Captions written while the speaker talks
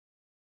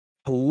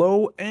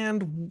Hello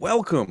and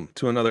welcome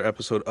to another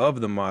episode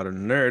of The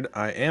Modern Nerd.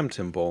 I am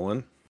Tim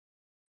Bolin.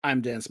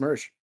 I'm Dan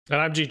Smirch. And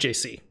I'm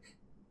GJC.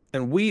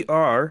 And we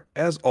are,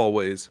 as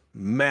always,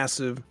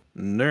 massive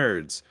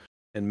nerds.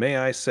 And may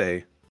I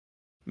say,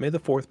 may the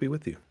 4th be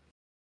with you.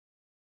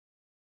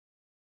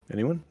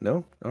 Anyone?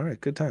 No? All right,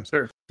 good times.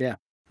 Sure. Yeah.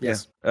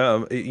 Yes.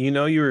 Yeah.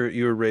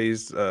 You were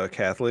raised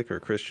Catholic or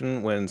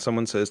Christian when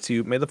someone says to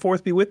you, may the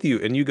 4th be with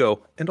you. And you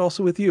go, and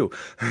also with you.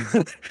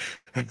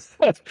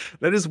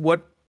 That is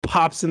what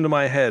pops into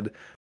my head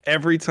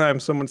every time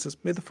someone says,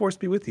 may the force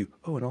be with you.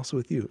 Oh, and also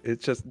with you.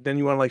 It's just, then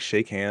you want to like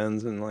shake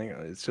hands and like,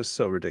 it's just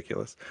so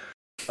ridiculous.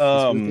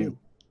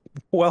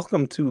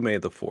 Welcome to May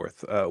the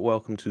 4th.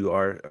 Welcome to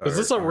our Is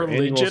this a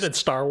religion and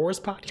Star Wars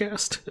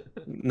podcast?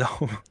 No,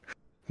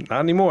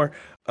 not anymore.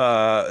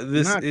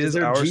 This is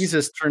our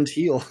Jesus turned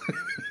heel.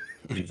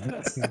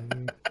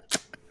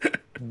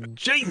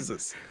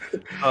 Jesus.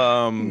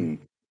 Oh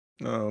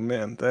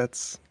man,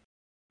 that's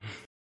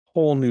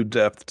whole new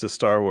depth to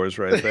Star Wars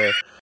right there.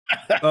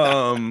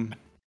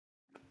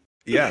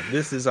 Yeah,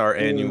 this is our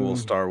annual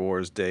Star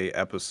Wars Day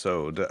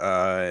episode.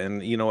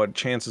 And you know what?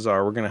 Chances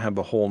are we're going to have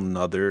a whole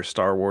nother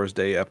Star Wars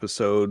Day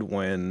episode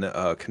when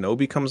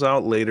Kenobi comes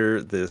out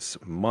later this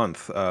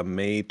month,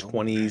 May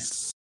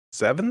 27th,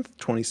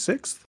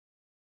 26th,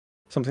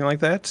 something like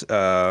that.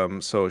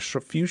 So a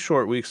few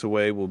short weeks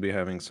away, we'll be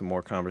having some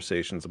more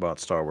conversations about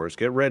Star Wars.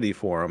 Get ready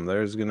for them.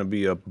 There's going to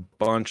be a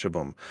bunch of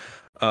them.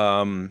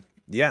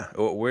 Yeah,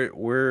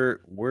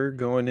 we're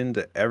going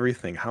into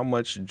everything. How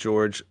much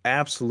George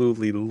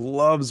absolutely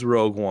loves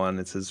Rogue One.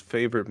 It's his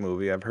favorite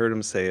movie. I've heard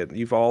him say it.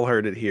 You've all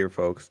heard it here,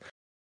 folks.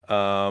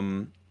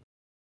 But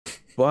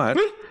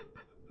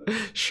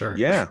sure.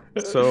 Yeah.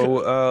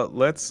 So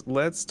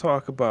let's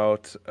talk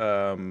about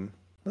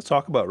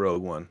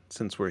Rogue One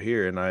since we're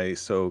here, and I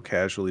so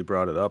casually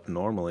brought it up.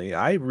 Normally,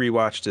 I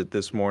rewatched it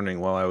this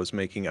morning while I was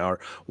making our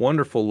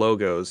wonderful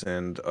logos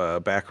and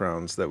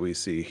backgrounds that we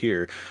see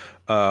here.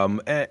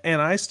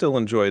 And I still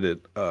enjoyed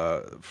it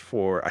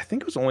for, I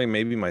think it was only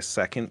maybe my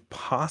second,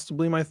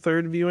 possibly my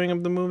third viewing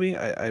of the movie.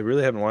 I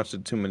really haven't watched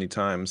it too many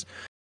times.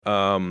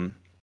 But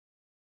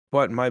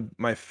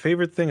my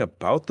favorite thing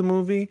about the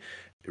movie,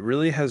 it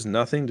really has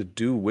nothing to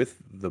do with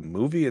the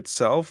movie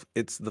itself.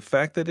 It's the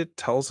fact that it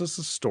tells us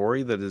a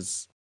story that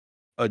is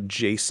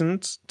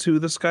adjacent to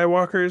the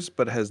Skywalkers,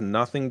 but has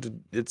nothing to,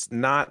 it's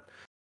not,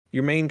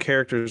 your main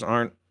characters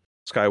aren't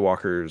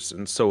Skywalkers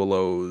and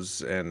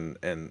Solos and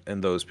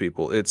those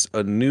people. It's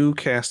a new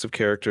cast of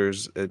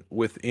characters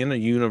within a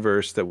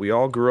universe that we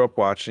all grew up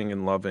watching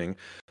and loving.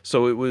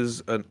 So it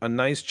was a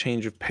nice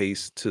change of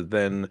pace to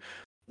then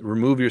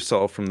remove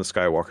yourself from the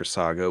Skywalker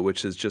saga,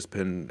 which has just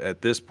been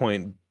at this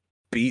point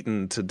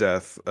beaten to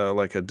death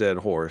like a dead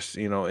horse.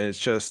 You know, and it's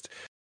just,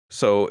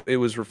 so it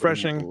was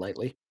refreshing.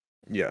 Lightly.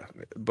 Yeah,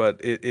 but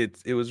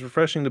it was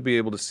refreshing to be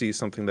able to see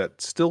something that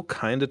still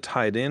kind of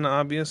tied in,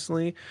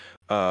 obviously,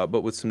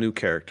 but with some new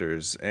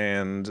characters.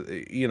 And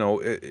you know,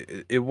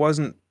 it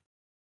wasn't,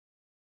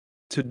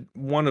 to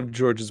one of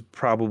George's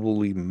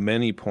probably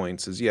many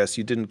points is, yes,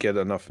 you didn't get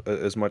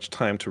as much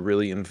time to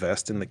really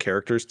invest in the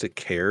characters to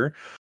care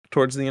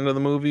towards the end of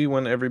the movie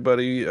when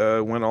everybody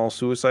went all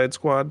Suicide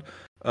Squad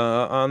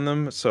on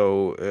them.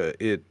 So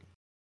it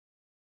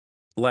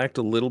lacked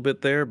a little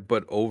bit there,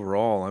 but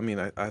overall, I mean,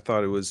 I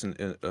thought it was an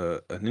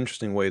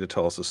interesting way to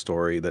tell us a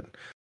story that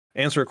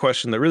answer a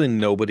question that really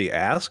nobody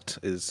asked,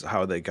 is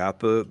how they got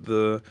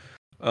the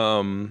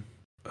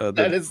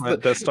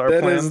Death Star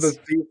plans. That is the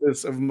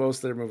thesis of most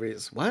of their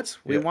movies. What?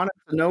 We wanted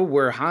to know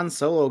where Han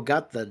Solo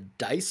got the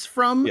dice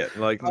from? Yeah,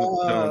 like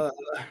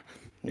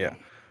yeah.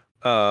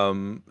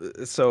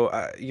 So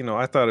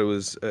I thought it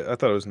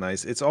was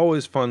nice. It's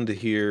always fun to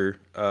hear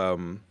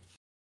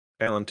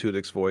Alan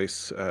Tudyk's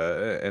voice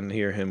and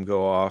hear him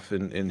go off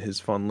in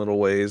his fun little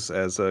ways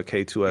as a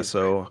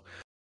K2SO.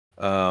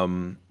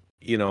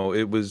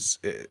 It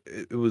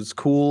was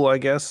cool, I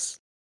guess,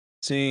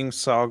 seeing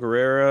Saw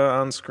Gerrera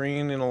on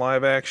screen in a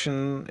live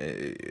action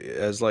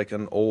as like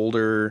an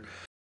older,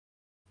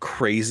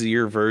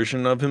 crazier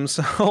version of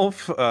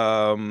himself.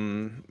 A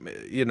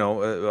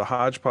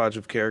hodgepodge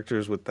of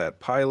characters with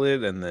that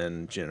pilot, and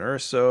then Jyn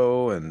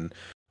Erso, and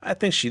I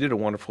think she did a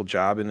wonderful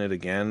job in it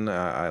again.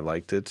 I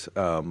liked it.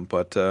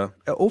 But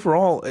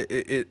overall,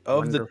 if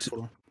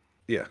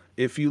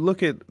you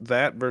look at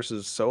that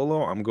versus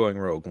Solo, I'm going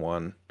Rogue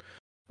One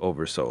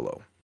over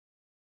Solo.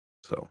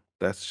 So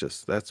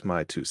that's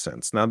my 2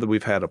 cents. Now that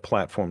we've had a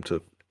platform to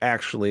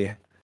actually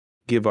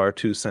give our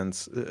 2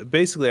 cents,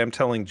 basically I'm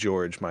telling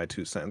George my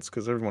 2 cents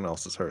because everyone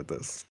else has heard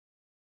this.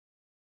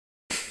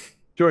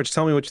 George,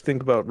 tell me what you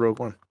think about Rogue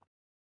One.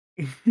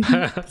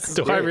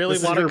 Do I really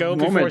want to go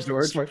moment,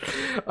 before George?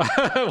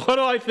 What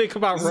do I think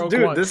about Rogue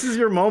One? This is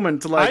your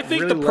moment to like. I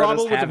think really the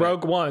problem with it.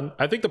 Rogue One.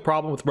 I think the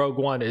problem with Rogue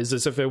One is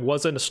if it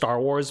wasn't a Star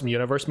Wars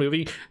universe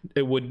movie,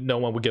 no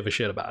one would give a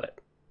shit about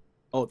it.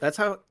 Oh, that's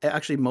how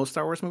actually most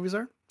Star Wars movies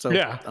are. So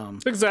yeah,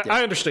 exactly. Yeah.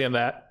 I understand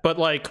that, but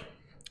like,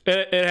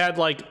 it had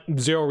like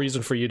zero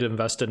reason for you to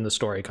invest in the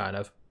story, kind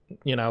of,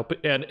 you know.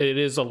 And it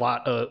is a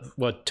lot of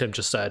what Tim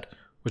just said,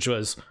 which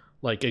was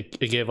Like it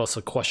gave us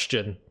a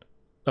question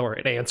or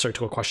an answer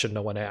to a question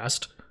no one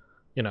asked.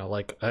 You know,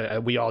 like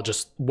we all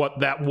just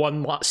that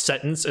one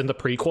sentence in the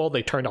prequel,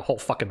 they turned a whole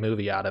fucking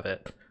movie out of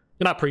it.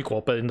 Not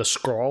prequel, but in the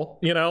scroll.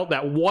 You know,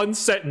 that one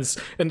sentence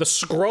in the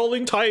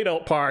scrolling title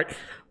part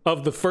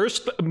of the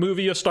first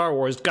movie of Star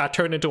Wars got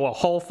turned into a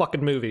whole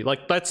fucking movie.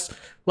 Like that's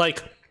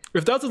like,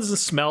 if that doesn't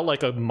smell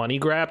like a money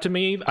grab to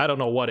me, I don't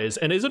know what is.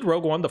 And isn't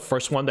Rogue One the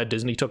first one that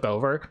Disney took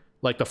over?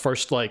 Like the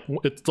first, like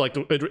it's like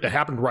it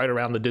happened right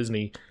around the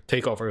Disney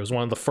takeover. It was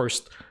one of the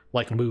first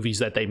like movies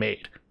that they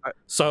made.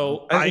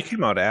 So it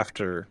came out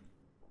after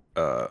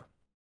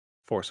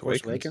Force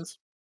Awakens.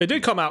 It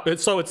did come out,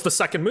 so it's the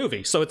second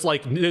movie. So it's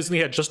like Disney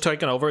had just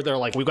taken over. They're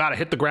like, we've got to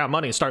hit the ground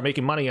money and start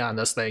making money on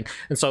this thing.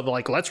 And so they're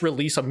like, let's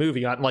release a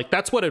movie on. Like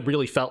that's what it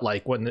really felt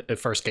like when it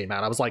first came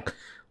out. I was like,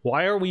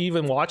 why are we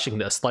even watching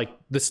this? Like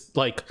this,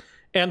 like,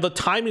 and the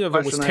timing of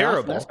it was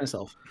terrible.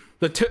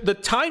 The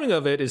timing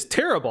of it is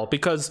terrible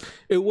because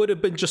it would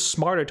have been just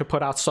smarter to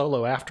put out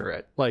Solo after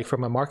it, like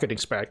from a marketing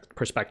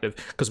perspective,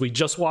 because we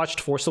just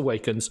watched Force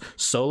Awakens,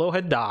 Solo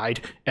had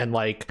died, and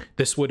like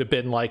this would have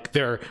been like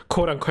their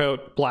quote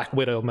unquote Black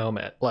Widow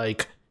moment.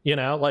 Like, you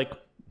know, like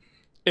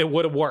it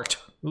would have worked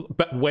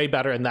way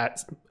better in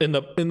that in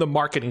the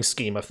marketing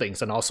scheme of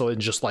things, and also in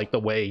just like the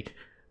way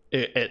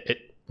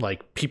it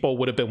like people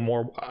would have been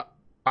more.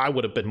 I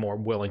would have been more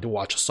willing to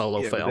watch a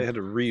Solo film. They had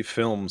to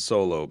refilm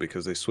Solo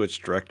because they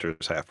switched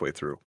directors halfway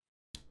through.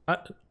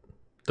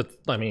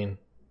 I mean,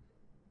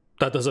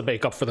 that doesn't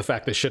make up for the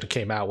fact that it should have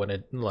came out when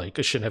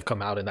it shouldn't have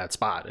come out in that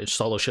spot.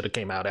 Solo should have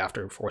came out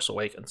after Force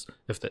Awakens,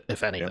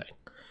 if anything.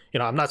 Yeah. You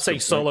know, I'm not saying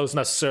Solo's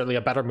necessarily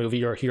a better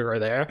movie or here or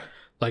there.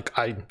 Like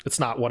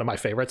it's not one of my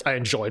favorites. I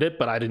enjoyed it,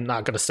 but I'm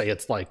not going to say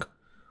it's like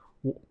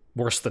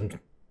worse than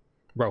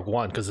Rogue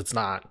One because it's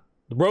not.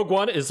 Rogue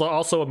One is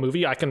also a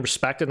movie I can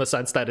respect in the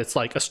sense that it's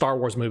like a Star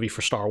Wars movie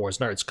for Star Wars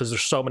nerds because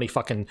there's so many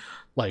fucking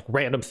like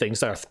random things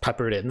that are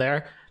peppered in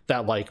there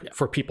that like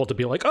for people to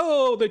be like,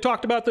 oh, they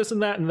talked about this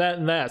and that and that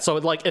and that. So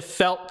it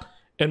felt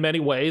in many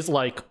ways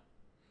like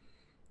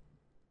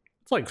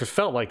it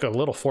felt like a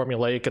little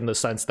formulaic in the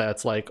sense that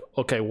it's like,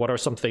 okay, what are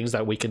some things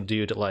that we can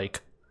do to like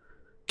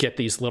get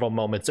these little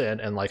moments in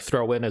and like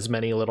throw in as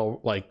many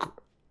little like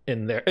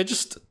in there. It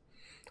just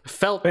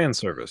felt fan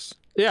service.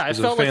 Yeah, it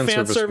felt like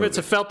fan service.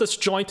 It felt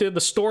disjointed.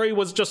 The story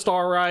was just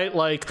all right.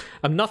 Like,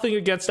 I'm nothing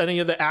against any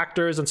of the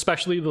actors, and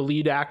especially the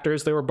lead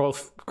actors. They were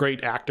both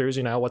great actors.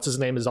 You know, what's his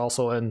name is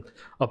also in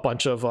a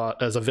bunch of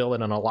as a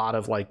villain in a lot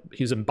of like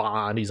he's in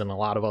Bond. He's in a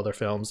lot of other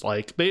films.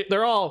 Like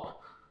they're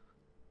all,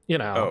 you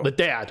know, the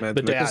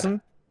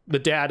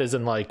dad is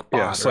in like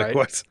Bond, yeah, it's like, right?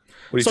 What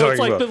are you so talking it's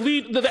like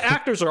about? the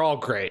actors are all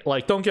great.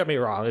 Like, don't get me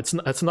wrong.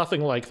 It's nothing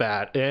like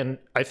that. And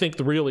I think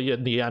really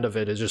in the end of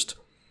it is just.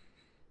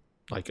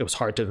 Like it was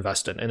hard to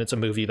invest in, and it's a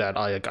movie that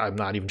I'm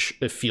not even.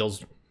 It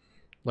feels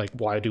like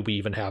why do we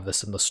even have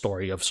this in the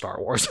story of Star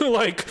Wars?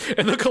 Like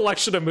in the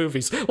collection of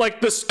movies, like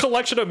this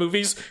collection of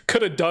movies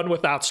could have done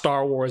without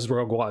Star Wars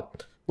Rogue One.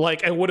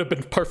 Like it would have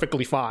been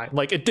perfectly fine.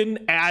 Like it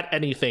didn't add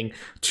anything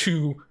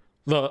to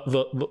the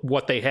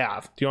what they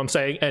have. Do you know what I'm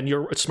saying? And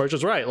your Smirch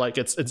is right. Like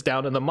it's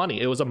down in the money.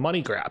 It was a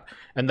money grab,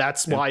 and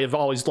that's why I've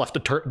always left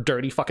a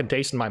dirty fucking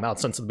taste in my mouth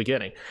since the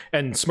beginning.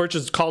 And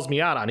Smirch calls me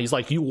out on. He's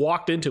like, you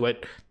walked into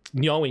it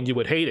knowing you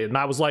would hate it, and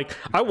I was like,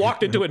 I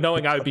walked into it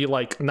knowing I would be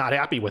like not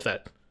happy with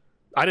it.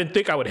 I didn't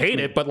think I would hate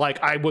it, but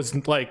like I was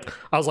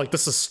like,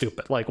 this is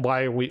stupid. Like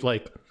why are we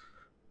like?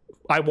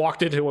 I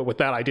walked into it with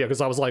that idea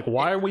because I was like,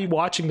 why are we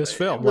watching this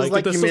film?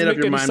 Like this you made up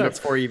your mind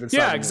before you even saw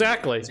Yeah,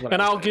 exactly.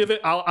 And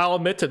I'll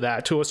admit to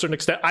that to a certain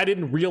extent. I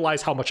didn't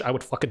realize how much I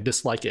would fucking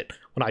dislike it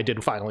when I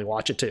did finally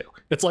watch it too.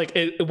 It's like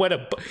it went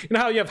you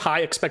know how you have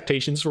high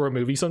expectations for a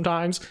movie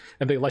sometimes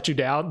and they let you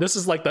down? This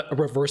is like the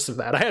reverse of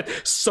that. I had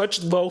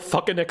such low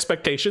fucking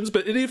expectations,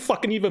 but it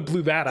fucking even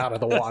blew that out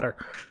of the water.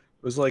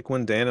 It was like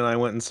when Dan and I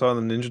went and saw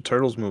the Ninja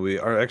Turtles movie.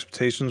 Our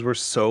expectations were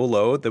so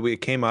low that we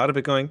came out of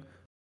it going,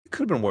 it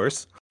could have been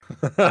worse.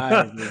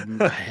 I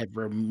had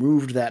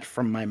removed that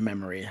from my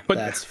memory. But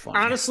that's fine.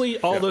 Honestly,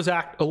 a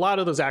lot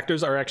of those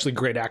actors are actually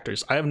great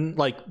actors. I haven't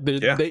like they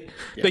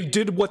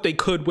did what they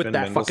could with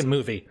that fucking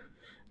movie.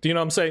 Do you know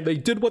what I'm saying? They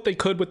did what they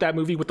could with that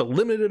movie with the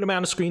limited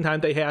amount of screen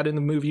time they had in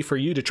the movie for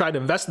you to try to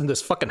invest in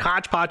this fucking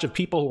hodgepodge of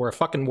people who are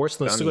fucking worse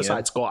than the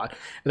Suicide Squad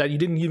that you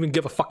didn't even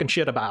give a fucking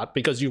shit about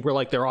because you were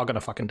like they're all gonna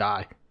fucking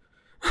die.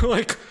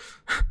 Like,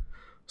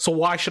 so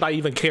why should I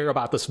even care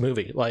about this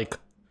movie? Like.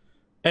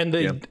 And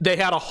they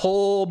had a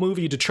whole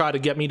movie to try to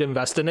get me to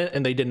invest in it,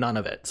 and they did none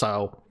of it.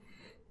 So,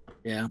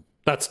 yeah,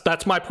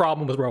 that's my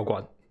problem with Rogue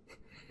One.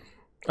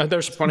 And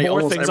there's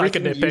more things I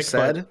can nitpick. You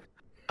said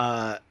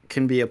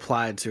can be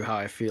applied to how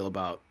I feel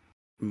about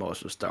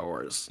most of Star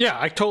Wars. Yeah,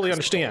 I totally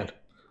understand.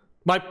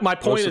 My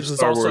point is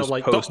also Wars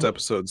like post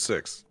Episode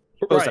 6,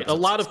 right? A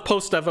lot of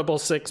post Episode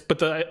 6,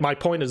 but my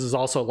point is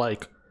also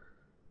like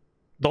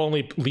the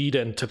only lead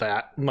into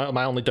that.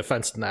 My only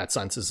defense in that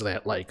sense is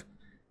that like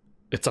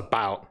it's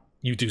about.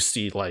 You do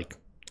see like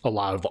a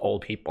lot of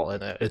old people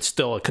in it. It's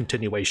still a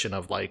continuation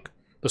of like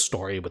the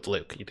story with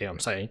Luke. You know what I'm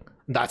saying?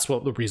 And that's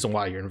the reason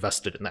why you're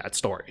invested in that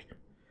story.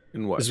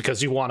 In what? Is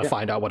because you want to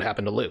find out what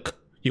happened to Luke.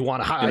 You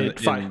want to in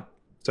find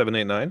 7,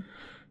 8, 9?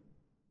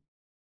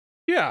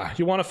 Yeah,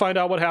 you want to find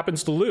out what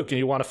happens to Luke, and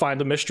you want to find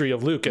the mystery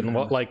of Luke and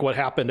what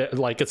happened.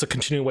 Like, it's a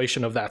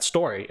continuation of that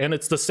story, and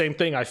it's the same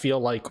thing. I feel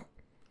like,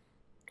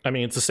 I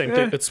mean, it's the same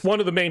thing. It's one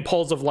of the main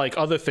pulls of like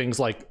other things.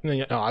 Like,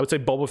 you know, I would say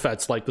Boba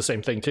Fett's like the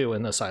same thing too,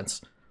 in a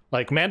sense.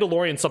 Like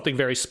Mandalorian's something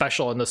very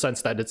special in the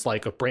sense that it's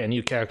like a brand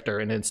new character,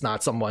 and it's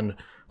not someone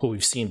who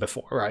we've seen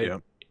before, right? Yeah.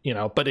 You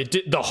know, but it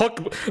did, the hook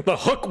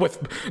with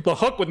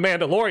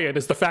Mandalorian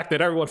is the fact that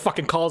everyone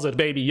fucking calls it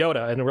Baby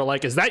Yoda, and we're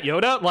like, is that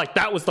Yoda? Like,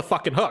 that was the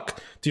fucking hook.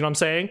 Do you know what I'm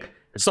saying?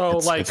 So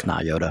it's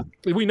not Yoda.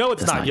 We know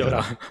it's not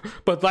Yoda,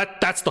 but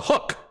that's the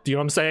hook. Do you know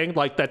what I'm saying?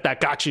 Like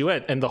that got you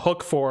in, and the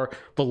hook for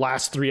the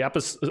last 3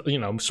 episodes, you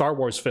know, Star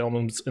Wars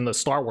films in the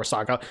Star Wars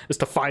saga is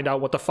to find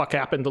out what the fuck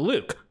happened to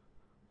Luke,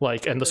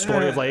 like, and the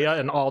story of Leia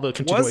and all the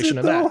continuation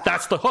of that.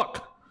 That's the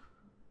hook.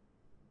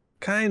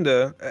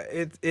 Kinda.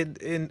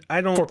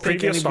 I don't for think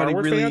previous Star anybody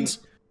Wars really. Fans?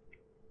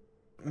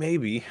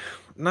 Maybe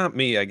not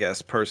me, I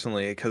guess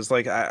personally, because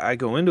like I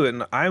go into it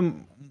and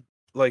I'm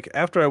like,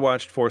 after I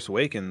watched Force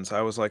Awakens,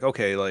 I was like,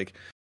 okay, like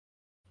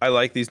I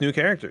like these new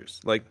characters.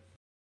 Like,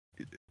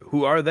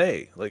 who are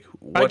they? Like,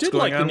 what's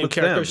going on with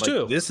them?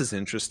 Like, this is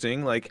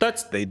interesting. Like,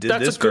 they did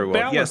this very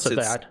well. Yes, it's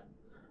that.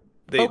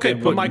 Okay,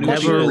 but my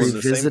question is, never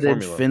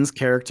revisited Finn's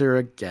character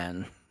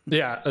again.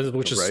 Yeah,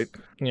 which is right.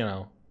 You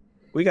know.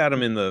 We got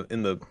him in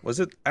the was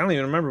it? I don't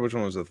even remember which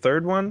one was the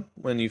third one,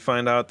 when you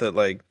find out that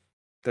like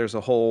there's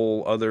a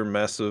whole other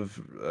mess of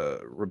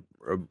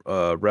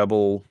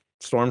rebel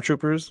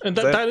stormtroopers. And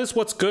that is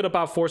what's good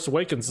about Force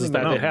Awakens, is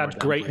that it had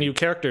great new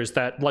characters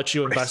that let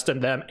you invest in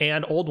them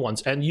and old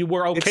ones, and you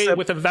were okay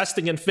with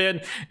investing in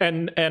Finn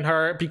and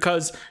her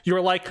because you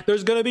were like,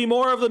 there's gonna be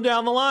more of them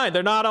down the line.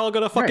 They're not all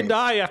gonna fucking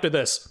die after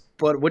this.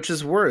 But which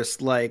is worse,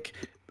 like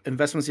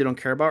investments you don't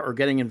care about, or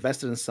getting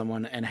invested in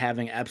someone and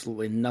having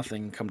absolutely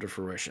nothing come to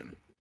fruition?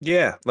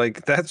 Yeah,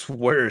 like that's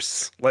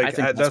worse. Like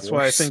that's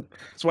why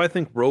I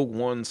think Rogue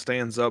One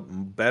stands up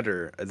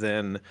better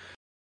than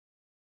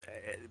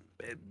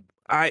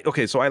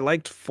so I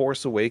liked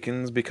Force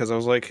Awakens because I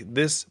was like,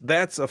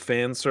 that's a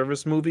fan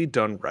service movie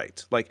done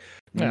right. Like,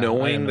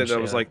 knowing that I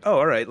was like, oh,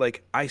 all right,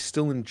 like I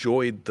still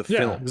enjoyed the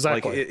film.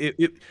 Exactly.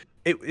 Like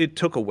it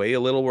took away a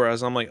little,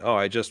 whereas I'm like, oh,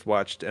 I just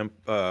watched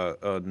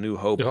New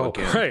Hope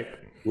again. Right.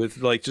 With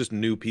like just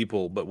new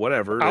people, but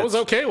whatever. I was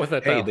okay with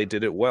it. Hey, they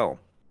did it well.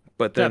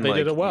 But then they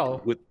did it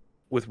well.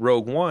 With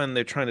Rogue One,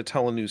 they're trying to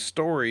tell a new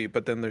story,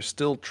 but then they're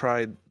still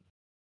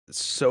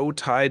so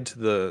tied to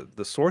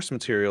the source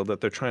material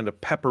that they're trying to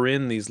pepper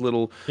in these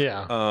little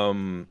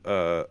fan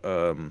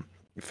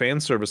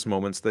service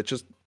moments that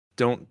just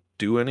don't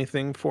do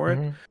anything for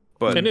it.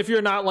 But, and if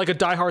you're not like a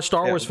diehard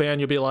Star Wars fan,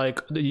 you'd be like,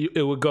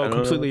 it would go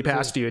completely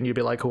past you, and you'd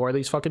be like, who are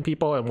these fucking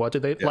people, and what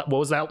did they? What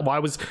was that?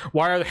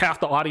 Why are half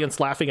the audience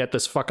laughing at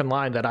this fucking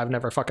line that I've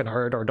never fucking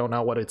heard or don't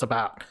know what it's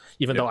about,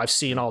 even though I've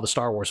seen all the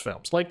Star Wars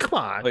films? Like, come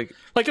on,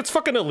 like it's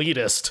fucking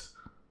elitist.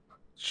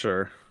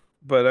 Sure,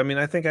 but I mean,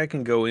 I think I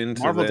can go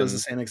into Marvel does the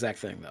same exact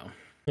thing though.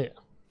 Yeah.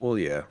 Well,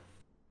 yeah.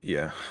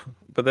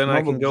 But then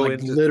Marvel, I can go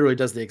into literally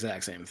does the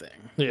exact same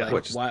thing. Yeah.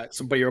 Like, why?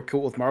 So, but you're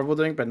cool with Marvel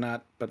doing, but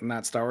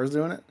not Star Wars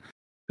doing it.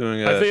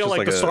 I feel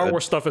like the Star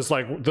Wars stuff is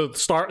like the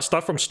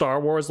stuff from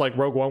Star Wars, like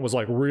Rogue One was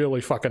like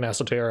really fucking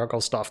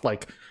esoterical stuff,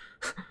 like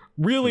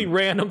really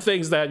random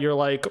things that you're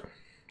like,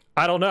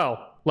 I don't know,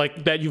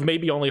 like that you've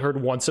maybe only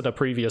heard once in a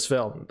previous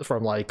film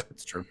from like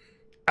it's true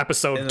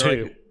episode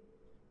 2. Like,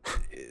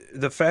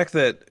 the fact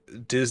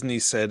that Disney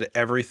said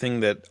everything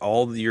that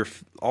all your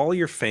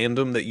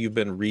fandom that you've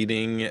been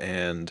reading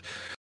and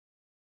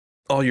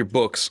all your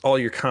books, all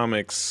your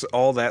comics,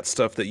 all that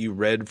stuff that you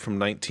read from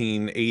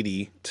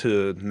 1980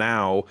 to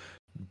now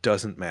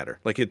doesn't matter.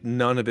 Like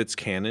none of it's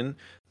canon.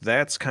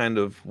 That's kind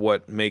of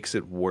what makes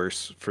it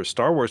worse for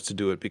Star Wars to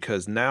do it,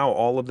 because now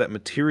all of that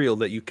material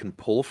that you can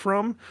pull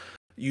from,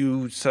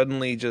 you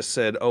suddenly just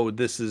said, oh,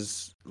 this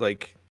is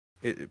like,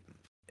 it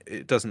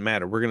doesn't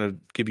matter. We're going to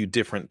give you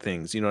different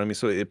things. You know what I mean?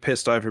 So it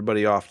pissed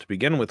everybody off to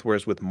begin with.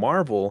 Whereas with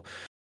Marvel,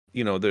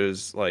 you know,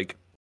 there's like,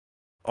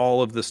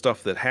 all of the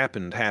stuff that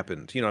happened.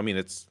 You know, I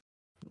mean,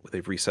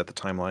 they've reset the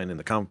timeline in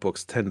the comic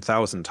books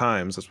 10,000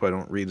 times. That's why I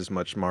don't read as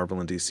much Marvel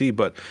and DC,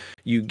 but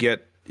you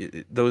get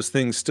those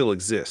things still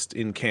exist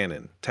in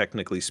canon,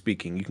 technically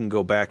speaking. You can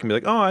go back and be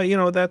like, oh, you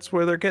know, that's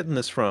where they're getting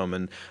this from,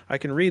 and I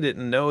can read it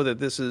and know that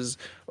this is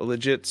a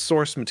legit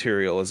source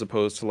material, as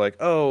opposed to like,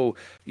 oh,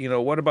 you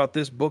know, what about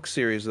this book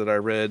series that I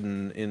read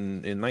in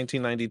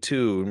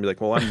 1992, and be like,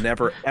 well, I'm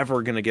never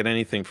ever gonna get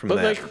anything from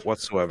that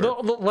whatsoever.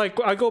 Like,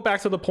 I go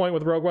back to the point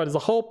with Rogue One, is the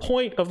whole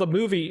point of the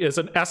movie is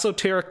an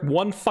esoteric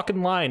one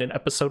fucking line in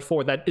episode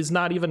 4 that is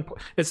not even,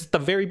 it's at the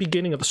very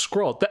beginning of the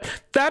scroll.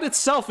 That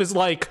itself is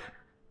like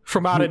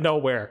from out of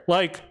nowhere.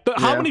 Like,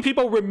 how many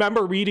people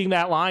remember reading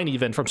that line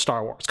even from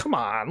Star Wars? Come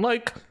on,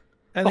 like,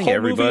 I think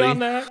everybody on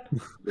that.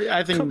 Yeah,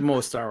 I think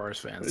most Star Wars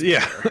fans.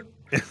 Yeah,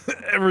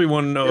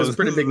 everyone knows. It's a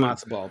pretty big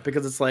matzo ball,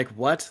 because it's like,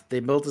 what? They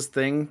built this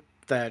thing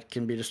that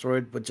can be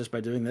destroyed, but just by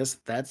doing this,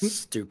 that's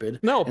stupid.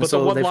 No, And but so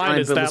the one they line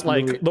finally is build that this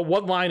like movie- the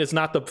one line is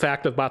not the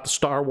fact about the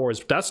Star Wars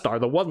Death Star.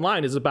 The one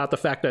line is about the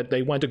fact that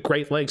they went to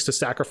great lengths to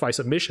sacrifice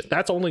a mission.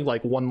 That's only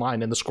like one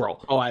line in the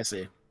scroll. Oh, I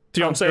see. Do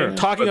you know what I'm saying? Sure.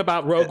 Talking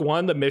about Rogue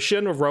One, the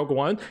mission of Rogue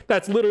One,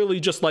 that's literally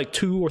just like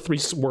 2 or 3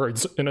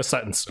 words in a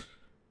sentence.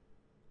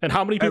 And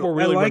how many people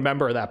really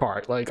remember that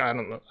part? Like, I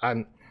don't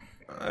know.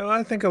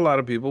 I think a lot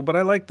of people, but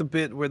I like the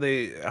bit where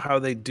how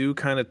they do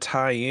kind of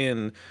tie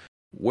in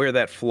where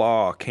that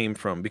flaw came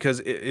from.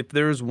 Because if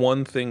there's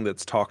one thing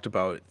that's talked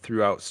about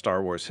throughout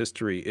Star Wars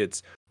history,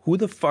 it's who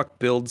the fuck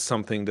builds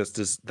something that's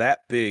just that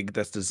big,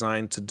 that's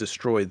designed to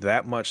destroy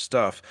that much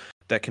stuff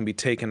that can be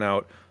taken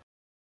out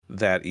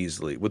that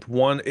easily with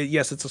one.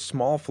 Yes, it's a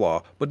small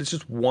flaw, but it's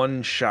just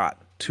one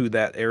shot to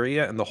that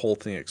area and the whole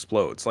thing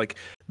explodes. Like,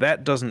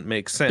 that doesn't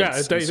make sense.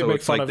 Yeah, they so make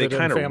it's fun like of they it in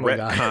kind of Family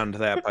Guy. retconned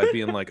that by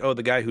being like, oh,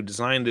 the guy who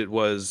designed it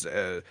was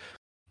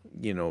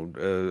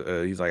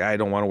he's like, I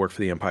don't want to work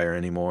for the Empire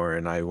anymore,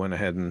 and I went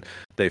ahead and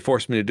they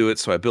forced me to do it,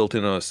 so I built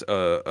in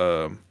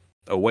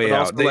a way But out.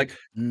 also, like,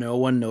 no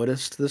one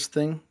noticed this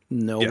thing.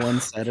 No one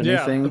said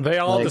anything. Yeah, they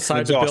all like,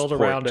 decide to build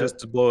around just it.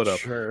 to blow it up.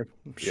 Sure.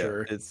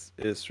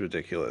 It's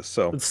ridiculous.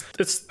 So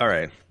It's all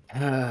right.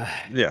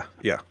 Yeah.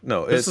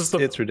 No,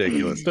 it's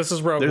ridiculous. This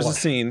is Rogue There's One. a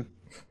scene.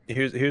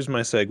 Here's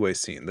my segue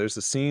scene. There's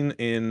a scene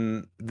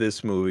in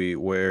this movie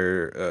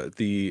where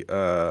the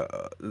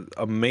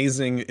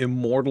amazing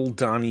immortal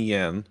Donnie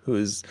Yen, who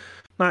is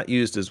not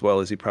used as well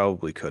as he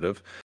probably could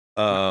have,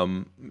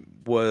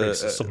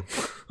 was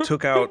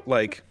took out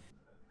like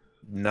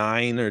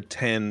 9 or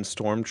 10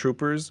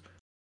 stormtroopers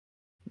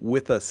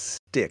with a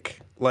stick.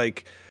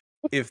 Like,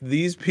 if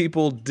these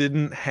people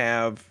didn't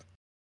have,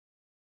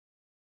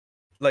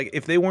 like,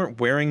 if they weren't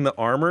wearing the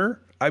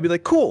armor, I'd be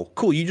like, cool,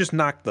 you just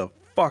knocked the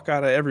fuck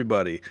out of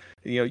everybody.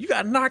 You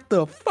got knocked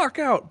the fuck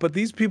out. But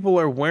these people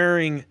are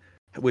wearing,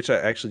 which I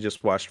actually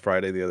just watched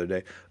Friday the other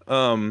day.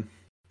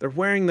 They're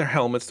wearing their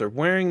helmets. They're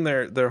wearing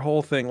their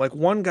whole thing. Like,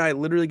 one guy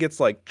literally gets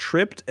like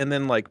tripped and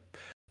then like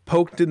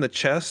poked in the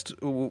chest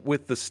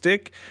with the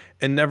stick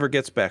and never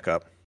gets back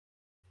up.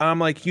 I'm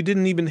like, you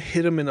didn't even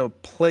hit him in a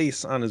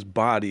place on his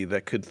body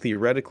that could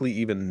theoretically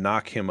even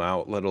knock him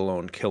out, let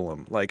alone kill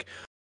him. Like,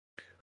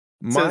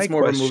 it's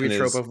more of a movie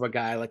trope of a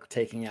guy like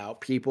taking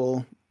out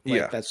people. Like,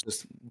 yeah, that's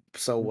just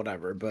so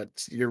whatever. But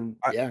you're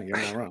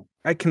not wrong.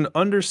 I can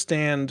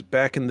understand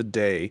back in the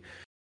day,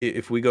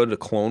 if we go to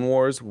Clone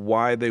Wars,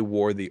 why they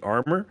wore the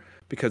armor,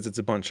 because it's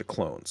a bunch of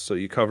clones. So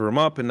you cover them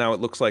up and now it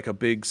looks like a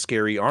big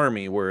scary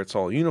army where it's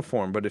all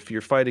uniform. But if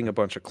you're fighting a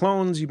bunch of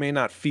clones, you may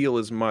not feel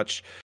as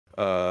much.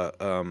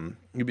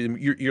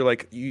 You're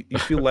like, you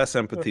feel less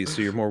empathy,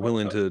 so you're more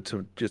willing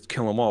to just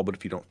kill them all. But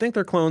if you don't think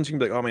they're clones, you can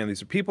be like, oh man,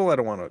 these are people. I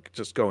don't want to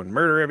just go and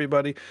murder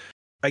everybody.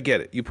 I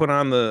get it. You put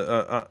on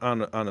the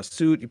on a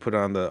suit, you put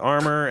on the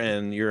armor,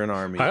 and you're an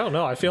army. I don't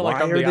know. I feel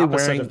like I'm the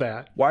opposite of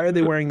that. Why are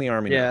they wearing the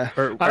army? Yeah,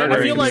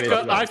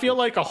 I feel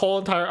like a whole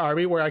entire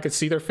army where I could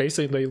see their face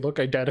and they look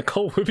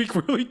identical would be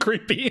really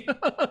creepy.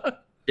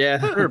 Yeah,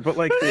 sure, but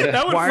like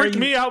that would freak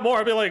me out more.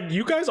 I'd be like,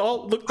 you guys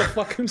all look the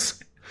fucking.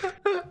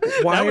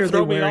 Why are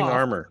they wearing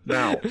armor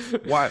now?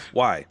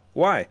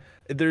 Why?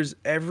 There's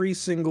every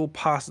single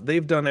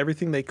they've done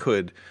everything they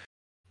could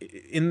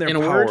in their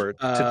power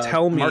to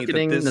tell me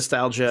marketing, that this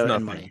nostalgia, is nothing.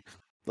 and money.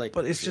 Like,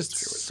 but it's just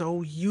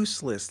so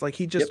useless. Like,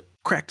 he just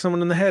cracked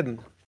someone in the head.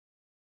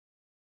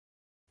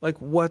 Like,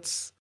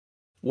 what's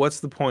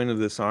the point of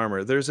this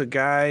armor? There's a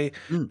guy,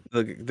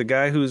 the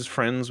guy who's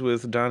friends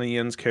with Donnie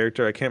Yen's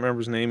character. I can't remember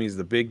his name. He's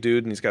the big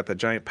dude, and he's got the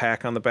giant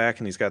pack on the back,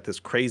 and he's got this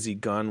crazy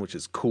gun, which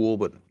is cool,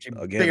 but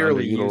again,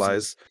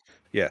 underutilized.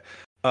 Yeah.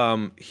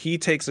 He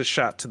takes a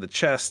shot to the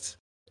chest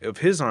of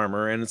his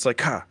armor, and it's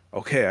like,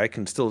 okay, I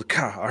can still,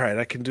 all right,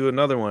 I can do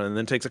another one, and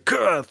then takes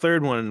a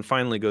third one, and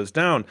finally goes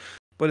down.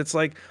 But it's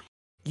like,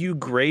 you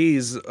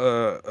graze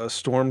a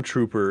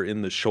stormtrooper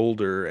in the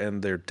shoulder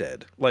and they're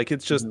dead. Like,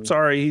 it's just,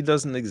 sorry, he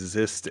doesn't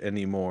exist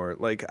anymore.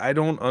 Like, I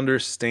don't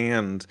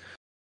understand.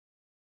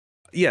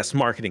 Yes,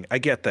 marketing, I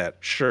get that,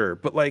 sure.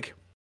 But like,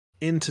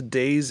 in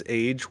today's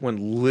age,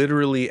 when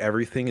literally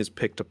everything is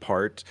picked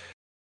apart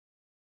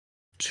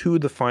to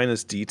the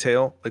finest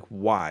detail, like,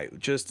 why?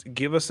 Just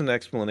give us an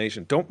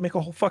explanation. Don't make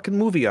a whole fucking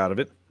movie out of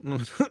it.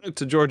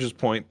 To George's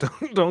point,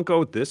 don't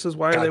go, this is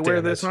why they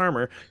wear this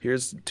armor.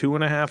 Here's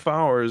 2.5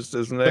 hours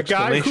as an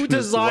explanation. The guy who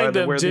designed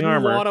them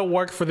didn't want to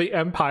work for the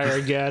Empire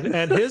again,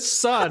 and his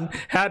son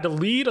had to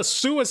lead a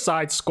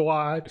suicide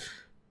squad.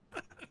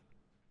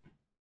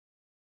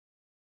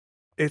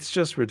 It's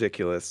just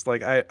ridiculous.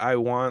 Like, I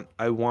want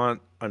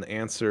an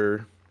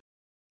answer.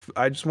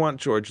 I just want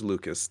George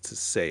Lucas to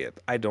say it.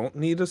 I don't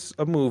need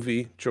a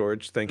movie,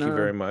 George. Thank you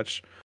very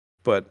much,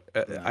 but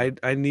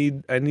I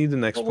need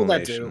an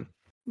explanation.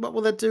 What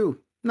will that do?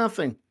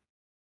 Nothing.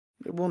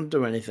 It won't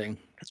do anything.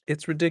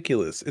 It's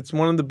ridiculous. It's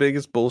one of the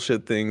biggest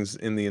bullshit things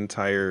in the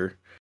entire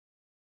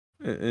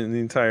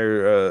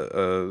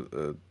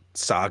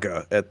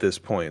saga at this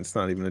point. It's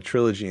not even a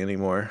trilogy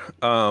anymore.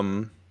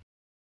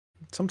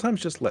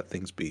 Sometimes just let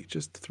things be.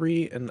 Just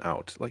 3 and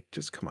out. Like,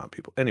 just come on,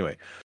 people. Anyway,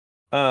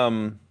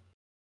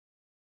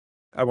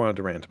 I wanted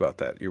to rant about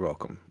that. You're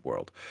welcome,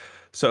 world.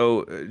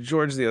 So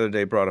George the other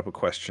day brought up a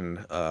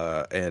question,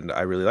 and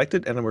I really liked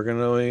it, and we're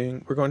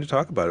going to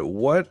talk about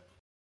it.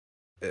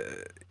 Uh,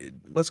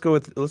 let's go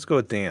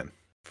with Dan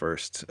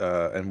first,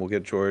 and we'll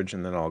get George,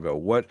 and then I'll go.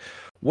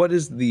 What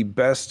is the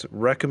best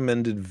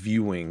recommended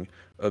viewing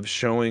of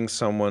showing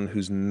someone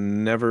who's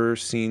never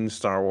seen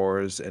Star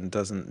Wars and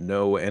doesn't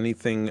know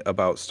anything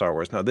about Star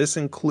Wars? Now, this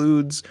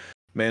includes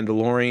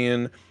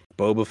Mandalorian,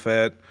 Boba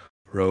Fett,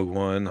 Rogue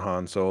One,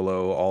 Han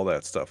Solo, all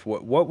that stuff.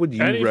 What would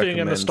you Anything recommend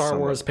in the Star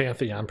someone? Wars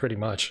pantheon, pretty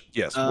much.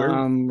 Yes,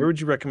 where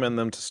would you recommend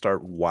them to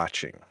start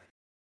watching,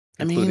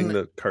 including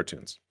the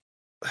cartoons?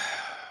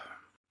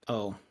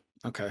 Oh,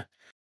 okay.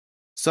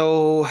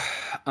 So,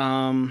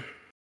 I've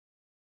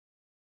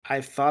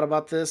thought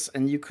about this,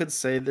 and you could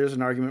say there's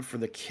an argument for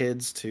the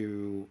kids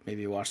to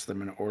maybe watch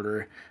them in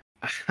order.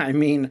 I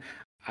mean,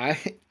 I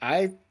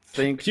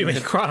think You mean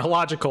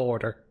chronological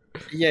order?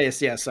 Yes,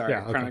 sorry,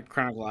 Yeah, okay.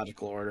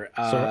 chronological order.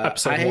 So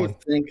episode I 1.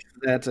 think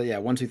that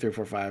 1, 2, 3,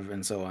 4, 5,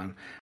 and so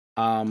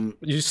on.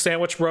 You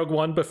sandwich Rogue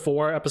One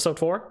before episode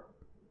 4?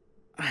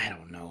 I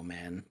don't know,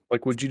 man.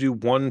 Like, would you do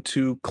 1,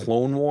 2,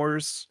 Clone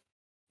Wars,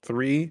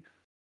 3?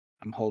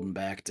 I'm holding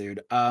back,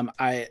 dude.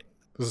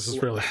 This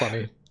is really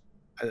funny.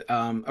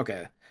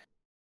 Okay.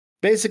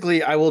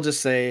 Basically, I will just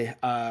say,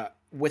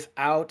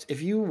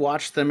 if you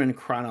watch them in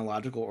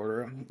chronological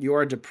order, you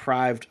are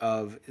deprived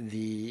of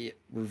the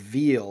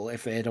reveal,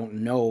 if they don't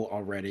know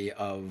already,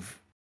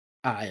 of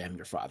I am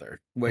your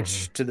father,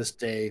 which to this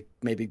day,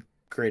 maybe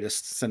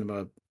greatest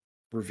cinema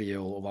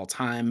reveal of all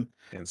time.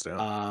 Hands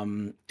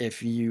down.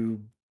 If you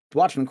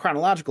watch them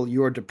chronological,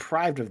 you are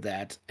deprived of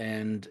that,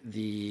 and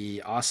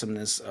the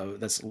awesomeness of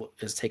that's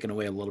is taken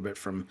away a little bit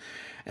from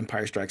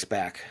Empire Strikes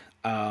Back.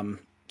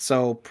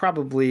 So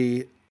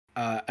probably,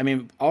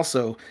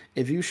 also,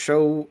 if you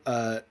show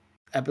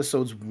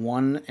episodes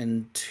 1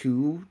 and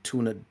 2 to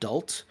an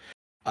adult,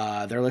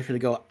 they're likely to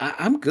go,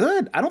 I'm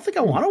good. I don't think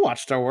I want to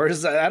watch Star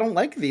Wars. I don't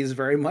like these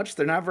very much.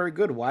 They're not very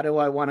good. Why do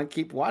I want to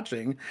keep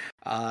watching?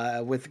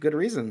 With good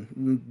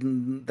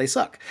reason. They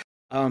suck.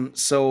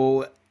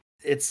 So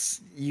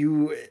it's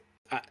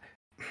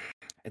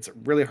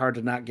really hard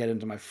to not get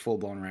into my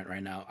full-blown rant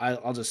right now.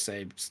 I'll just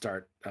say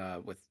start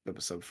with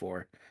episode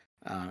 4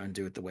 and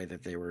do it the way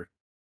that they were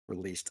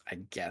released. I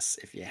guess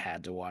if you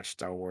had to watch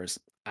Star Wars,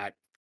 I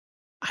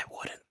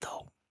wouldn't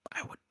though.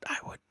 I would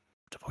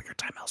devote your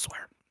time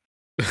elsewhere.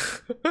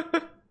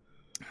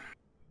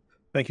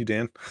 Thank you,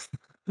 Dan.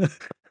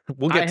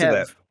 We'll get to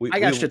that. I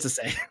got shit to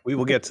say. We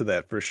will get to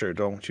that for sure.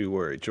 Don't you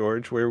worry.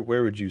 George, where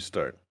would you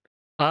start?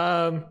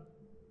 So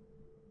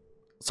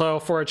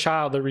for a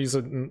child,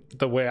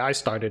 the way I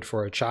started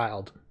for a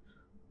child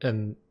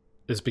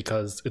is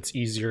because it's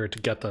easier to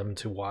get them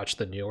to watch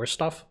the newer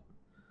stuff.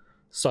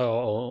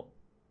 So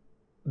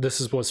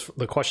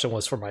the question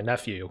was for my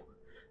nephew,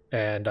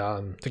 and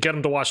to get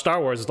him to watch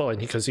Star Wars,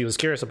 because he was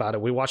curious about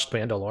it, we watched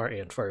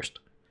Mandalorian first,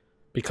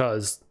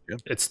 because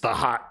it's the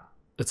hot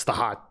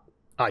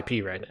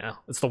IP right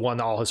now. It's the one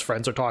that all his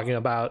friends are talking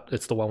about.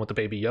 It's the one with the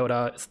Baby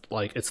Yoda.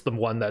 It's the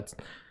one that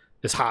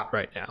is hot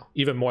right now,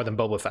 even more than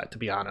Boba Fett, to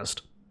be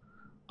honest.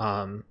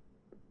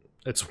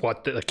 It's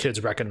what the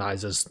kids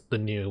recognize as the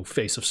new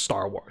face of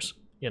Star Wars,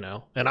 and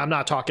I'm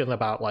not talking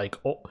about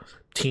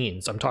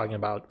teens. I'm talking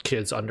about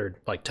kids under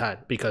 10,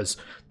 because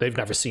they've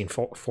never seen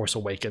Force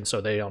Awakens, so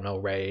they don't know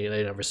Rey.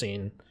 They've never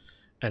seen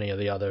any of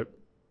the other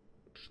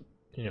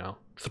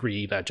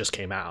 3 that just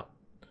came out.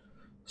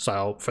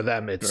 So for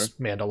them, it's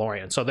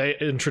Mandalorian. So the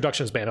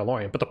introduction is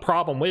Mandalorian. But the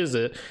problem is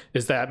that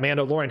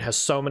Mandalorian has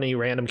so many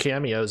random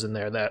cameos in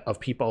there of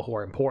people who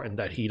are important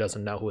that he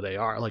doesn't know who they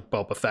are, like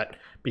Boba Fett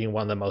being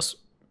one of the most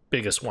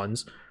biggest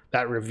ones.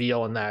 That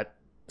reveal in that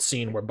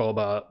scene where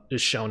Boba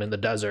is shown in the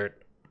desert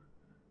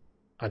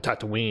on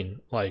Tatooine.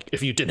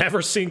 If you'd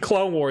never seen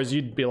Clone Wars,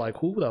 you'd be like,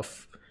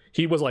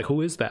 he was like,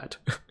 who is that?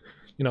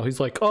 He's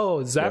like, oh,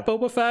 is that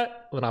Boba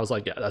Fett? And I was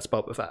like, yeah, that's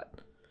Boba Fett.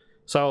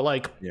 So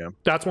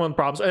that's one of the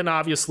problems. And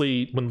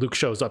obviously when Luke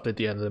shows up at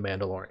the end of the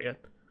Mandalorian,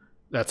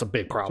 that's a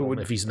big problem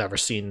if he's never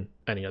seen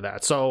any of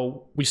that.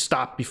 So we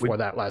stopped before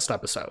that last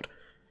episode.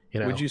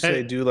 Would you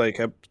say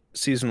do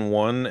season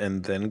 1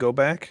 and then go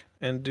back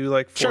and do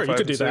 4, sure, 5, you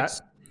could do 6?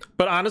 that.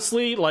 But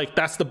honestly,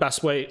 that's the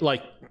best way,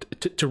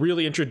 to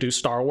really introduce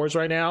Star Wars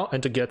right now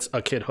and to get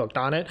a kid hooked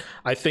on it.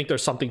 I think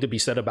there's something to be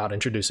said about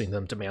introducing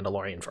them to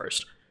Mandalorian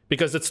first,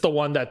 because it's the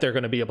one that they're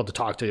going to be able to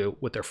talk to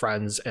with their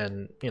friends,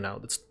 and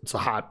it's a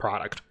hot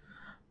product.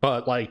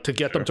 But to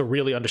get them to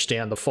really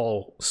understand the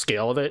full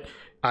scale of it,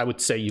 I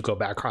would say you go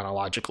back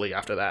chronologically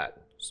after that.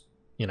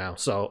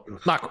 So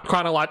not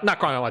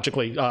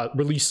chronologically,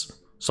 release.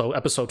 So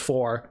episode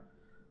 4,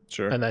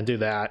 sure, and then do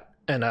that.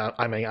 And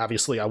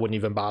obviously, I wouldn't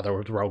even bother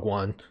with Rogue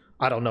One.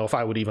 I don't know if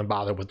I would even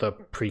bother with the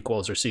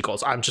prequels or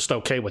sequels. I'm just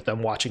okay with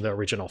them watching the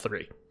original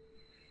 3.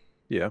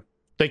 Yeah.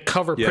 They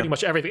cover pretty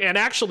much everything. And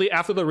actually,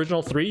 after the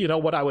original 3, you know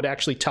what I would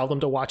actually tell them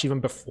to watch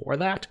even before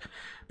that?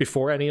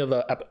 Before any of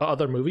the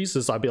other movies,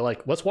 is I'd be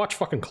like, let's watch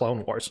fucking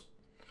Clone Wars.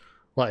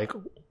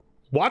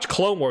 Watch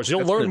Clone Wars. You'll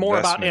That's an learn more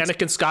about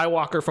investment. Anakin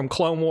Skywalker from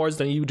Clone Wars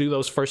than you do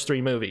those first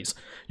 3 movies.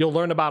 You'll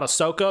learn about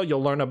Ahsoka.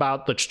 You'll learn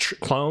about the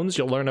clones.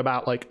 You'll learn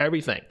about like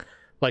everything.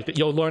 Like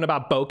you'll learn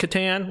about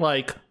Bo-Katan.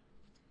 Like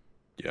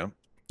Yeah.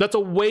 that's a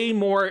way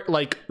more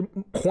like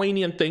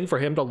poignant thing for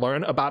him to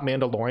learn about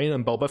Mandalorian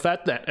and Boba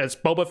Fett. That as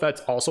Boba Fett's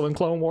also in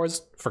Clone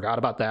Wars. Forgot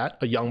about that.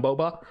 A young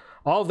Boba.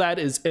 All of that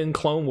is in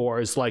Clone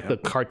Wars, like the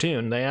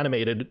cartoon, the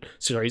animated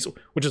series,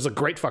 which is a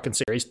great fucking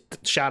series.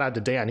 Shout out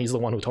to Dan. He's the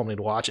one who told me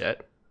to watch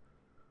it.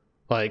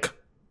 Like,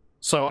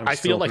 so I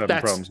feel like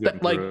that's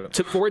like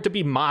for it to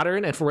be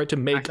modern and for it to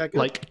make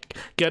like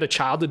get a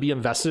child to be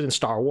invested in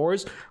Star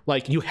Wars,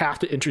 like you have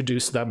to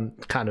introduce them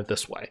kind of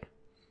this way.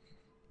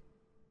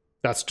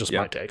 That's just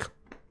my take.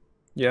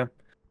 Yeah.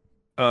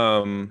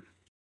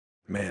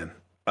 Man.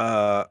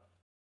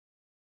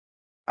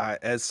 I,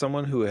 as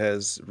someone who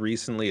has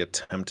recently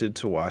attempted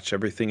to watch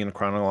everything in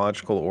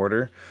chronological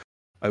order,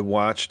 I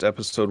watched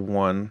episode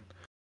 1,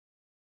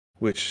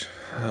 which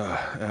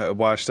I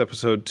watched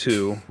episode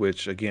 2,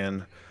 which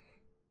again,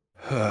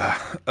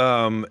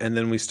 and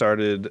then we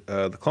started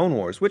the Clone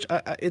Wars, which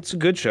it's a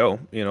good show.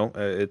 You know,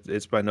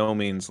 it's by no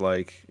means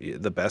like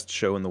the best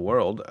show in the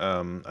world.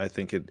 I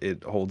think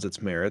it holds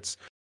its merits.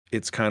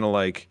 It's kind of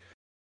like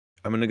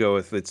I'm gonna go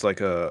with it's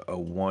like a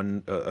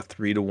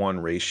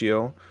 3-to-1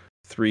 ratio.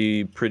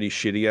 3 pretty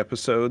shitty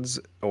episodes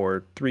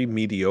or 3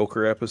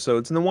 mediocre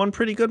episodes and then 1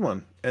 pretty good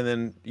one, and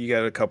then you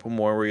got a couple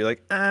more where you're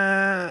like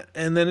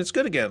and then it's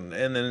good again,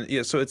 and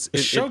then so it's the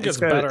show gets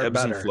got better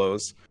ebbs and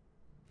flows.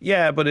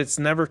 Yeah, but it's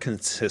never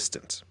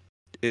consistent.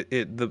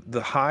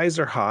 The highs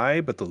are high,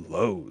 but the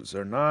lows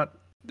are not.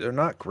 They're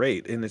not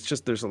great, and it's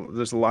just there's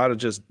a lot of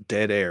just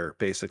dead air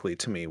basically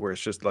to me, where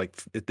it's just like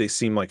they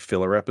seem like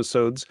filler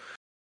episodes.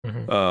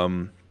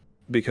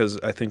 Because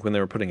I think when they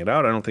were putting it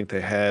out, I don't think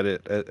they had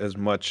it as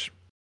much.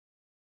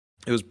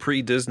 It was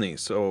pre-Disney,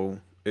 so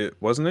it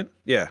wasn't it.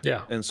 Yeah.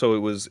 And so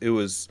there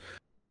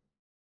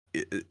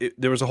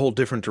was a whole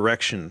different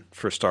direction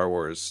for Star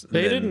Wars.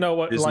 They didn't know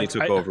what Disney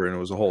took over, and it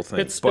was a whole thing.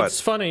 It's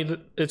funny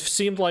that it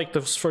seemed like the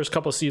first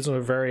couple of seasons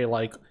were very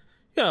like,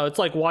 you know, it's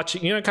like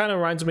watching. You know, it kind of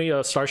reminds me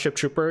of Starship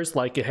Troopers.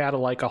 Like it had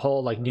a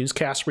whole like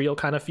newscast reel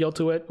kind of feel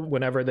to it.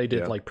 Whenever they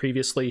did like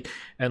previously,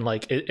 and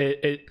like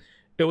it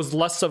was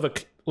less of a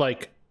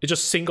like. It's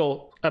just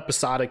single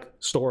episodic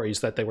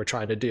stories that they were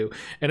trying to do.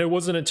 And it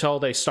wasn't until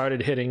they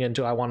started hitting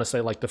into, I want to say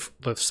like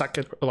the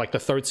second, like the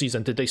third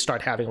season, did they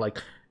start having like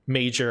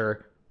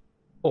major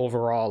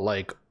overall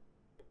like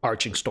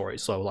arching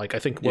stories. So like, I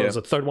think what was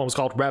the third one was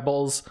called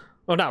Rebels.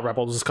 Oh, not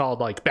Rebels, it was called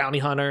like Bounty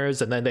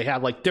Hunters. And then they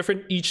had like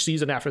different, each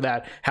season after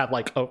that had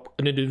like an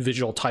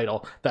individual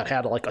title that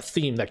had like a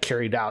theme that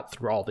carried out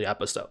through all the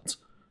episodes.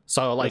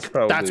 So like,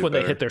 that's when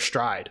they hit their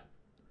stride.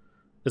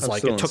 It's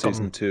like, it took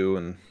season them 2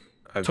 and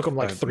took them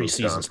like 3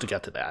 seasons to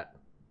get to that.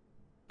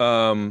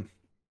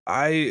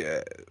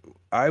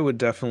 I would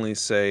definitely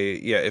say,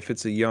 if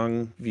it's a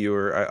young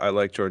viewer, I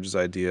like George's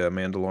idea.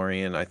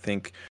 Mandalorian, I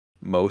think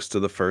most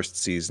of the first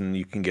season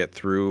you can get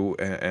through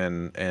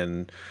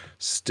and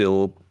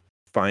still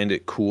find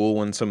it cool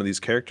when some of these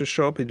characters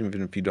show up,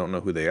 even if you don't know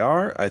who they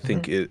are. I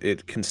think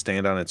it can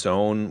stand on its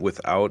own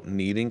without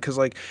needing, because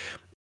like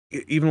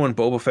even when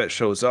Boba Fett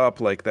shows up,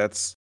 like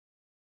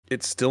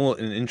it's still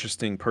an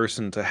interesting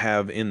person to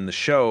have in the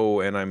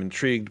show, and I'm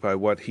intrigued by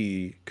what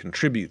he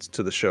contributes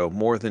to the show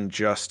more than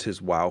just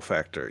his wow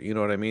factor. You know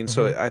what I mean?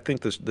 So I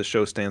think the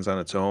show stands on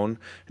its own,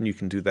 and you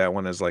can do that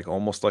one as like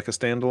almost like a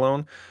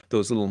standalone.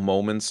 Those little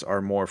moments are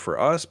more for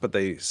us, but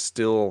they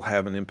still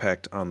have an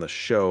impact on the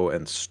show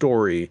and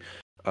story,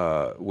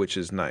 which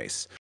is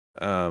nice.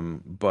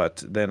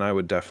 But then I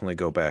would definitely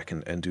go back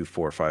and do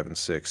 4, 5, and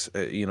 6.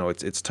 You know,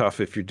 it's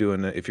tough if you're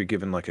doing it, if you're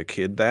giving like a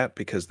kid that,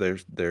 because they're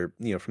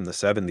you know from the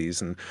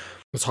 70s, and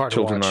it's hard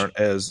children to watch. Aren't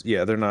as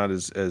they're not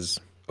as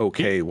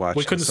okay watching.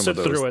 We couldn't some sit of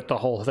those. through it the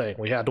whole thing.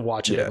 We had to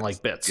watch it in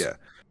like bits. Yeah,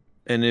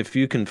 and if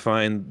you can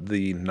find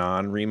the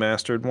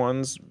non-remastered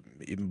ones,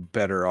 even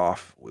better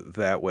off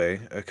that way,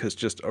 because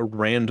just a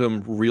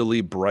random really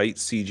bright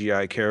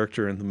CGI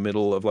character in the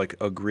middle of like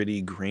a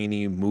gritty,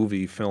 grainy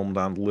movie filmed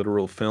on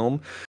literal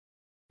film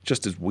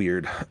just is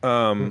weird.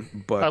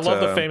 But I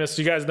love the famous,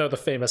 you guys know the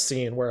famous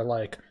scene where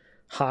like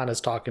Han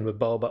is talking with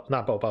to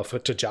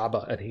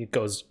Jabba, and he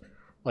goes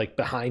like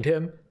behind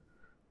him,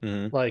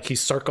 like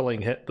he's circling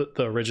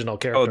the original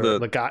character,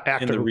 the guy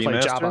actor who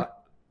played Jabba.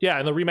 Yeah,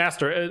 in the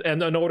remaster,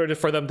 and in order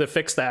for them to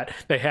fix that,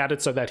 they had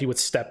it so that he would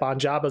step on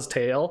Jabba's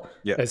tail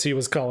as he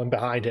was going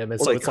behind him,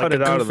 and so it's cut like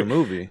it out of the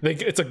movie.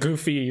 It's a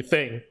goofy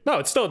thing. No,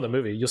 it's still in the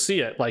movie. You'll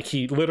see it. Like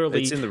he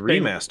literally, it's in the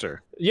remaster.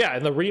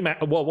 In the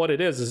remaster. Well, what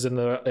it is in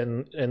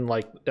the in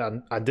like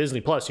on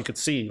Disney Plus, you could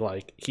see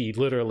like he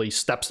literally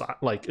steps on.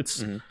 Like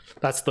it's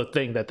that's the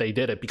thing that they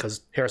did it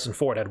because Harrison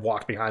Ford had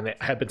walked behind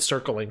it, had been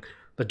circling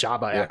the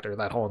Jabba actor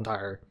that whole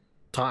entire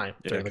time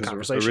during the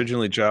conversation.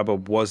 Originally Jabba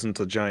wasn't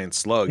a giant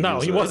slug. No,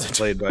 he wasn't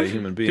played by a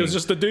human being. He was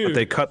just a dude. But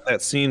they cut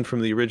that scene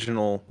from the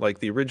original, like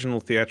the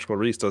original theatrical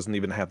release doesn't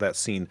even have that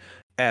scene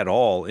at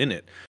all in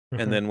it.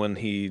 And then when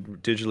he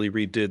digitally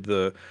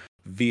redid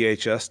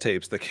VHS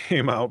tapes that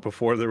came out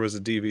before there was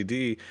a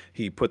DVD,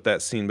 he put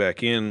that scene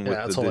back in with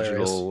Yeah, the it's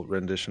hilarious. digital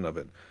rendition of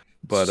it.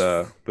 But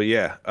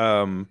yeah,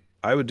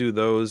 I would do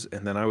those,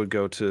 and then I would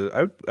go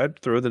to I'd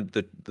throw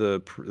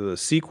the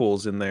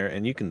sequels in there,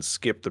 and you can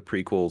skip the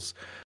prequels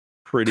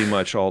pretty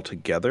much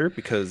altogether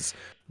because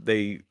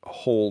they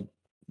hold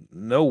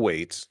no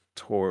weight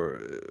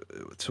to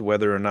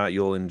whether or not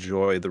you'll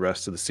enjoy the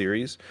rest of the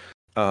series.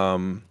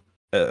 Um,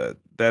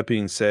 that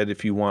being said,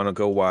 if you want to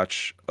go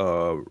watch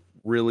a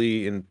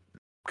really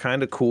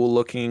kind of cool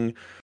looking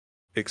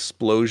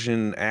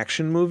explosion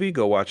action movie,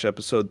 go watch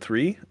episode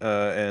 3.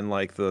 And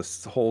like the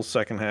whole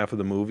second half of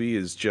the movie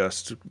is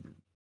just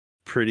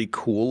pretty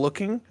cool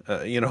looking.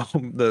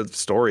 The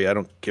story, I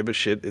don't give a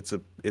shit.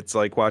 It's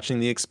like watching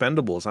the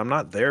Expendables. I'm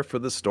not there for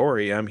the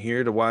story. I'm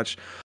here to watch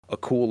a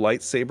cool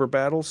lightsaber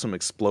battle, some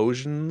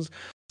explosions,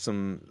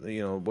 some,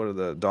 what are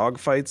the dog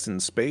fights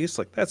in space?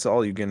 Like that's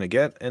all you're gonna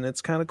get, and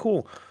it's kind of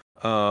cool.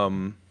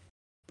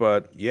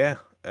 But yeah,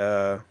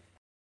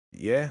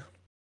 yeah.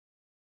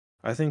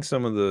 I think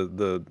some of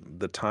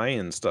the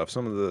tie-in stuff,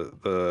 some of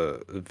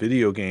the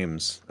video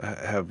games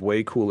have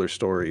way cooler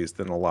stories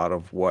than a lot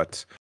of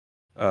what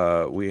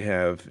we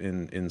have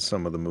in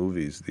some of the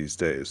movies these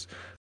days.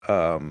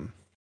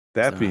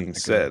 That being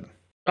said,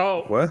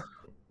 oh, what?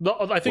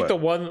 I think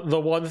What? the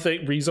one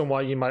thing reason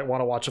why you might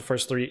want to watch the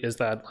first 3 is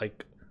that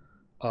like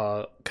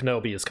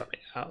Kenobi is coming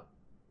out,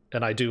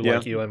 and I do Yeah,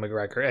 like Ewan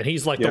McGregor, and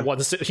he's like yeah. the one.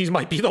 He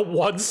might be the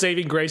one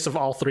saving grace of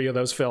all 3 of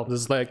those films.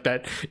 Is like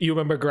that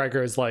Ewan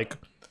McGregor is like,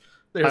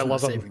 There's I no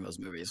love him. saving those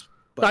movies.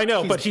 I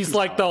know, but he's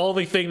like the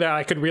only thing that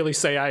I could really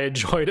say I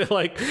enjoyed it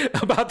like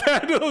about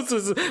that.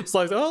 It's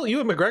like, oh,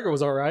 Ewan McGregor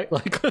was all right.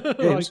 Like, Yeah,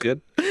 it was good.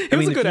 He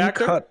was a good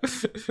actor.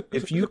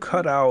 If you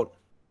cut out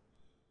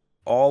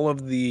all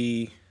of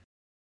the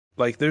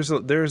like,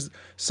 there's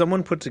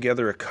someone put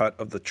together a cut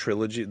of the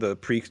trilogy, the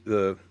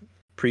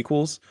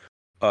prequels,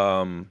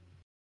 um,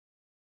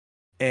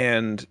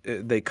 and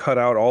they cut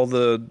out all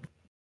the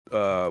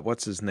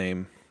what's his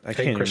name? I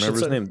can't even remember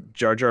his name.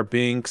 Jar Jar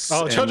Binks.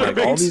 Oh, Jar and Jar like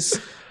Binks. all these.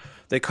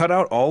 They cut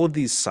out all of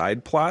these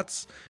side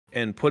plots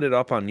and put it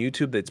up on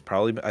YouTube. That's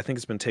probably, I think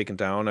it's been taken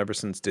down ever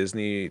since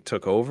Disney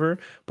took over.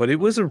 But it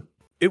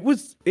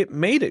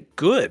made it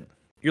good.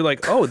 You're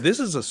like, oh, this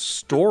is a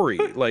story.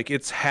 Like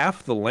it's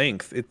half the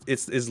length.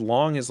 It's as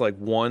long as like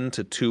 1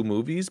 to 2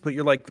 movies. But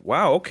you're like,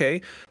 wow,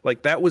 okay,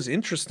 like that was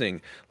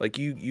interesting. Like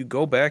you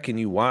go back and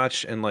you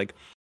watch, and like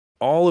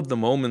all of the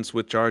moments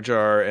with Jar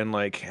Jar and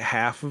like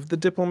half of the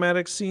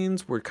diplomatic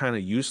scenes were kind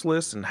of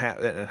useless, and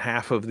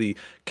half of the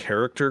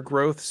character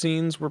growth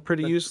scenes were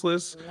pretty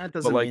useless. That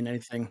doesn't mean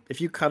anything. If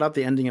you cut out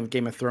the ending of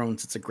Game of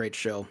Thrones, it's a great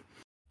show.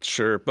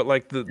 Sure, but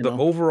like the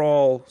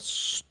overall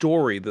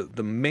story,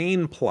 the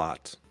main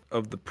plot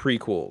of the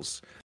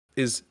prequels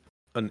is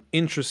an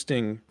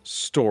interesting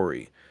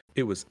story.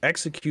 It was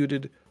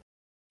executed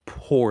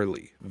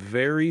poorly,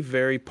 very,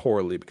 very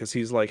poorly, because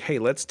he's like, hey,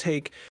 let's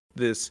take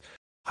this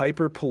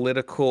hyper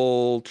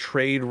political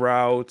trade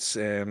routes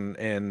and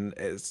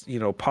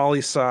poli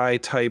sci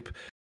type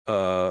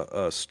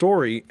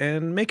story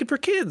and make it for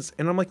kids.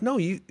 And I'm like, no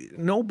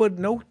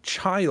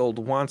child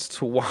wants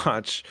to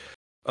watch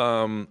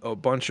a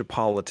bunch of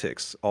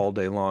politics all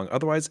day long.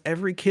 Otherwise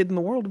every kid in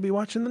the world would be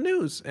watching the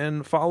news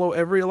and follow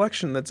every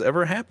election that's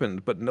ever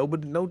happened, but no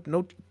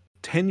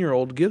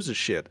 10-year-old gives a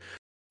shit.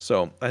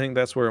 So I think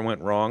that's where it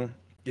went wrong.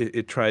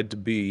 It tried to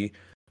be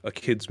a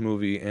kids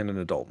movie and an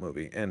adult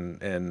movie,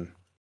 and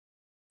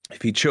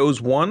if he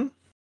chose one,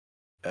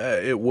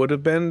 they would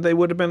have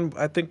been,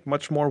 I think,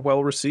 much more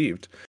well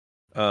received.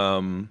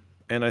 And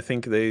I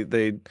think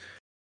they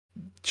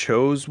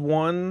chose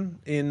one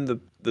in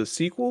the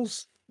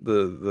sequels,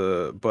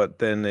 but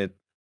then they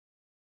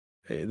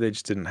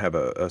just didn't have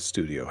a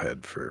studio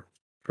head for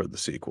the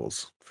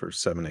sequels for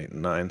 7, 8,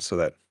 and 9, so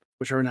that,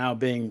 which are now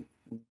being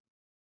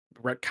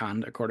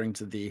retconned according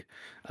to the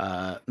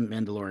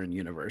Mandalorian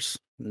universe.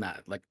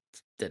 Not like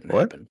didn't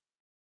happen.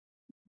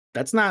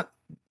 That's not.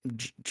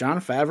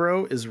 Jon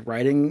Favreau is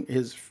writing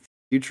his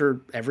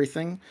future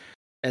everything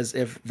as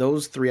if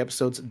those 3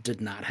 episodes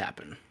did not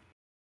happen.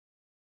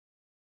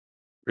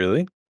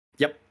 Really?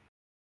 Yep.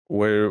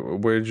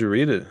 Where'd you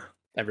read it?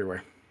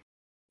 Everywhere.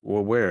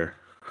 Well, where?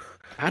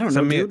 I don't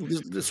know,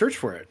 dude. Just search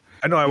for it.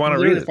 I know. I want to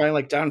read it. Find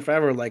like Jon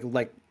Favreau like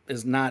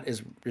is retconning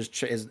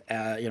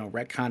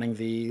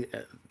the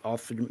all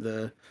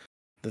the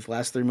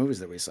last 3 movies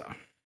that we saw.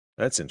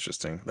 That's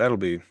interesting. That'll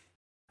be.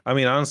 I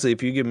mean, honestly,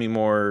 if you give me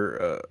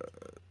more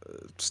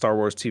Star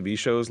Wars TV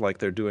shows like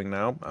they're doing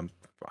now, I'm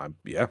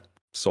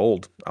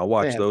sold. I'll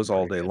watch those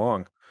all day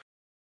long.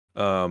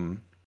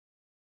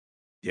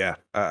 Yeah,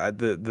 I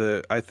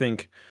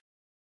think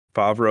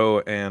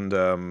Favreau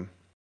and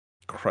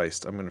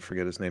Christ, I'm going to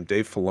forget his name,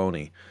 Dave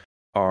Filoni,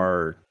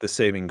 are the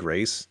saving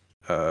grace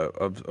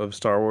of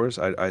Star Wars.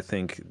 I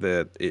think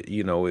that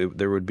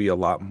there would be a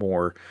lot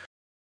more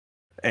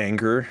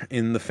anger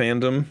in the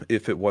fandom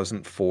if it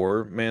wasn't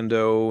for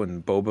Mando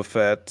and Boba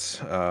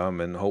Fett,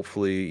 and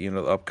hopefully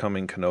the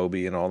upcoming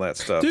Kenobi and all that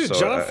stuff. Dude, so,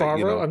 Jon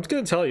Favreau, I'm just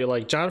gonna tell you,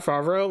 like Jon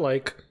Favreau,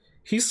 like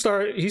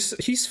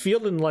he's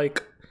feeling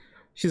like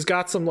he's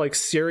got some like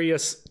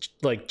serious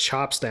like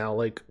chops now,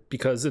 like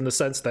because in the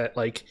sense that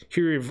like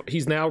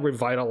he's now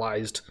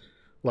revitalized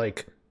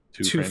like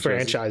two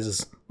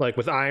franchises, like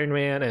with Iron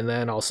Man and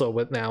then also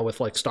with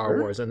like Star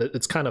Wars, and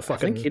it's kind of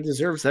fucking. I think he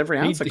deserves every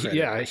ounce of credit.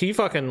 Yeah, he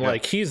fucking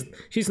like he's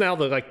now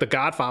the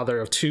godfather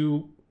of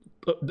two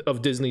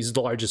of Disney's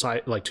largest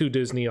like two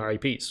Disney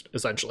IPs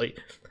essentially,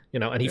 you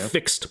know, and he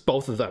fixed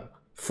both of them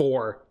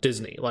for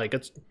Disney. Like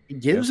he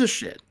gives a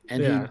shit,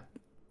 and he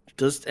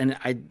does. And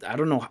I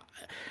don't know.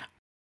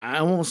 I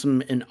almost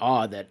am in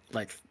awe that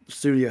like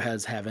studio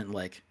heads haven't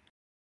like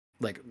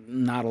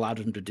not allowed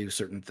him to do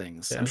certain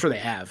things. I'm sure they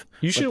have.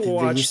 You should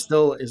watch. He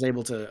still is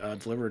able to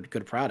deliver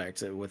good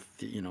product with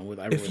with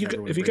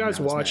everyone. If you guys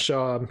watch,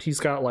 he's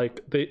got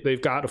like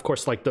they've got of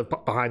course like the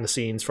behind the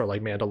scenes for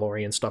like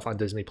Mandalorian stuff on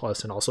Disney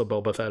Plus and also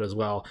Boba Fett as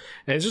well.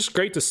 And it's just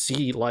great to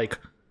see like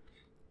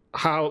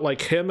how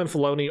like him and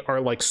Filoni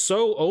are like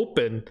so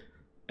open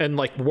and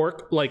like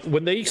work like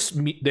when they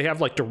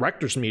have like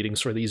directors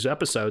meetings for these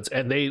episodes,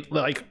 and they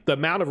like the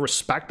amount of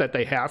respect that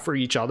they have for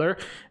each other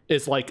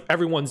is like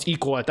everyone's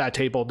equal at that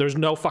table. There's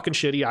no fucking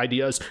shitty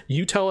ideas.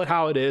 You tell it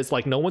how it is.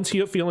 Like no one's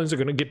feelings are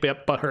going to get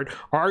butthurt.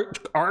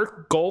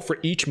 Our goal for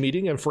each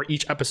meeting and for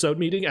each episode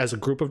meeting as a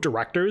group of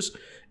directors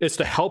is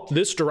to help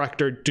this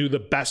director do the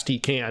best he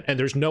can, and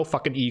there's no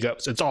fucking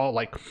egos. It's all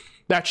like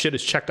that shit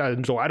is checked out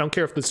the door. I don't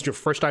care if this is your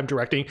first time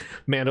directing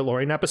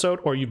Mandalorian episode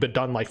or you've been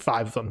done like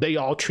 5 of them. They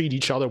all treat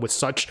each other with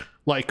such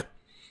like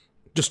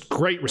just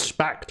great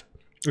respect,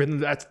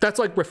 and that's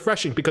like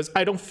refreshing, because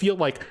I don't feel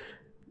like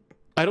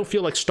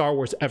Star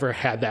Wars ever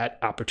had that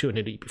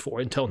opportunity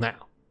before until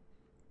now.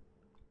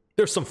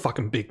 There's some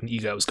fucking big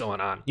egos going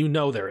on. You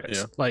know there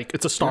is. Like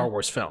it's a Star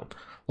Wars film.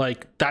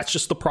 Like that's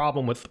just the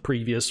problem with the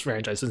previous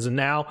franchises, and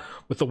now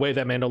with the way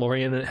that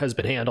Mandalorian has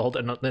been handled,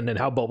 and then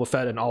how Boba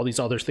Fett and all these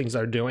other things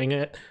are doing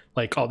it,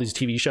 like all these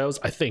TV shows,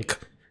 I think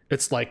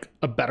it's like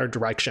a better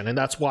direction, and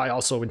that's why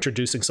also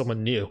introducing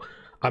someone new,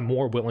 I'm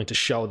more willing to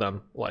show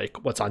them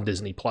like what's on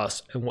Disney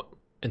Plus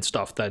and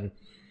stuff than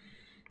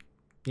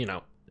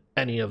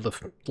any of the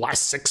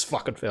last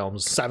 7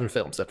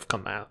 films that have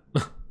come out.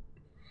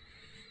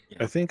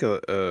 I think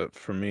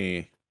for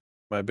me,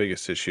 my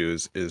biggest issue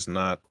is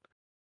not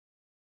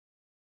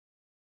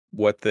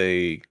what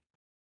they.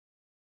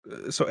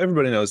 So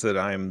everybody knows that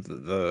I'm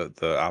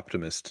the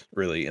optimist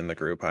really in the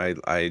group.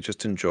 I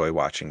just enjoy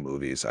watching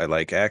movies. I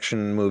like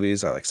action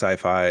movies. I like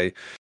sci-fi.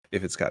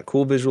 If it's got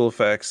cool visual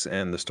effects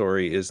and the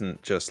story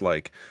isn't just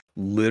like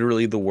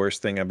literally the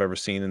worst thing I've ever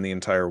seen in the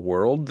entire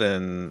world,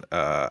 then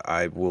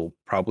I will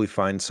probably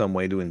find some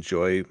way to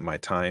enjoy my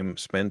time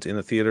spent in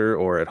a theater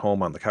or at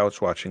home on the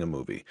couch watching a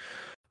movie.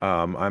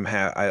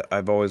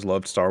 I've always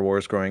loved Star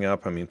Wars growing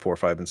up. I mean, 4,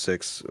 5, and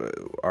 6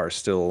 are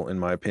still, in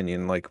my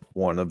opinion, like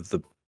one of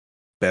the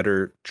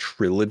better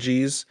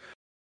trilogies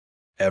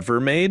ever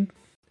made,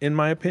 in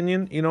my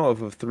opinion.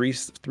 Of a three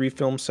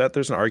film set.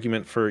 There's an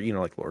argument for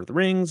like Lord of the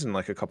Rings and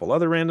like a couple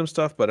other random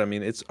stuff, but I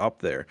mean it's up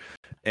there.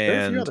 And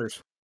very few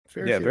others.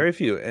 Very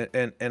few.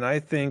 And I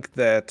think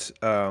that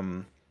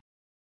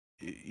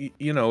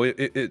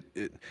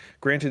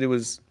granted, it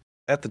was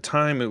at the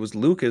time it was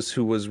Lucas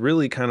who was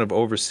really kind of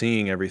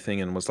overseeing everything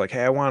and was like,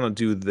 hey, I want to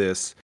do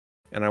this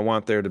and I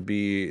want there to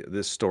be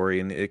this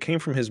story, and it came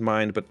from his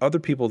mind, but other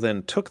people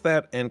then took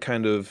that and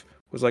kind of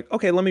was like,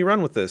 okay, let me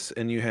run with this.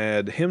 And you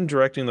had him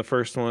directing the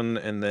first one,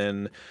 and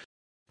then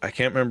I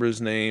can't remember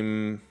his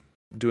name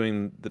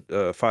doing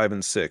the 5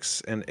 and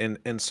 6.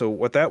 And so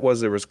what that was,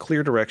 there was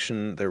clear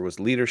direction, there was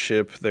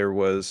leadership, there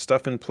was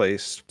stuff in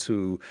place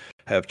to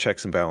have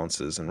checks and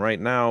balances. And right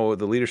now,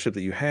 the leadership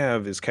that you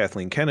have is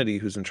Kathleen Kennedy,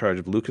 who's in charge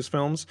of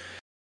Lucasfilms.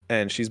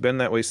 And she's been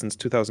that way since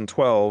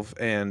 2012.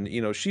 And,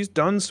 she's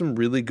done some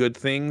really good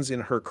things in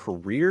her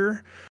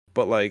career,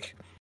 but like,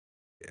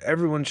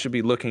 everyone should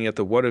be looking at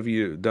the what have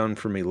you done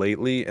for me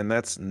lately, and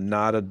that's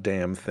not a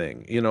damn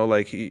thing.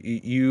 Like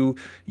you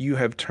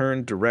have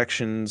turned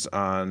directions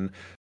on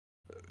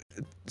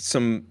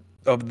some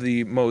of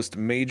the most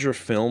major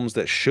films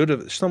that should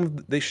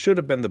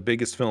have been the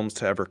biggest films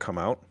to ever come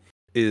out,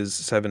 is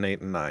 7, 8,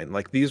 and 9.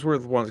 Like these were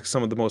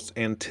some of the most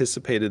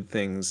anticipated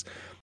things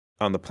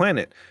on the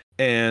planet,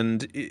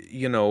 and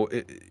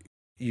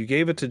you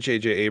gave it to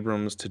J.J.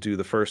 Abrams to do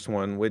the first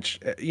one, which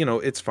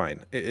it's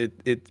fine.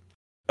 It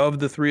of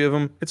the 3 of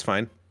them, it's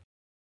fine.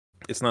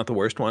 It's not the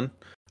worst one.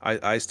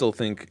 I still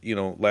think,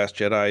 Last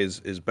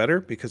Jedi is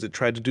better because it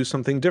tried to do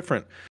something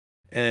different.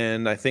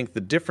 And I think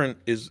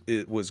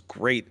it was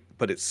great,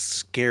 but it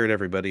scared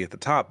everybody at the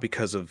top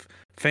because of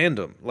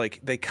fandom.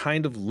 Like they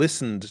kind of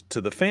listened to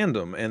the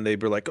fandom and they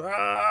were like,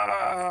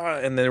 ah,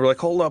 and they were like,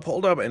 hold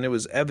up. And it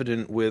was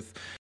evident with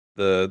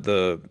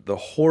the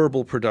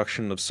horrible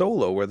production of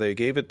Solo, where they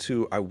gave it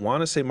to, I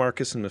want to say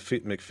Marcus and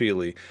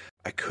McFeely.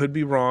 I could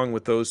be wrong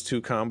with those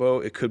 2 combo.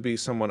 It could be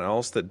someone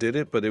else that did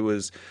it, but it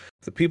was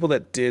the people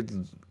that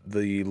did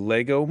the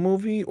Lego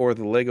movie or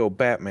the Lego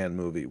Batman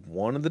movie.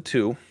 One of the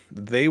 2.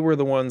 They were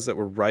the ones that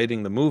were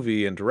writing the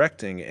movie and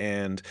directing,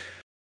 and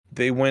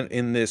they went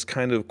in this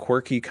kind of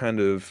quirky, kind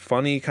of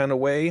funny kind of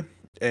way.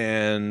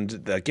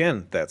 And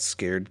again, that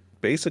scared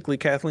basically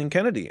Kathleen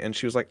Kennedy, and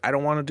she was like, I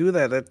don't want to do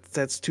that.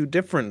 That's too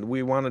different.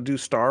 We want to do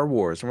Star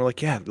Wars. And we're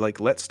like, yeah, like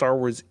let Star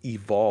Wars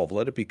evolve,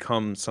 let it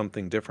become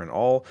something different.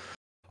 All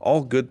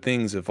good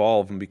things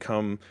evolve and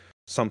become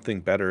something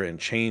better and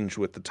change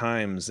with the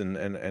times,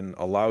 and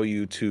allow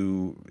you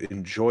to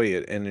enjoy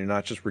it, and you're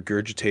not just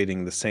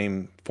regurgitating the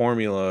same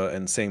formula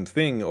and same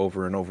thing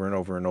over and over and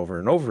over and over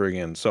and over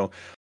again. So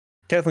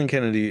Kathleen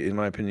Kennedy, in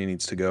my opinion,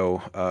 needs to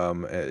go.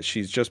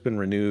 She's just been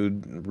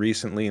renewed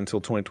recently until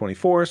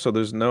 2024, so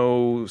there's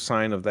no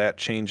sign of that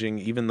changing.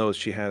 Even though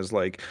she has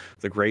like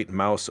the great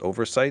mouse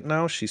oversight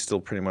now, she still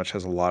pretty much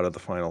has a lot of the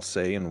final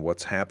say in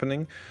what's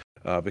happening,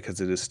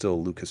 because it is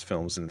still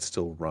Lucasfilms and it's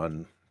still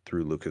run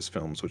through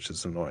Lucasfilms, which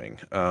is annoying.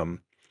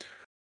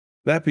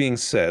 That being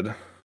said,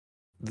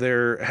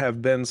 there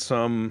have been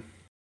some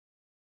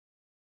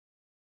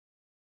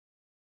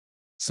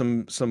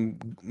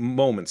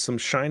moments, some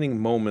shining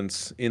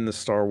moments in the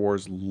Star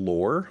Wars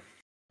lore.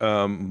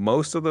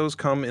 Most of those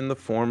come in the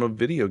form of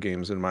video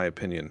games, in my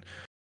opinion.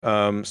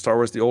 Star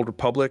Wars: The Old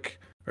Republic,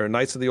 or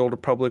Knights of the Old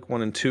Republic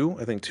 1 and 2.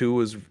 I think 2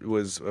 was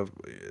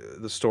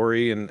the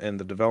story and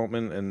the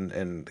development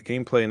and the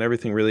gameplay and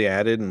everything really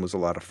added and was a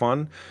lot of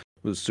fun.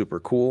 It was super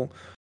cool.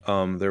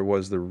 There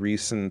was the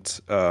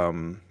recent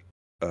Fallen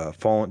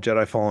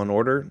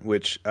Order,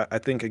 which I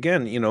think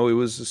again, it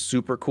was a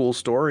super cool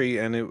story,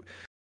 and it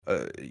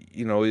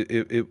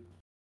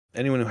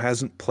anyone who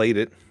hasn't played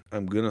it,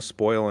 I'm gonna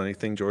spoil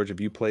anything. George, have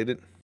you played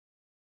it?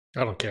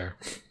 I don't care.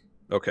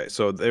 Okay,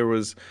 so there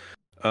was,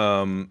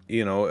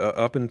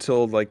 up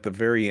until like the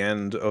very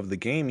end of the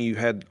game, you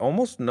had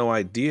almost no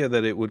idea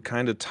that it would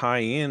kind of tie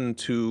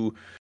into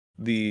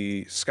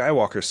the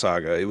Skywalker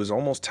saga. It was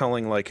almost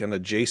telling like an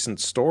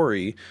adjacent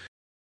story.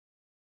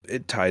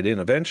 It tied in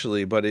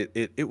eventually, but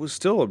it was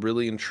still a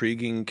really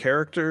intriguing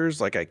characters.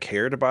 Like I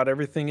cared about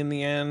everything in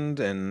the end,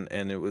 and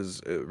it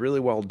was really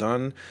well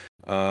done.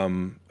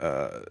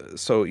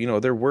 So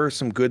there were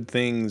some good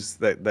things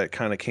that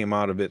kind of came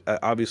out of it.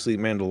 Obviously,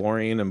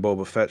 Mandalorian and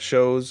Boba Fett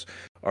shows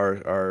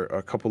are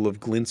a couple of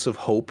glints of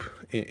hope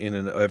in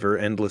an ever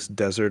endless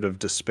desert of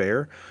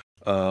despair.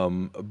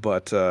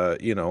 But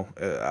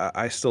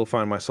I still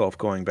find myself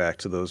going back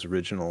to those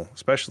original,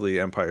 especially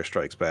Empire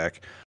Strikes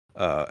Back,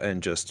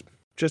 and just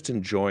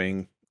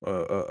enjoying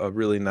a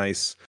really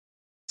nice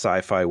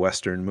sci-fi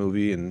Western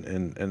movie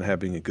and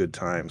having a good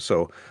time.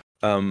 So,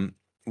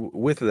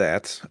 with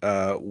that,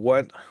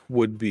 what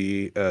would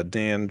be,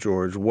 Dan,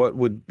 George, what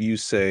would you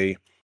say?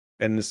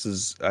 And this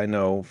is, I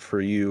know,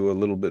 for you a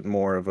little bit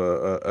more of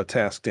a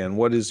task, Dan.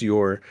 What is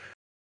your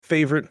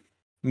favorite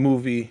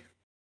movie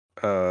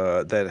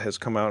that has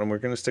come out? And we're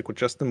going to stick with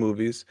just the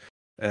movies.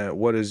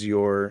 What is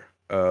your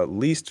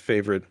least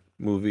favorite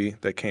movie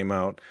that came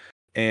out?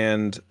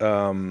 And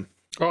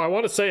I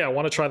want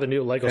to try the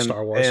new Lego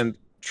Star Wars. And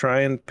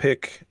try and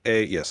pick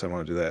yes, I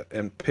want to do that.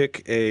 And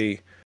pick a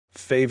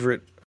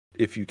favorite,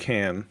 if you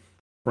can,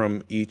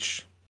 from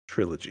each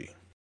trilogy.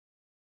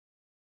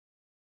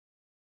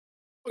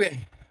 Okay.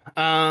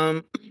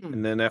 And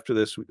then after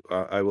this,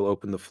 I will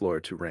open the floor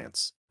to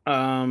rants.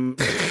 I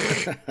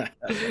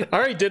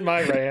already did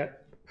my rant.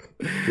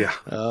 Yeah.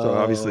 So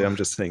obviously, I'm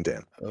just saying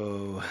Dan.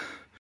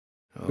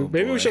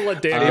 Maybe we should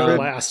let Dan go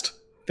last.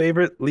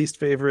 Favorite, least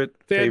favorite.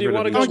 Dan, do you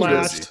want to go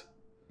last?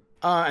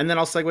 And then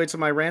I'll segue to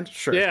my rant.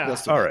 Sure. Yeah.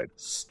 All right.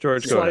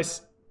 George, go ahead.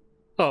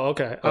 Oh,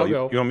 okay. I'll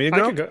go. You want me to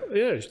go? I can go.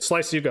 Yeah.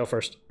 Slice, you go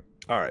first.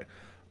 All right.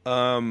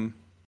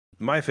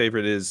 My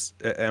favorite is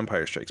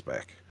Empire Strikes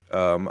Back.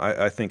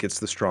 I think it's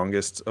the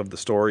strongest of the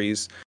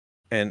stories,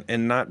 and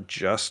not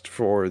just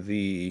for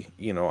the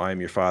I am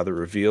your father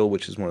reveal,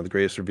 which is one of the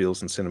greatest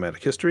reveals in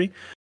cinematic history,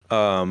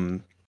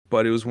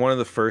 but it was one of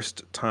the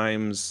first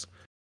times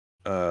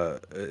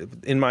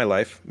in my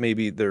life,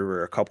 maybe there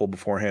were a couple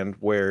beforehand,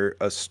 where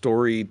a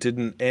story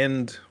didn't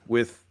end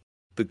with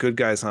the good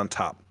guys on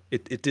top.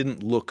 It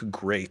didn't look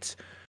great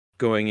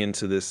going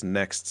into this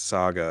next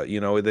saga.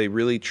 They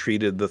really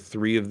treated the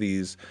three of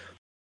these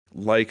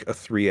like a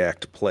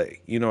 3-act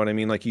play. You know what I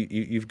mean? Like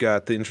you've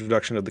got the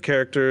introduction of the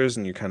characters,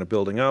 and you're kind of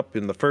building up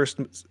in the first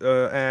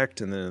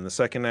act, and then in the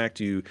second act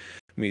you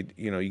get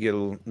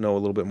to know a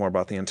little bit more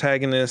about the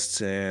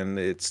antagonists, and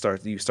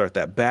you start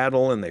that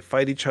battle, and they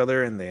fight each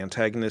other, and the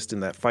antagonist in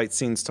that fight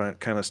scene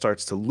kind of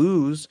starts to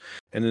lose,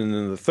 and then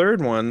in the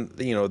third one,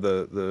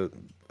 the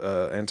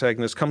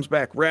antagonist comes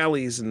back,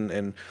 rallies,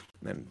 and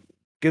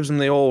gives him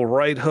the old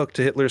right hook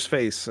to Hitler's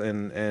face,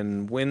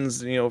 and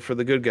wins for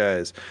the good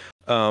guys.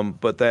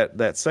 But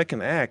that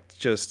second act,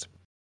 just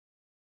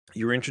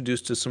you're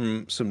introduced to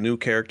some new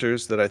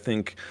characters that I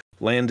think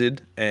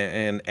landed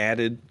and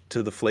added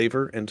to the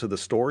flavor and to the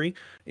story.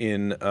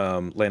 In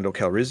Lando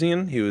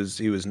Calrissian, he was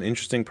an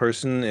interesting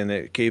person, and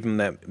it gave him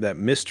that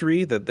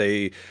mystery that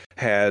they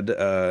had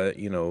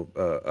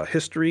a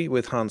history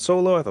with Han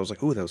Solo. I thought, I was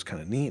like, ooh, that was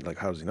kind of neat. Like,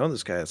 how does he know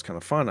this guy? It's kind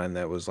of fun, and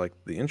that was like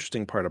the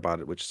interesting part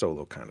about it, which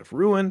Solo kind of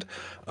ruined.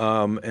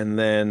 And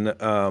then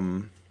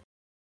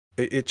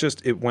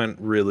it went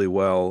really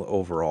well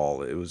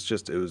overall. It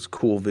was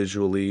cool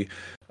visually.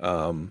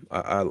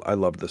 I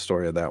loved the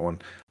story of that one.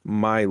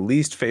 My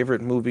least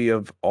favorite movie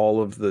of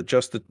all of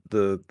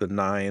the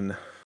nine,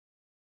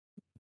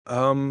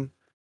 um,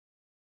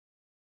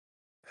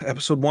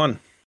 episode one,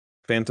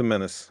 Phantom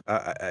Menace.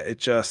 I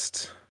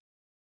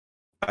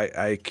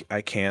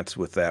can't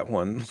with that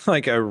one.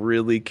 Like I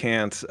really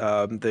can't.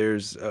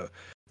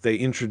 They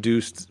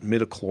introduced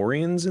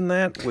midichlorians in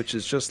that, which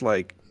is just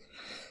like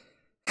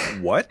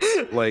what?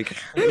 Like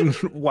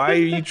why are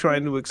you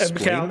trying to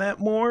explain that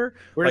more?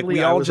 Like Weirdly,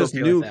 we I all was just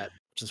okay knew with that,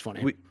 which is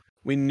funny.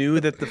 we knew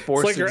that the It's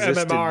force like your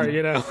existed. MMR,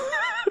 you know.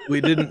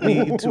 We didn't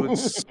need to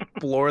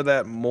explore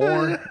that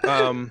more.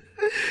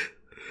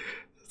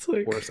 It's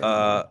like Worse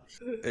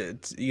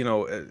It's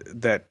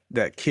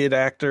that kid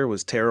actor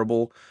was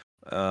terrible.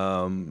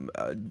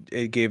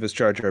 It gave us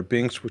Jar Jar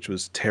Binks, which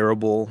was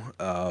terrible.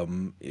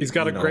 he's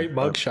got a great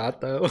mugshot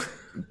though.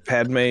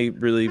 Padme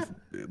really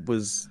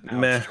was Ouch,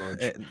 meh.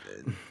 George.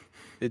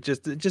 It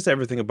just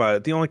everything about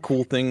it. The only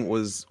cool thing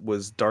was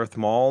Darth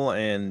Maul,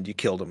 and you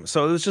killed him.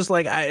 So it was just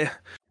like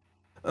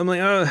I'm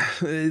like,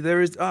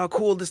 there is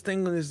cool. This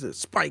thing is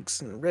spikes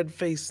and red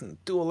face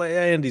and dual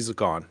A, and he's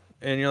gone.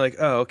 And you're like,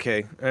 oh,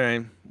 okay, all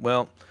right.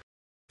 Well,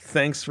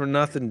 thanks for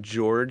nothing,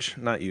 George.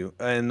 Not you.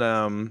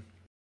 And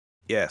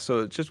yeah.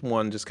 So just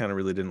one just kind of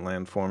really didn't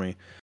land for me.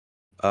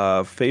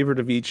 Favorite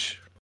of each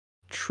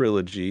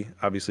trilogy,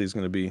 obviously, is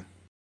going to be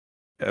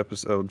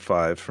Episode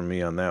 5 for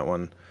me on that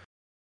one.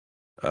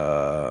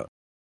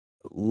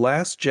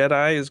 Last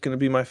Jedi is going to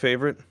be my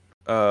favorite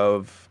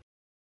of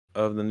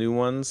the new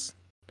ones.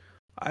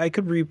 I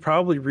could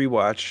probably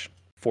rewatch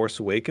Force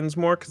Awakens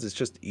more because it's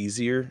just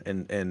easier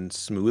and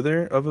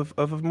smoother of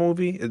a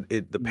movie.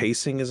 The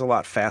pacing is a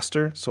lot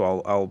faster,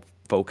 so I'll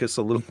focus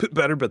a little bit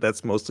better. But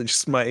that's mostly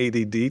just my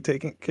ADD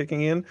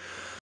kicking in.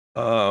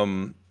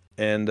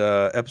 And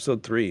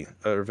Episode 3,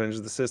 Revenge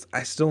of the Sith.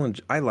 I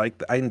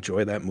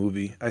enjoy that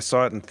movie. I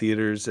saw it in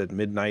theaters at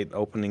midnight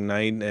opening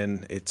night,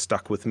 and it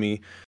stuck with me.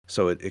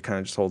 So it kind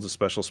of just holds a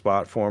special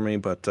spot for me.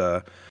 But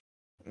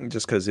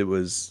just because it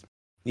was,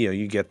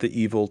 you get the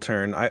evil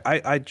turn.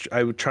 I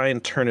would try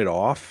and turn it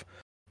off,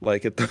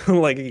 like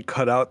like you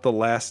cut out the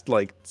last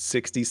like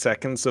 60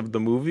 seconds of the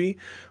movie,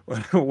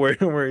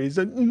 where he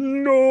said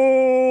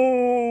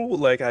no.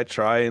 Like I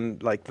try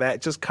and like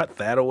that, just cut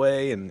that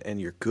away,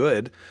 and you're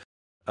good.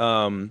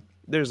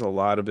 There's a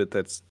lot of it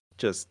that's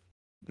just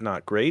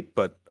not great,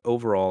 but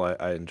overall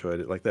I enjoyed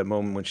it. Like that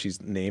moment when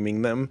she's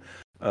naming them,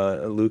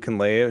 Luke and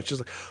Leia, it's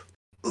just like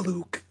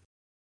Luke,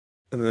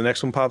 and then the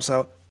next one pops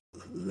out,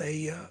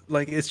 Leia.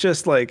 Like it's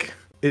just like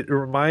it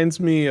reminds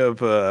me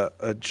of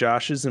a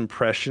Josh's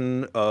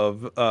impression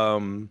of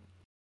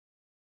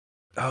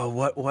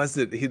what was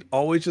it? He'd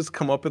always just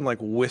come up and like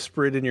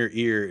whisper it in your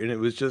ear, and it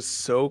was just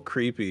so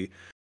creepy.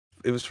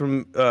 It was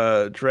from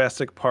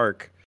Jurassic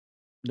Park.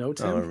 No,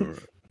 Tim.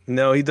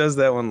 No, he does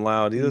that one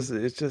loud. He does.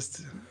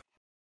 It's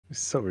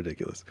so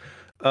ridiculous.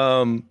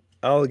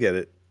 I'll get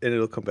it, and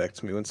it'll come back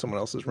to me when someone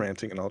else is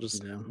ranting, and I'll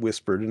just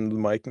whisper it into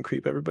the mic and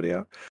creep everybody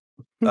out.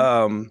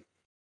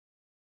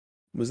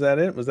 Was that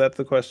it? Was that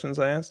the questions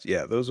I asked?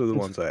 Yeah, those are the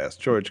ones I asked.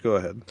 George, go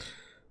ahead.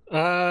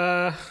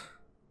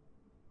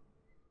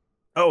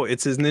 Oh,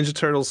 it's his Ninja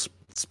Turtles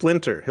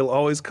Splinter. He'll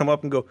always come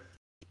up and go,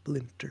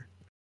 Splinter.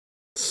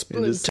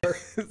 Splinter.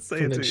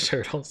 Say it Ninja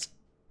Turtles.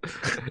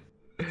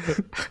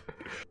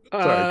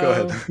 Sorry, go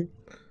ahead.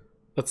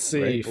 Let's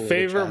see. Right,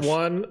 Favorite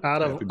one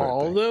out of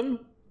all of them?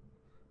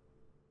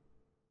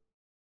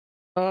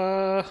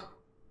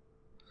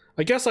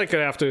 I guess I could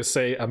have to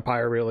say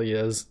Empire really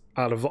is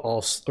out of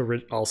all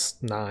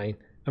 9.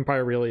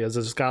 Empire really is.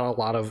 It's got a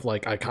lot of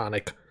like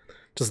iconic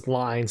just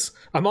lines.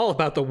 I'm all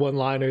about the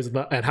one-liners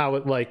and how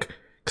it like,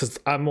 because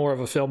I'm more of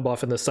a film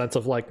buff in the sense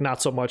of like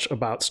not so much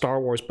about Star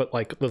Wars, but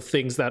like the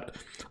things that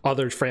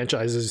other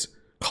franchises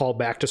call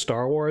back to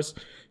Star Wars,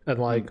 and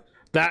like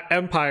that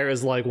Empire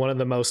is like one of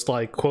the most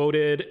like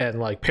quoted and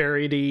like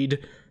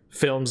parodied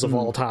films of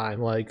all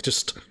time. Like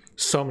just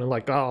something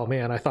like, oh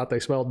man, I thought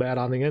they smelled bad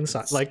on the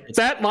inside. Like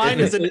that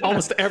line is in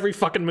almost every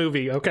fucking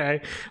movie.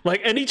 Okay,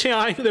 like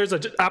anytime there's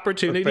an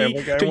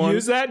opportunity to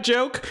use that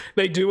joke,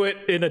 they do it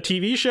in a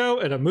TV show,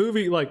 in a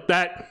movie like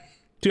that.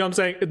 Do you know what I'm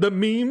saying? The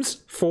memes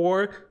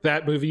for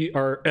that movie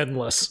are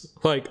endless.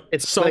 Like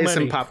it's so place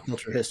many. In pop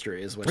culture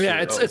history is what.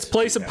 Yeah, it's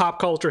place in pop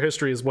culture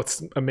history is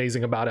what's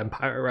amazing about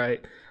Empire,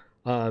 right?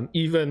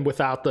 Even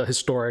without the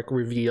historic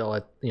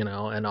reveal,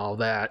 and all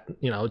that,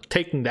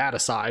 taking that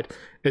aside,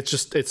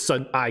 it's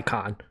an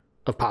icon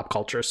of pop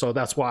culture. So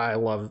that's why I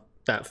love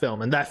that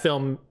film, and that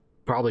film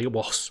probably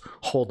will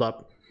hold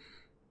up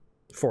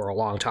for a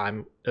long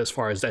time as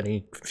far as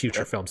any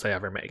future films they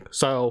ever make.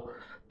 So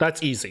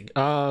that's easy.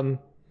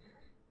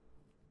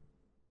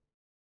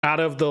 Out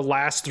of the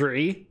last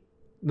 3,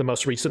 the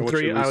most recent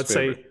 3, I would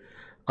say.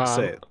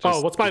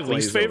 What's my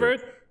least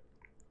favorite?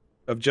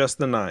 Of just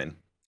the 9.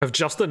 Of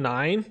just the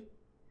 9?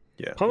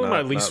 Yeah. Probably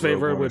my least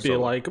favorite would be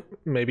like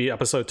maybe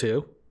Episode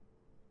 2.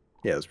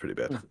 Yeah, it's pretty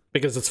bad.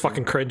 Because it's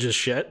fucking cringe as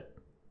shit.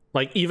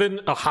 Like even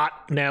a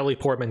hot Natalie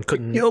Portman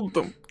couldn't Killed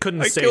them.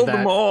 couldn't I say killed that.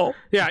 them all.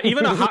 Yeah,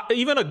 even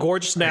a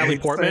gorgeous Natalie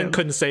hate Portman Sam.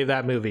 couldn't save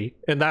that movie,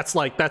 and that's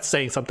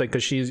saying something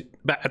because she's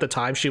at the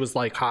time she was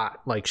like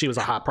hot, like she was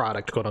a hot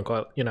product, quote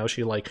unquote. You know,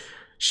 she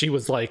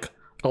was like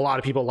a lot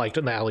of people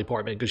liked Natalie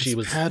Portman because she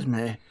was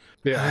Padme.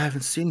 Yeah. I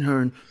haven't seen her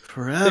in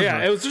forever.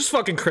 Yeah, it was just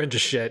fucking cringe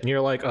as shit, and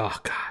you're like, oh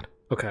god,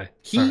 okay,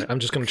 all right, I'm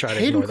just gonna try to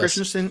Hayden ignore this.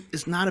 Christensen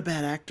is not a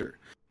bad actor.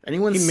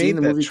 Anyone He seen made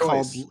the that movie choice.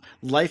 called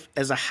Life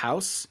as a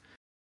House?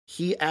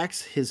 He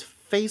acts his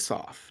face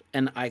off,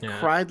 and I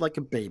cried like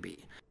a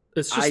baby.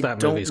 It's just I that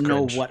don't movie's know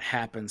cringe. what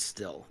happens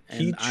still. And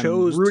He I'm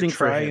chose to rooting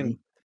for try him. and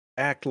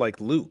act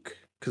like Luke,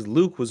 because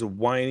Luke was a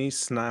whiny,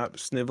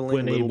 sniveling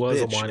When he little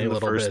was a bitch whiny in the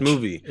little first bitch.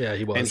 movie. Yeah,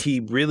 he was. And he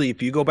really,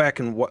 if you go back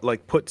and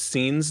put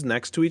scenes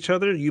next to each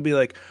other, you'd be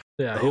like,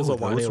 yeah, he was a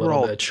whiny those were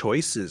little all bitch.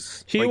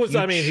 choices. He Like, was- you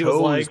I mean, he was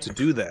chose like- to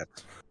do that.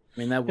 I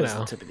mean, that was know.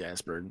 the tip of the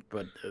iceberg,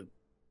 but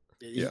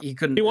Yeah. he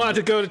couldn't. He wanted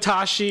to go to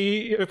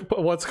Tashi,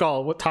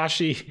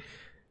 Tashi,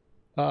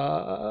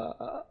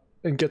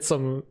 and get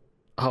some.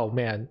 Oh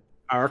man,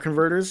 Power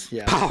converters,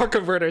 yeah. power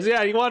converters.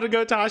 Yeah, he wanted to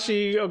go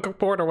Tashi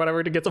port or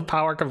whatever to get some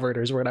power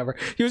converters or whatever.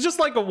 He was just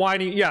like a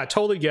whiny. Yeah,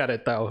 totally get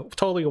it though.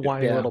 Totally a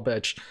whiny Yeah. little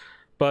bitch.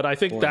 But I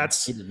think Boy,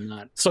 that's he did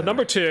not. so.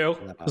 Number 2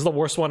 that is the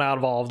worst one out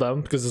of all of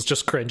them because it's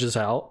just cringe as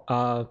hell.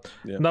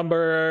 Yeah.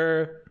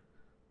 Number,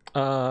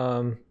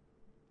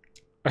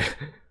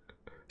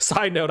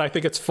 side note, I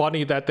think it's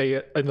funny that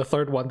they in the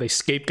third one they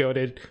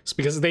scapegoated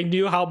because they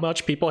knew how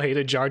much people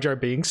hated Jar Jar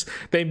Binks.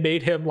 They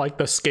made him like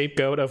the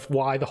scapegoat of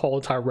why the whole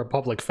entire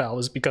Republic fell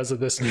is because of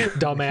this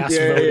dumbass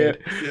voted.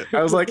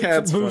 I was like, yeah,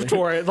 it's Moved funny.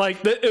 for it.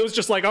 Like it was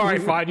just like, all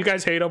right, fine. You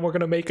guys hate him. We're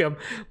gonna make him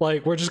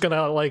like we're just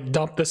gonna like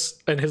dump this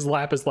in his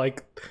lap is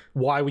like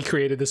why we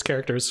created this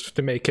character is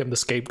to make him the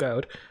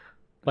scapegoat.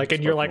 Like,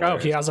 and you're like, oh,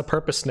 he has a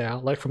purpose now,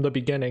 like from the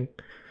beginning.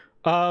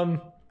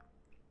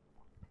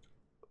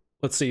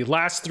 Let's see.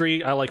 Last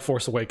 3, I like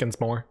Force Awakens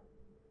more.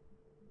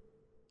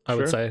 I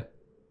would say.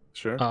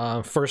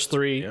 Sure. First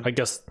 3, Yeah. I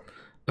guess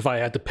if I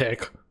had to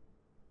pick,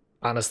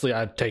 honestly,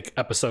 I'd take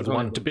episode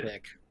 1 to be.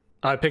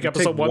 I'd pick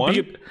episode 1.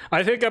 one?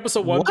 I think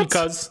episode 1 What?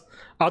 because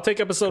I'll take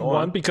episode Go 1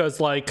 on. because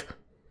like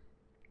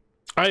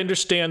I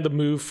understand the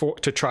move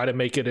to try to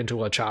make it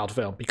into a child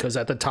film because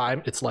at the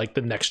time it's like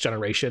the next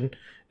generation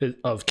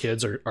of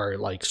kids are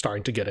like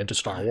starting to get into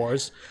Star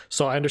Wars.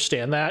 So I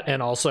understand that,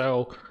 and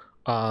also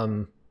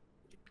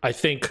I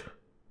think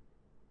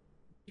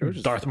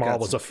George Darth Maul got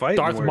was some a fighting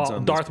Darth words Maul.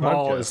 on this Darth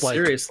Maul podcast. is like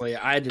Seriously,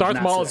 I did Darth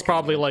not Maul see is that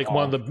probably coming like at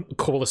one all. of the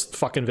coolest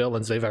fucking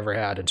villains they've ever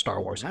had in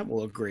Star Wars. That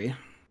will agree.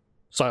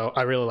 So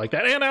I really like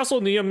that, and also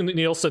Liam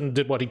Nielsen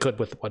did what he could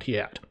with what he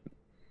had.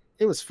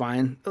 It was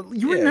fine.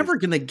 You were Yeah. never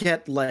gonna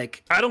get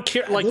like. I don't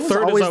care. Like It was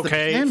third is always the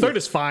okay. gambit. Third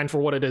is fine for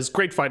what it is.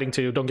 Great fighting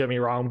too. Don't get me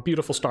wrong.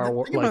 Beautiful Star The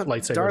Wars thing like about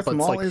lightsaber. Darth but it's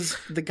Maul like is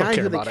the don't guy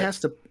care who they about it.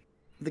 cast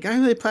the guy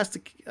who they cast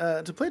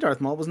to play Darth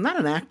Maul was not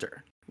an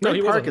actor. No, Ray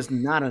he Park wasn't.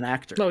 is not an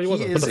actor. No, he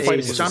wasn't, He but is the a fighting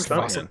was stunt just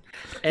person. awesome.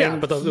 Yeah,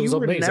 And but it was you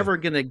were amazing. never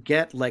gonna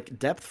get like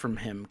depth from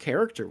him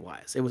character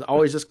wise. It was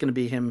always just gonna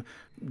be him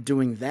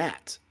doing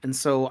that. And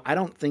so I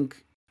don't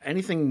think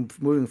anything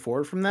moving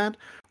forward from that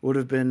would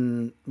have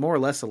been more or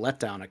less a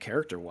letdown,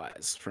 character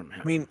wise from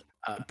him. I mean,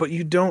 but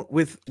you don't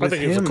with I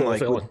think he was a him cool like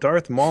villain. with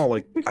Darth Maul.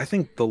 Like I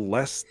think the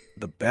less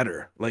the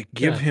better. Like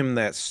give Yeah. him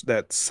that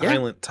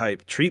silent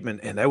type treatment,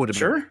 and that would have been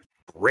sure,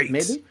 great.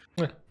 maybe.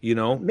 You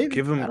know, Maybe.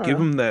 give I him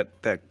don't know.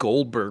 that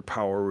Goldberg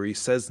power where he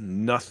says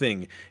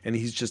nothing and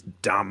he's just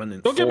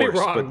dominant. Don't get me force,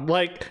 wrong. but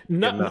Like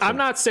nothing. I'm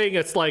not saying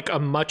it's like a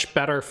much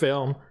better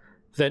film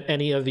than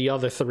any of the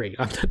other 3.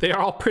 They are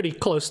all pretty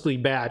closely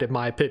bad in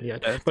my opinion.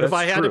 But if that's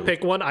I had to true.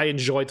 pick one, I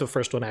enjoyed the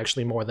first one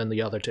actually more than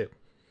the other 2.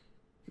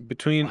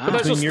 between But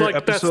that's just your like-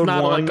 that's episode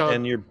not 1 like a-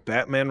 and your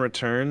Batman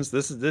Returns,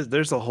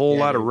 there's a whole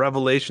lot of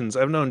revelations.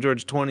 I've known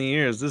George 20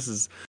 years. This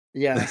is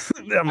Yeah.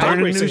 I'm Pod learning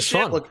new racing's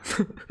shit. fun. Look,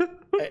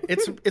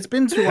 it's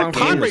been too long. for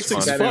Pod me to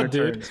racing's see fun, Batman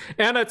dude, Returns.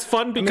 and it's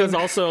fun because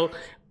also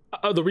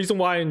the reason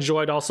why I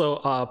enjoyed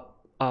also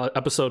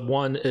episode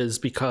 1 is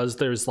because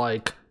there's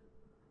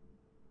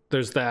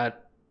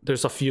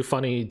a few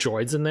funny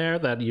droids in there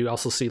that you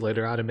also see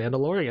later on in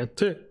Mandalorian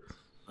too.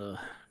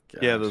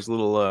 Yeah, those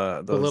little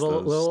The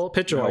little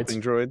pit droids.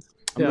 helping droids.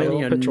 How Yeah, many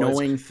little pit droids.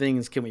 annoying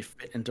things can we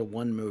fit into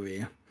one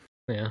movie?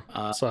 Yeah.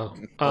 So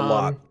A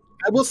lot.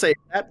 I will say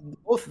that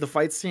both the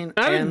fight scene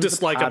I and didn't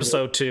dislike the pod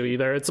episode 2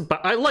 either. It's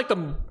about, I like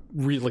them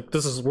really.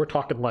 We're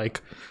talking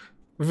like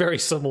very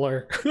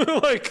similar.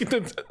 Like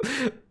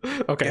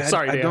okay, Yeah,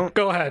 sorry, I Dan. don't-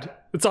 Go ahead.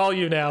 It's all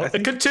you now.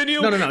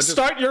 Continue. No, just-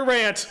 Start your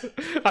rant.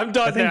 I'm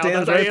done I think now.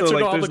 Dan's I right though. answered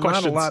Like, all the there's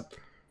not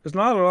questions. there's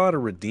not a lot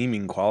of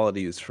redeeming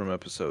qualities from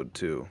episode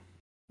 2.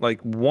 Like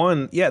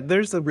 1, yeah,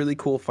 there's a really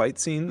cool fight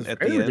scene at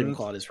the very redeeming end.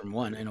 qualities from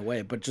 1 in a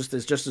way, but just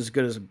as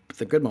good as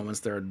the good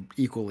moments, there are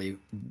equally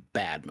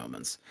bad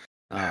moments.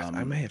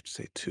 I may have to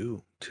say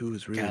 2. 2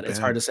 is really God, bad. it's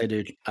hard to say,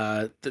 dude.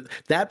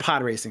 That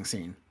pod racing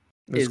scene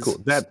It's is cool.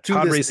 That to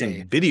pod this racing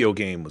day- video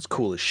game was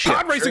cool as shit.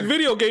 Pod racing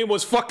video game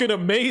was fucking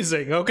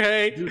amazing.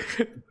 Okay.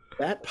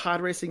 That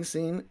pod racing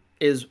scene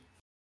is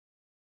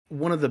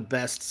one of the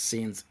best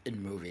scenes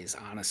in movies,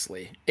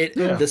 honestly.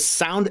 Yeah. The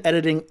sound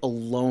editing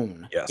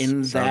alone Yes,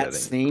 in sound that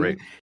editing, scene great.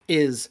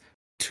 is,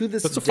 to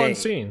this That's a day, fun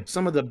scene.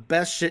 some of the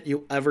best shit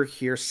you'll ever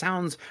hear.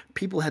 Sounds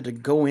people had to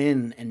go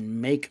in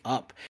and make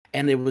up,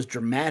 and it was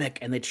dramatic,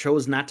 and they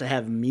chose not to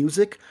have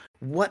music.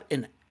 What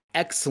an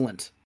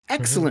excellent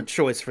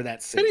choice for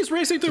that scene. And he's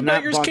racing through To not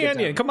Beggar's bog it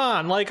Canyon. down. Come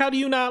on, like how do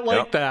you not like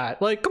Yep. that?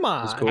 Like, come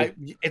on. It's cool.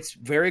 It's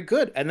very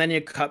good. And then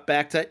you cut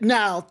back to,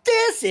 now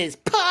this is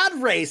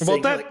pod racing. Well,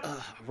 You're that- like,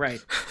 oh,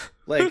 right.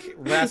 Like,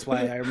 that's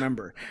why I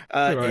remember.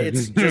 Right.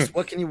 It's just,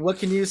 what can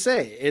you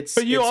say? It's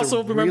But you it's a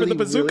also remember the really,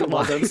 bazooka really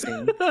well-done line.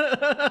 scene.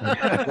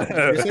 What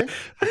did you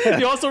say?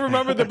 You also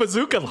remember the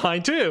bazooka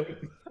line too.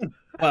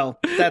 Well,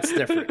 that's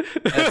different.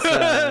 That's,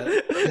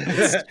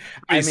 Pretty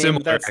I mean,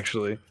 similar,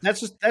 actually. that's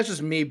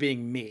just me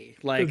being me.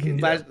 Like,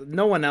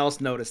 no one else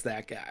noticed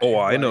that guy. Oh,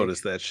 I Like,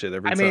 noticed that shit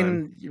every I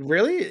time. mean,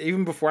 really?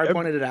 Even before I Yep.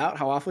 pointed it out,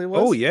 how awful he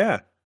was? Oh yeah,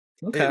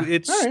 Okay.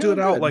 it All right, stood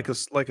out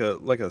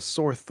good. like a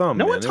sore thumb.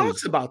 No man. one It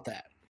talks was, about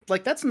that.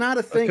 Like, that's not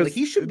a thing. Like,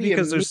 he should be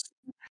because a there's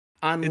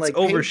on it's like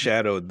page-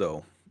 overshadowed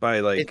though by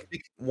like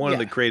one of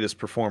the yeah. greatest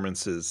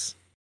performances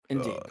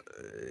Indeed.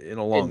 in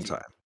a long Indeed.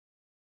 time.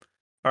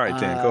 All right,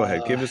 Dan, go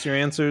ahead. Give us your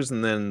answers,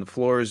 and then the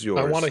floor is yours.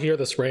 I want to hear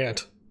this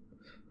rant.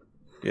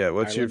 Yeah, what's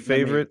All right, your let me-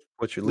 favorite?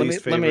 What's your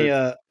least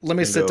favorite? Let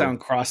me and sit go. down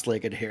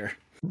cross-legged here.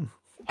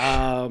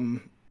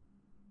 Do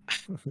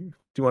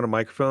you want a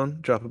microphone?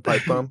 Drop a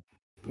pipe bomb.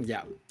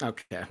 Yeah.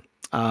 Okay.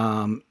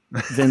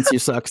 Vince, you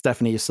suck.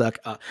 Stephanie, you suck.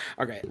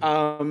 Okay.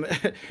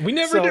 We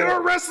never did a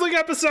wrestling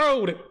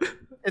episode.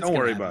 Don't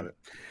worry about it.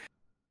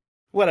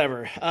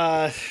 Whatever.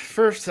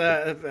 First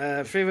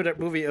favorite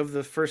movie of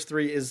the first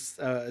three is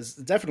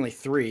definitely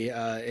 3.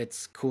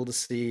 It's cool to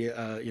see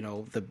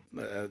the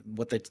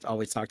what they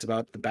always talked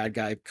about, the bad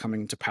guy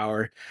coming to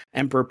power.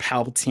 Emperor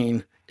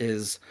Palpatine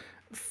is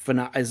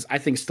I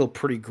think still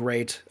pretty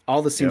great.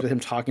 All the scenes with him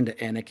talking to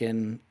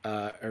Anakin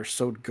are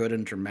so good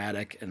and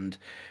dramatic, and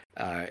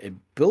it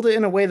built it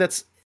in a way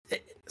that's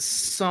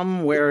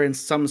somewhere in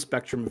some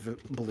spectrum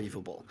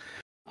believable.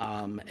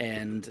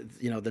 And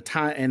the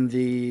time and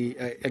the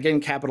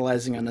again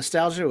capitalizing on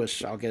nostalgia,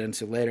 which I'll get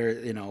into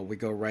later. We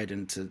go right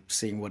into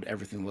seeing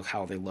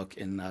how they look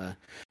in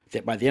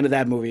by the end of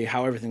that movie,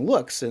 how everything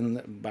looks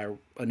by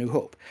A New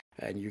Hope,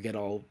 and you get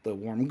all the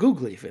warm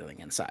googly feeling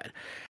inside.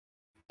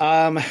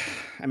 I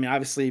mean,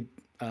 obviously,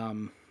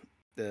 of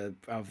the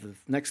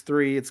next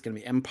 3, it's going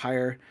to be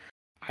Empire.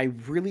 I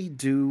really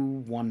do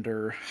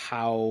wonder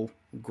how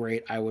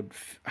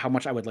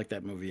much I would like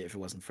that movie if it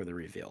wasn't for the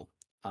reveal.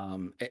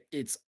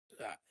 It's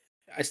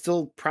I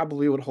still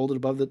probably would hold it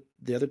above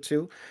the other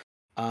 2,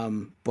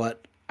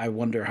 but I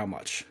wonder how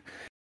much.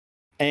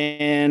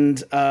 And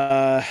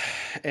the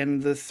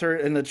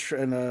third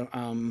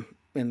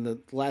in the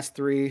last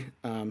 3,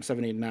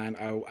 7, 8, 9,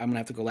 I'm gonna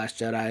have to go Last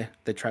Jedi.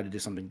 They tried to do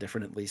something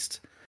different at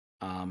least,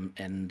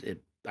 and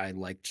I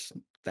liked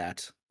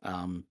that.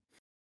 And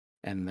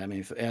I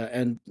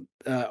mean,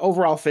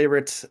 overall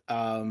favorite,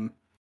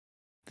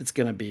 it's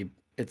got to be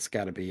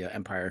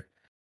Empire.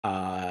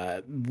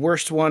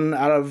 Worst one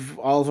out of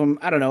all of them,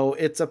 I don't know.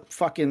 It's a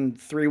fucking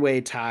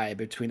 3-way tie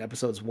between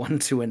episodes 1,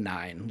 2, and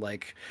 9.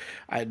 Like,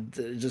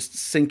 just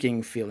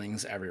sinking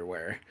feelings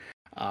everywhere.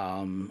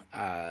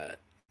 Episode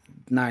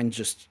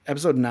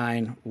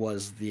 9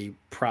 was the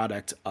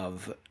product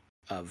of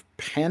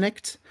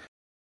panicked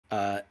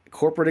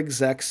corporate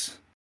execs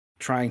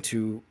trying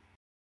to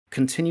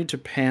continue to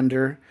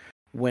pander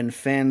when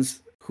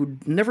fans who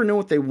never know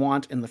what they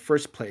want in the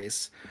first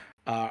place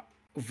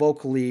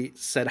vocally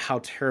said how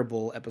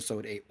terrible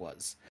episode 8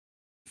 was.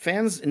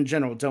 Fans in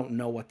general don't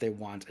know what they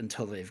want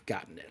until they've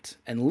gotten it,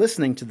 and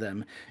listening to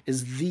them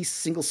is the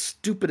single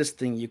stupidest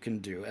thing you can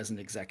do as an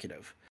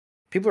executive.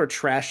 People are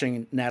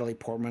trashing Natalie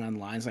Portman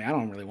online, saying, I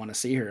don't really want to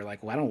see her.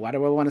 Like, why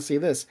do I want to see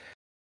this?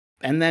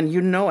 And then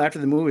after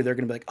the movie, they're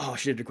going to be like, oh,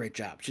 she did a great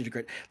job. She did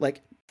great. Like,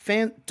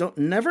 don't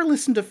never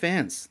listen to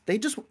fans.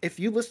 If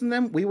you listen to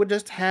them, we would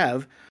just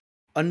have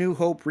A New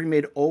Hope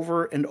remade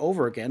over and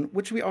over again,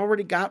 which we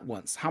already got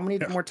once. How many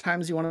more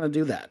times do you want to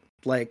do that?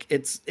 Like,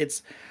 it's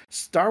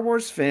Star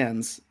Wars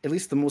fans, at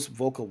least the most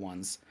vocal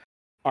ones,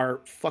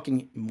 are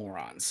fucking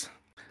morons.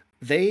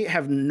 They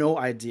have no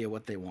idea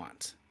what they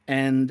want.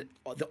 And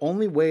the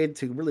only way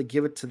to really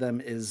give it to them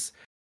is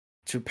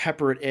to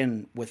pepper it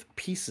in with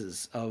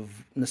pieces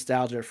of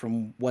nostalgia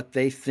from what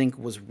they think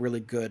was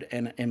really good,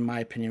 and in my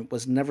opinion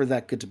was never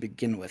that good to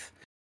begin with.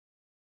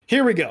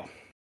 Here we go.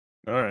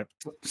 All right.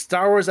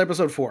 Star Wars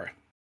Episode 4.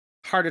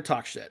 Hard to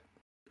talk shit.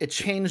 It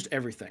changed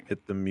everything.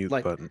 Hit the mute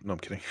button. No, I'm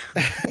kidding.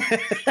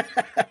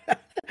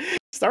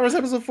 Star Wars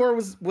Episode 4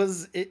 was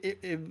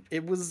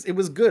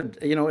good,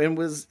 and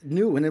was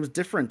new, and it was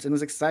different, and it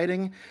was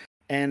exciting,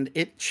 and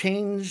it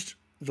changed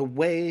the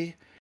way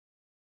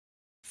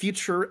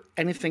future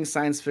anything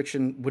science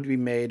fiction would be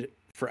made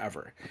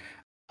forever.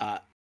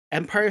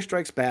 Empire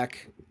Strikes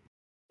Back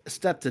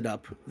stepped it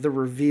up. The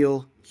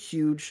reveal,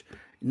 huge.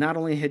 Not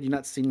only had you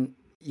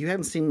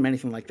haven't seen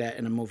anything like that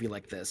in a movie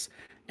like this,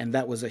 and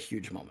that was a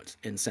huge moment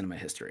in cinema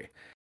history,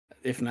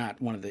 if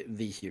not one of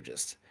the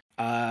hugest.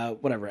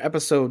 Whatever.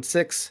 Episode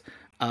 6,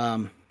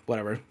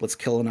 whatever. Let's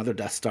kill another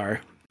Death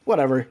Star.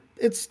 Whatever.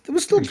 It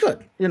was still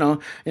good. You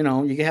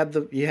had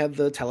the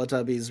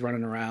Teletubbies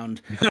running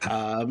around.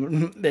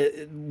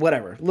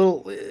 Whatever.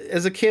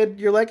 As a kid,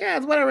 you're like, yeah,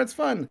 whatever. It's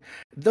fun.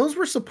 Those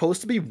were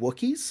supposed to be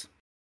Wookiees,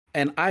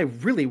 and I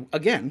really,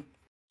 again,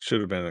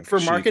 should have been for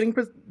marketing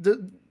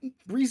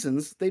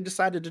reasons, they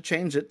decided to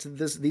change it to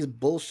these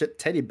bullshit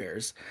teddy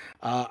bears.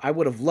 I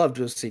would have loved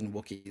to have seen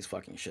Wookiees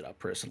fucking shit up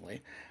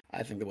personally.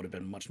 I think that would have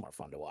been much more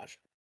fun to watch.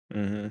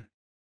 Mm-hmm.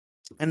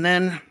 And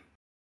then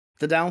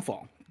the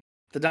downfall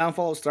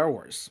of Star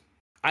Wars.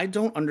 I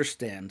don't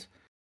understand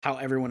how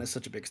everyone is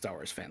such a big Star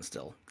Wars fan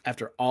still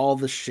after all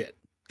the shit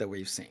that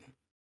we've seen.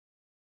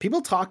 People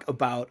talk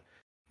about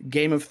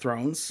Game of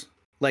Thrones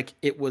like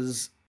it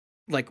was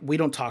like we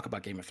don't talk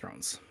about Game of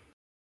Thrones.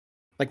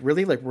 Like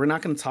really, like we're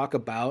not going to talk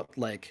about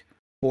like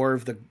 4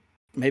 of the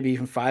maybe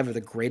even 5 of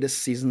the greatest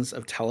seasons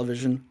of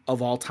television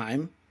of all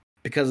time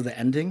because of the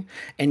ending,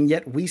 and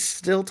yet we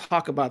still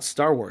talk about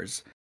Star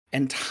Wars,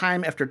 and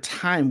time after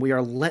time we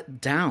are let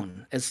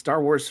down as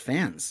Star Wars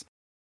fans.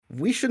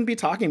 We shouldn't be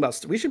talking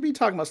about we should be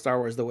talking about Star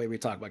Wars the way we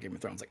talk about Game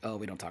of Thrones. Like, oh,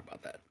 we don't talk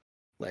about that.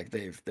 Like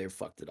they've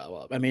fucked it all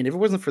up. I mean, if it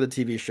wasn't for the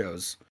TV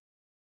shows,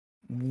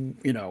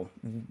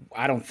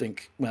 I don't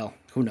think. Well,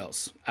 who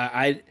knows?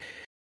 I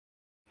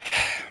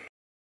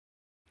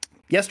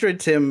yesterday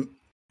Tim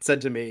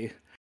said to me,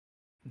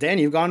 Dan,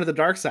 you've gone to the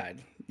dark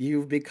side.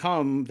 You've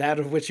become that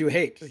of which you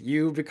hate.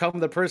 You've become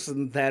the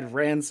person that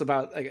rants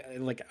about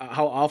like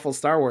how awful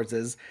Star Wars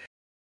is.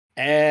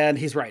 And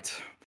he's right.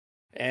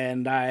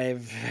 And I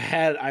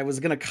was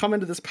going to come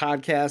into this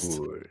podcast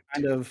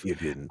kind of,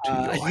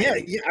 I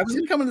was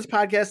going to come into this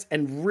podcast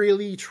and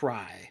really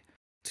try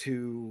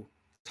to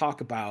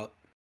talk about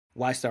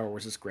why Star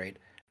Wars is great.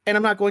 And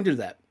I'm not going to do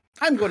that.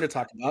 I'm going to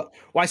talk about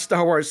why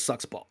Star Wars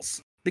sucks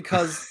balls.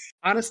 Because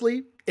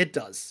honestly, it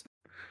does.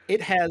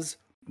 It has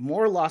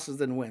more losses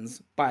than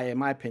wins by, in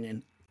my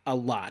opinion, a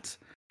lot.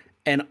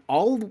 And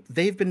all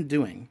they've been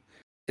doing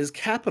is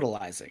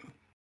capitalizing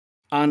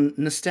on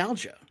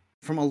nostalgia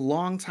from a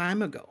long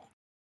time ago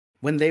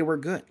when they were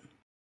good.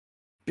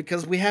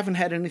 Because we haven't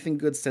had anything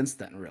good since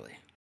then, really.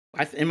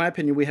 In my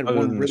opinion, we had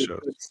one really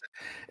good.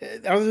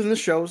 Other than the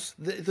shows.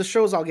 The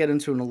shows I'll get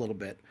into in a little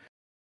bit.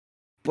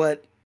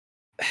 But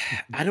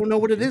I don't know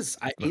what it is.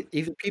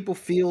 Either people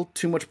feel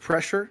too much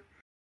pressure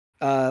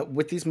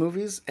with these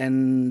movies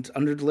and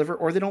underdeliver,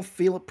 or they don't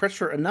feel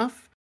pressure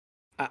enough.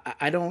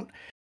 I don't.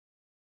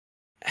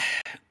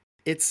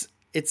 It's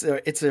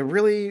a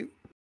really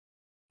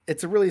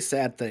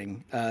sad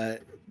thing.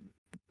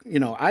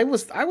 I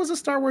was a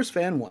Star Wars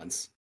fan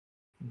once,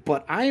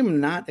 but I am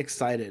not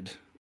excited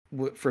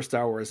for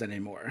Star Wars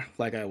anymore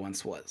like I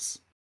once was.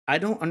 I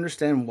don't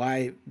understand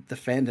why the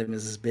fandom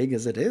is as big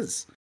as it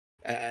is.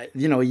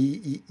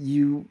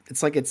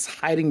 It's like it's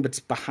hiding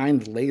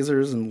behind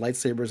lasers and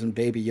lightsabers and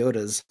baby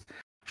Yodas.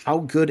 How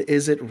good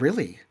is it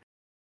really?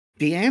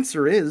 The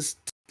answer is,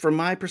 from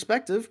my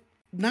perspective,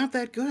 not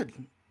that good.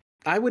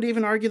 I would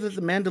even argue that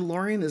The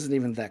Mandalorian isn't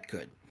even that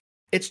good.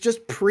 It's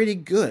just pretty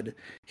good,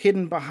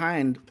 hidden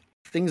behind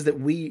things that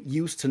we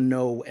used to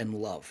know and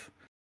love.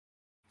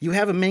 You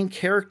have a main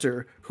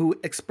character who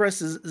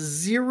expresses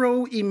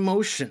zero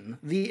emotion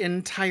the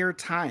entire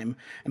time,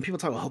 and people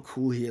talk about how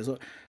cool he is.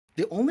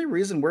 The only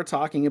reason we're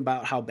talking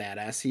about how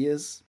badass he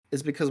is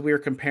because we are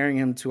comparing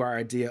him to our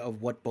idea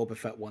of what Boba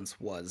Fett once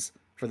was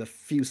for the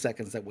few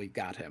seconds that we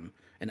got him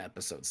in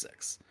episode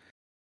 6.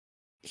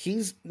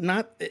 He's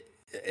not,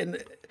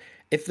 and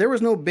if there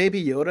was no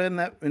Baby Yoda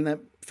in that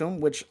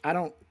film, which I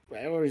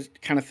always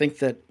kind of think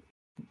that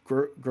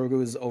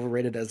Grogu is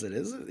overrated as it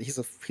is. He's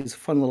a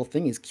fun little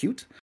thing. He's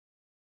cute.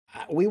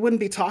 We wouldn't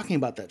be talking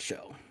about that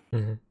show.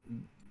 Mm-hmm.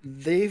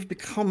 They've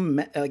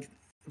become like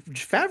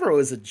Favreau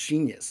is a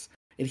genius.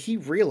 And he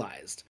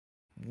realized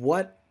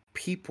what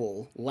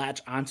people latch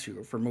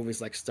onto for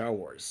movies like Star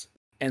Wars.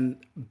 And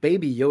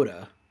Baby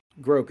Yoda,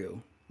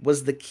 Grogu,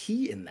 was the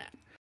key in that.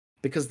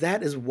 Because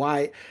that is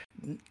why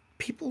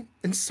people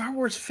and Star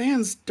Wars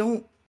fans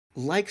don't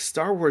like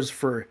Star Wars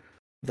for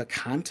the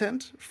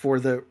content, for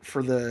the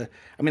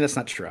I mean, that's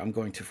not true. I'm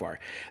going too far.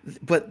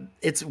 But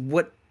it's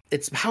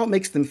how it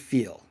makes them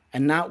feel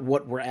and not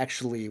what we're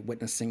actually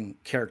witnessing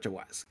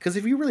character-wise. Because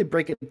if you really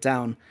break it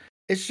down,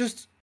 it's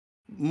just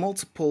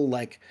multiple,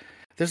 like,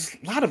 there's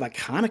a lot of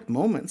iconic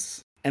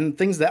moments and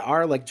things that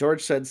are, like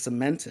George said,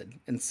 cemented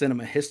in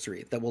cinema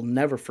history that we'll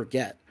never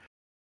forget.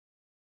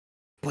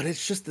 But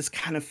it's just this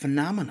kind of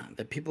phenomenon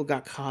that people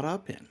got caught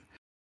up in.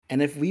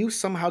 And if we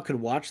somehow could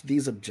watch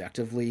these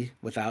objectively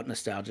without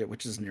nostalgia,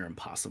 which is near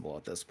impossible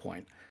at this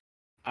point,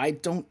 I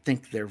don't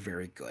think they're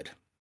very good.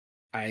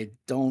 And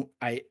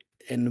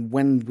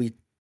when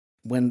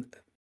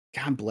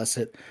God bless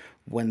it,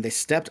 when they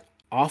stepped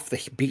off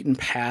the beaten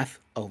path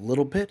a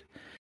little bit,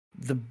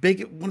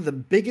 one of the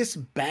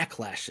biggest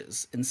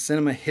backlashes in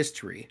cinema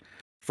history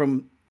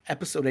from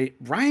episode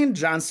 8, Rian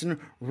Johnson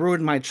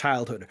ruined my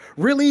childhood.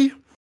 Really?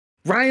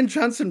 Rian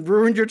Johnson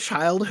ruined your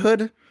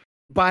childhood?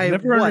 By I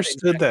never what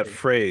understood that exactly?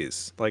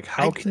 phrase. Like,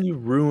 how I, can you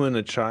ruin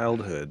a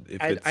childhood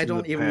if it's I in the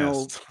don't even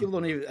know. past? People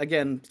don't even.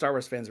 Again, Star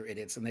Wars fans are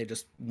idiots, and they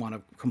just want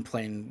to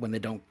complain when they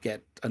don't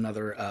get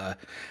another,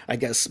 I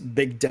guess,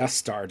 big Death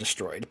Star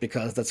destroyed,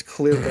 because that's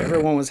clearly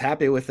everyone was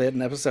happy with it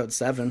in Episode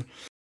 7.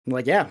 I'm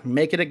like, yeah,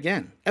 make it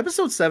again.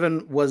 Episode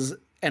 7 was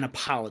an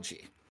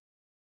apology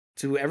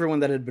to everyone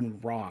that had been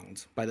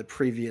wronged by the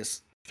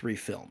previous 3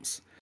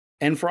 films,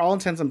 and for all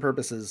intents and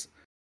purposes,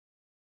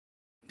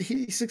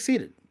 he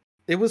succeeded.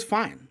 It was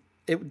fine.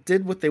 It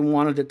did what they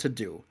wanted it to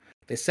do.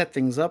 They set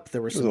things up.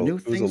 There were some new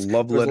It was a things.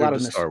 love There was a letter lot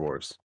to of Star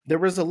Wars. there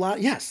was a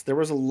lot. Yes, there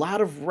was a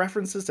lot of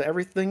references to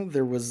everything.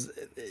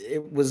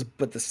 It was,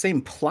 but the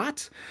same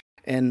plot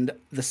and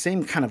the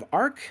same kind of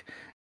arc.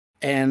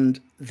 And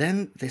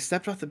then they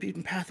stepped off the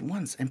beaten path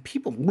once, and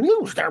people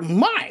lose their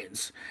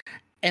minds.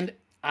 And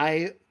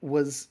I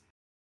was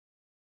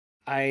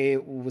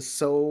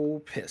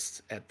so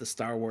pissed at the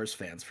Star Wars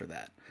fans for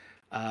that.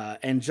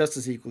 And just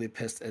as equally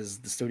pissed as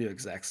the studio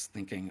execs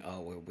thinking,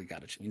 oh, well, we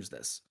got to change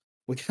this.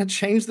 We got to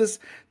change this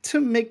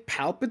to make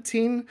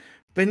Palpatine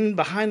been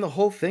behind the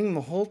whole thing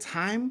the whole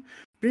time,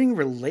 being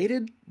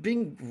related,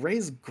 being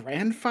Rey's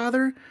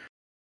grandfather.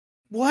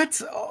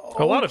 What?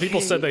 A lot of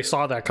people said Okay. they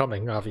saw that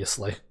coming,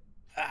 obviously.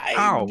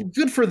 How?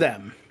 Good for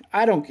them.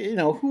 I don't,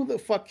 who the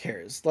fuck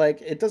cares?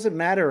 Like, it doesn't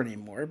matter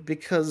anymore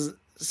because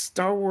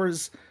Star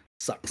Wars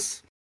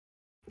sucks.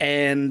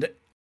 And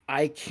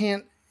I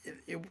can't,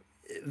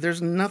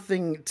 there's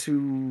nothing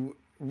to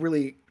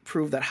really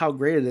prove that how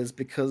great it is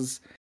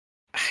because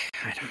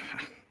I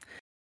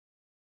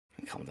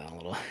don't calm down a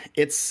little.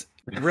 It's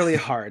really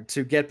hard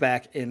to get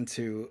back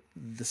into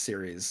the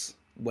series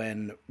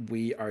when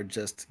we are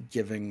just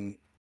giving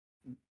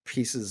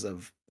pieces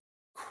of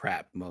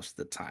crap most of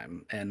the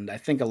time. And I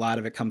think a lot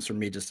of it comes from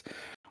me just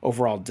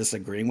overall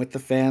disagreeing with the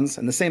fans.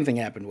 And the same thing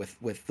happened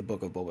with the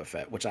Book of Boba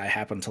Fett, which I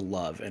happen to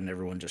love, and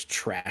everyone just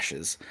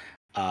trashes.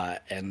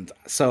 And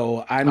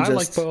so I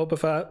like Boba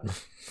Fett.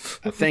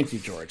 Thank you,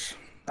 George.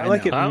 I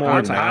like it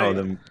more now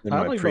than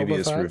my like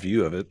previous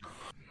review of it.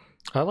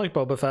 I like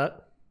Boba Fett.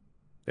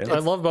 Yeah. I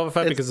love Boba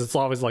Fett because it's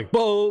always like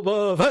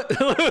Boba Fett.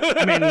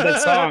 I mean,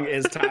 that song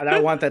is. I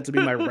want that to be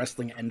my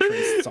wrestling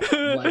entrance song.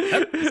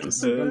 Like,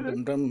 it's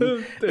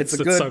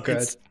a good. So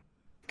good.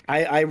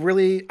 I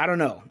really, I don't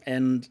know.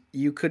 And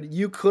you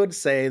could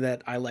say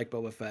that I like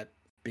Boba Fett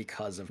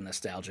because of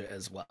nostalgia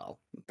as well,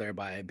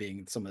 thereby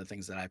being some of the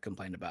things that I've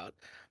complained about.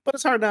 But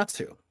it's hard not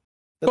to.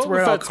 That's where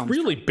Boba it all Fett's comes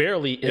really from.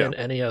 barely in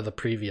any of the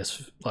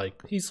previous.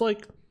 Like he's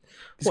like.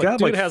 He's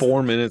got like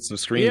 4 minutes of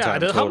screen time.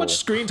 Yeah, total. how much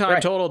screen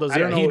time total does he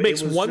have? He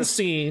makes one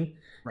scene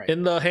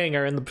in the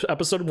hangar in the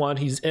episode 1.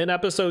 He's in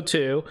episode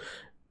 2.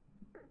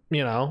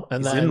 And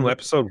he's then in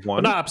episode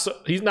 1.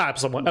 He's not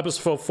episode 1.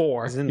 Episode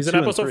 4. He's in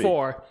episode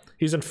 4.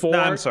 He's in 4. No,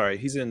 I'm sorry.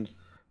 He's in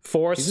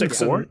 4, he's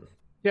 6, in 4?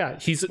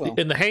 and he's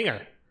in the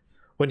hangar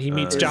when he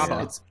meets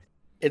Jabba.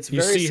 It's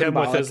you very see him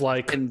with his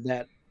like, in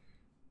that,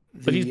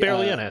 but he's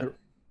barely in it.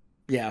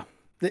 Yeah,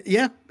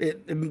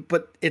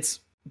 but it's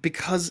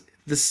because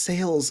the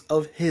sales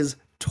of his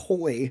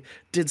toy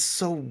did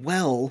so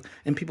well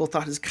and people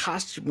thought his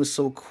costume was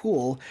so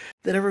cool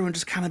that everyone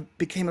just kind of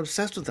became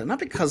obsessed with it, not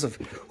because of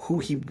who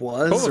he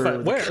was or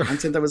the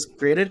content that was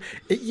created.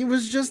 It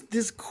was just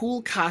this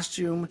cool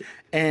costume,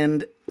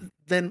 and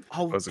then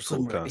was a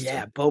cool costume.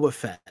 Yeah, Boba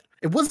Fett,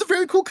 it was a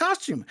very cool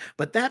costume,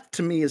 but that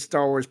to me is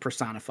Star Wars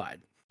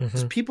personified.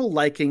 It's people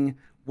liking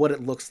what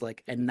it looks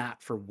like and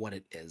not for what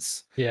it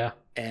is. Yeah,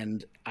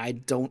 and I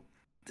don't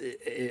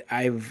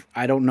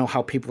know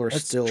how people are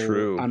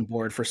still on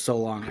board for so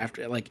long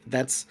after. Like,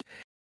 it's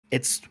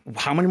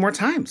how many more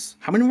times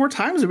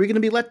are we going to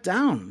be let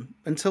down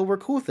until we're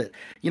cool with it?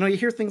 You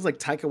hear things like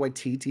Taika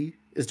Waititi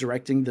is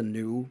directing the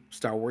new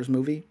Star Wars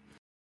movie,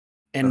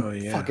 and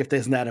fuck if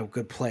there's not a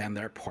good play on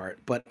their part,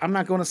 but I'm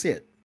not going to see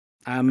it.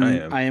 I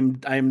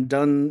am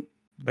done.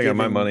 I got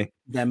my money.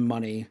 Them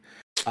money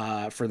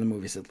for the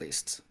movies, at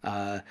least.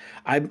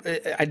 I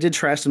did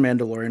trash The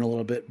Mandalorian a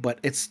little bit, but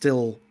it's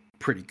still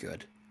pretty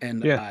good.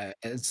 And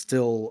it's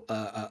still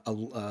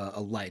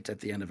a light at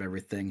the end of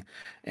everything.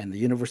 And the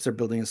universe they're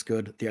building is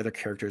good. The other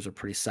characters are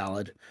pretty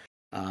solid.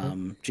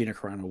 Gina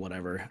Carano,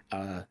 whatever.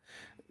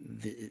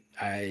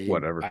 I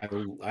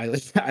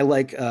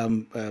like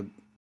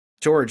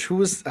George, who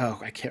was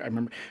I can't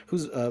remember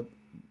who's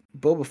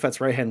Boba Fett's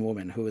right hand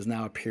woman, who has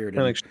now appeared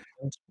in.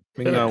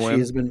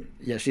 She's been.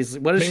 Yeah, she's.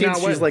 What is she?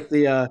 She's like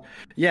the.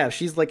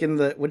 She's like in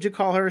the. What'd you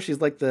call her? She's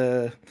like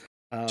the.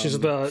 She's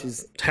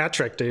the hat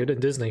trick dude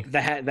in Disney.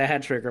 The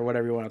hat trick or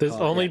whatever you want to call it.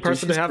 The only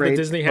person to have the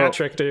Disney hat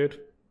trick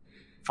dude.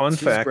 Fun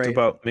fact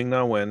about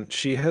Ming-Na Wen: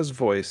 she has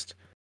voiced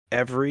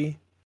every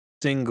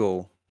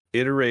single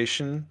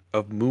iteration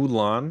of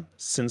Mulan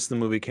since the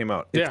movie came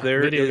out. If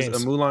there is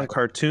a Mulan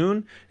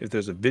cartoon, if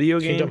there's a video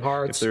game,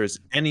 if there is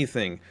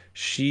anything,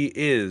 she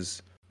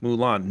is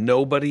Mulan.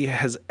 Nobody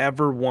has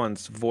ever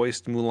once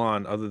voiced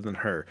Mulan other than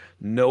her.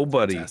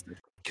 Nobody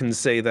can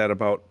say that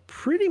about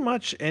pretty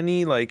much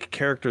any like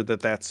character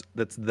that's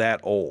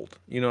that old.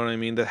 You know what I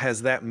mean? That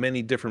has that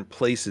many different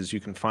places you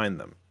can find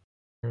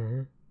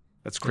them.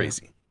 That's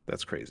crazy.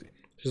 That's crazy.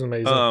 She's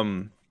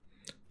amazing.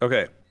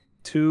 Okay.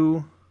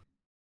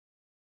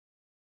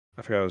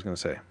 I forgot what I was gonna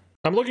say.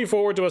 I'm looking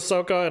forward to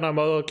Ahsoka, and I'm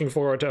looking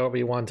forward to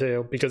Obi-Wan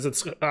too, because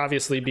it's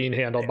obviously being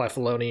handled by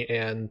Filoni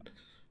and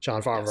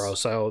Jon Favreau, Yes.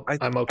 so I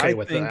I'm okay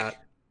with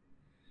that.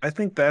 I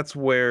think that's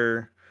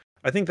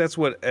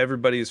what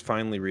everybody is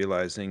finally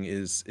realizing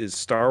is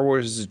Star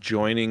Wars is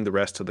joining the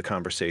rest of the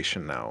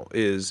conversation now.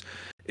 Is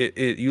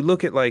it you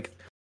look at like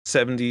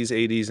 70s,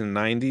 80s, and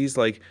 90s,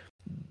 like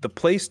the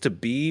place to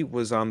be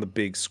was on the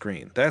big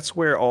screen. That's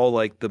where all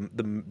like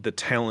the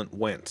talent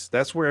went.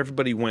 That's where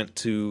everybody went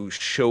to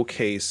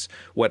showcase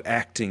what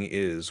acting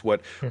is,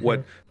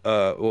 Mhm.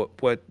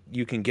 what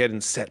you can get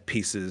in set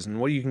pieces and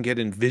what you can get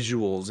in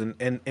visuals,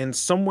 and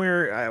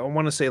somewhere I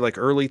want to say like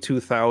early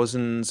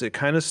 2000s it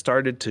kind of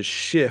started to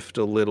shift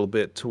a little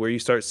bit to where you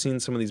start seeing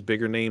some of these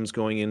bigger names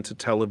going into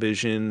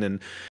television,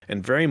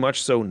 and very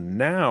much so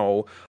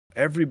now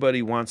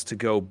everybody wants to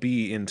go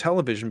be in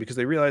television because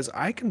they realize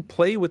I can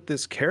play with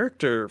this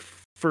character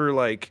for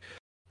like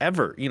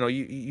ever.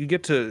 You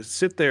get to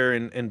sit there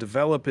and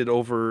develop it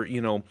over,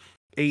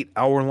 8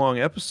 hour long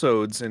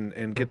episodes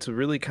and get to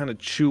really kind of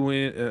chew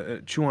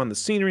on the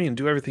scenery and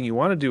do everything you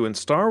want to do. And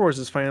Star Wars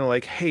is finally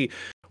like, hey,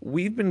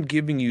 we've been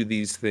giving you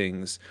these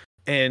things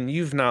and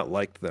you've not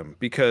liked them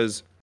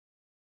because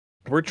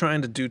we're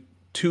trying to do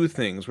two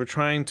things. We're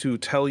trying to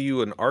tell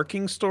you an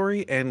arcing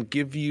story and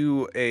give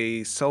you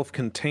a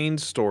self-contained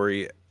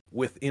story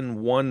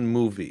within one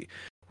movie.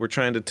 We're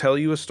trying to tell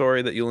you a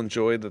story that you'll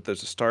enjoy, that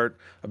there's a start,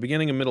 a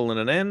beginning, a middle, and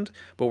an end,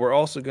 but we're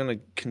also going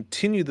to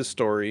continue the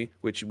story,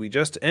 which we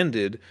just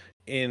ended,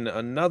 in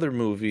another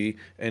movie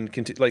and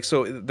continue. Like,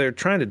 so they're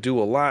trying to do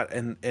a lot,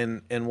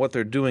 and what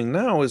they're doing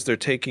now is they're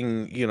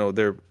taking,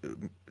 they're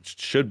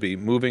should be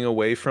moving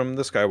away from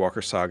the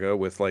Skywalker saga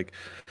with like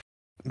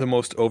the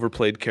most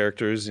overplayed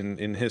characters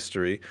in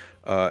history,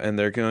 and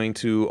they're going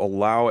to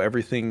allow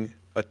everything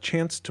a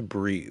chance to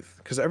breathe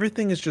because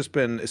everything has just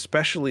been,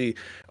 especially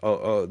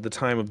the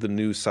time of the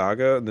new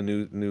saga, the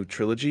new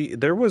trilogy.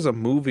 There was a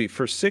movie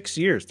for 6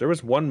 years. There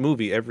was one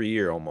movie every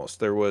year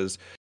almost. It was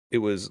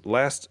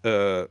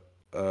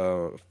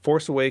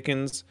Force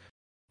Awakens,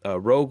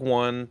 Rogue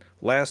One,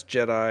 Last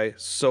Jedi,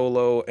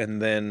 Solo, and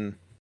then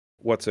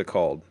what's it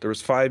called? There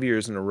was 5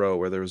 years in a row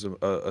where there was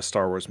a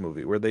Star Wars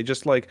movie where they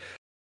just like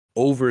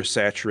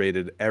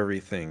oversaturated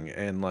everything.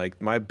 And like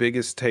my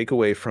biggest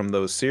takeaway from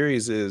those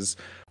series is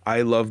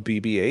I love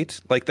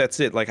BB-8. Like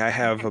that's it. Like I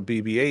have a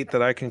BB-8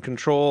 that I can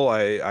control.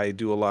 I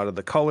do a lot of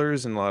the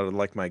colors and a lot of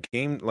like my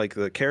game, like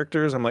the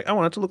characters. I'm like, I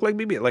want it to look like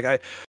BB-8.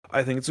 Like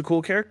I think it's a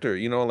cool character.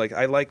 Like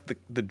I like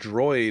the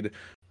droid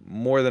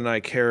more than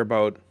I care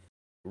about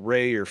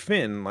Ray or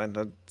Finn.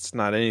 It's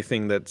not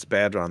anything that's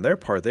bad on their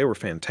part. They were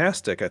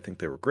fantastic. I think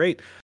they were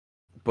great.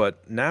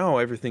 But now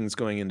everything's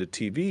going into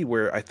TV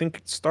where I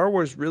think Star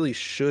Wars really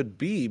should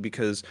be,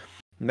 because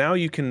now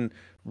you can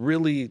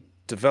really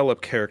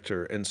develop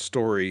character and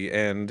story.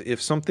 And if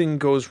something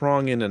goes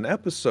wrong in an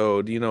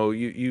episode,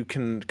 you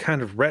can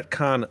kind of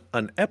retcon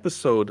an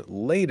episode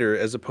later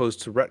as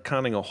opposed to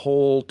retconning a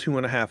whole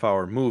 2.5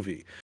 hour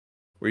movie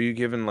where you're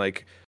given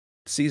like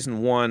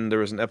season one, there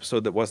was an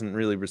episode that wasn't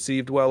really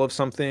received well of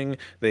something.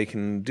 They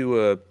can do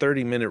a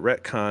 30-minute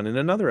retcon in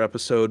another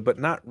episode, but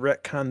not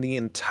retcon the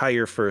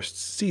entire first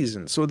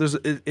season. So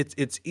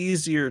it's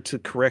easier to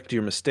correct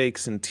your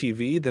mistakes in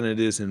TV than it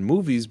is in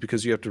movies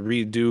because you have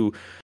to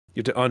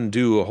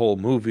undo a whole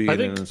movie, and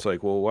then it's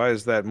like, well, why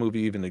does that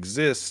movie even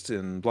exist?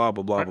 And blah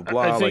blah blah blah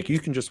blah. Like you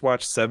can just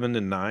watch 7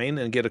 and 9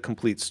 and get a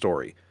complete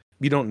story.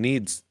 You don't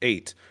need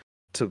 8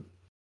 to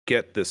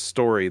get this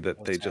story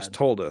that they just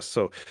told us.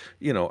 So,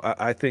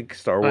 I think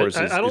Star Wars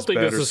is I don't think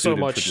better this is so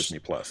much for Disney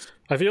Plus.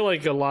 I feel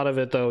like a lot of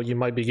it, though, you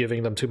might be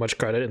giving them too much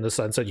credit in the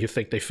sense that you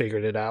think they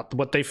figured it out.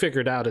 What they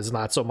figured out is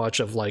not so much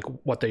of like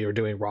what they were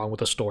doing wrong with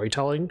the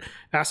storytelling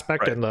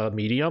aspect and the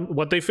medium.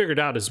 What they figured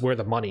out is where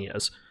the money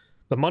is.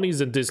 The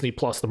money's in Disney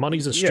Plus. The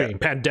money's in stream.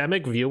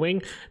 Pandemic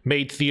viewing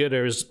made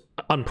theaters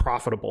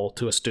unprofitable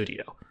to a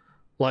studio.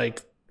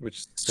 Like,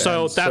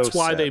 so that's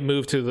why they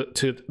moved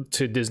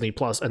to Disney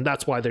Plus, and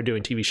that's why they're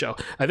doing TV show.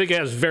 I think it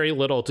has very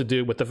little to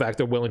do with the fact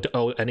they're willing to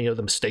owe any of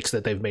the mistakes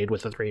that they've made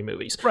with the 3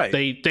 movies. Right.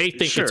 They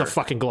think it's a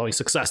fucking glowing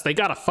success. They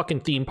got a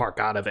fucking theme park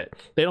out of it.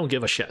 They don't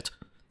give a shit.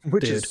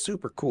 Which is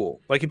super cool.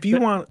 Like if you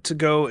want to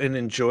go and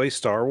enjoy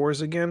Star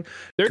Wars again,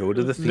 go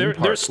to the theme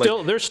park.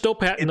 They're still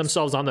patting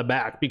themselves on the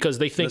back because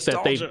they think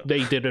nostalgia. That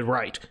they did it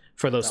right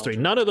for those 3.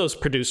 None of those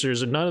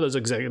producers and none of those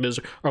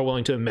executives are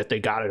willing to admit they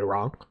got it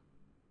wrong.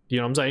 You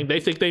know what I'm saying? They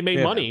think they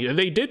made money.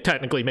 They did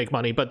technically make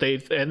money, but they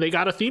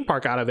got a theme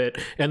park out of it,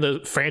 and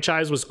the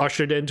franchise was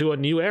ushered into a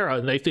new era,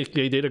 and they think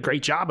they did a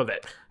great job of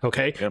it.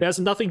 Okay? It has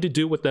nothing to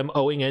do with them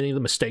owing any of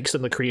the mistakes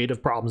and the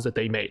creative problems that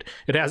they made.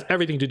 It has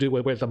everything to do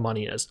with where the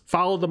money is.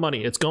 Follow the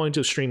money. It's going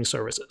to streaming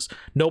services.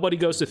 Nobody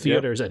goes to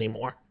theaters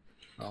anymore.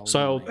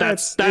 So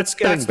that's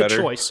the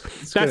choice.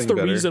 That's the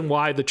reason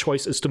why the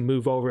choice is to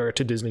move over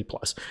to Disney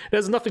Plus. It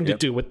has nothing to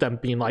do with them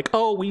being like,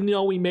 oh, we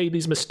know we made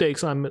these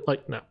mistakes. I'm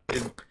like, no.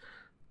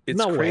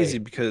 It's crazy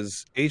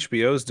because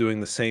HBO is doing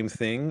the same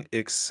thing,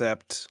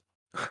 except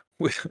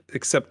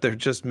except they're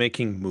just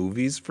making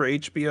movies for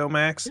HBO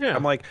Max. Yeah.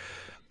 I'm like,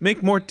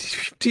 make more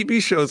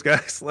TV shows,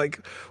 guys.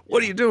 Like,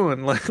 what are you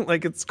doing?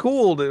 Like it's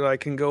cool that I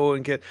can go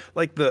and get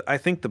like I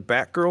think the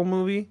Batgirl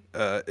movie,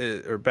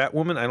 or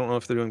Batwoman. I don't know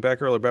if they're doing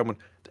Batgirl or Batwoman.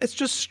 It's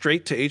just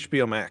straight to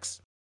HBO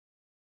Max.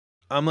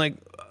 I'm like,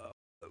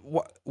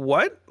 what?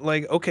 What?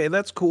 Like, okay,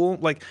 that's cool.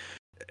 Like,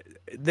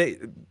 they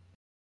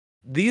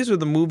these are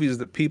the movies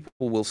that people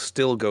will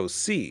still go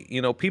see.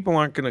 You know, people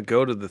aren't going to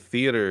go to the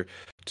theater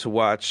to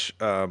watch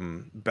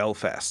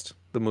Belfast,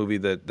 the movie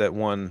that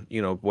won,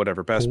 you know,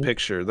 whatever Best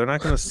Picture. They're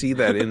not going to see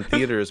that in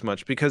theater as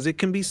much because it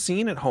can be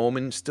seen at home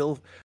and still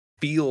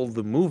feel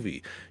the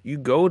movie. You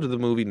go to the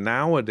movie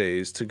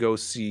nowadays to go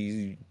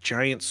see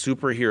giant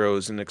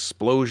superheroes and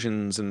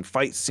explosions and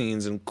fight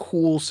scenes and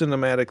cool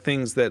cinematic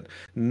things that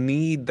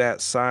need that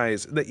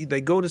size.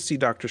 They go to see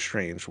Doctor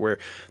Strange, where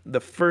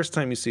the first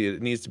time you see it,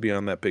 it needs to be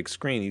on that big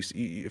screen.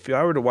 If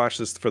I were to watch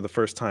this for the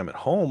first time at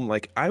home,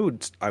 like I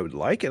would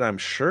like it, I'm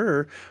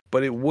sure,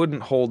 but it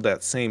wouldn't hold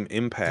that same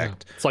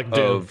impact. It's like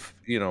Dune. Of,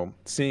 you know,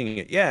 seeing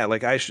it. Yeah,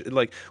 like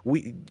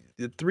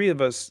the three of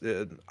us,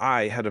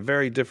 I had a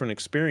very different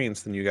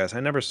experience than you guys.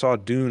 I never saw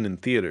Dune in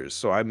theaters,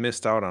 so I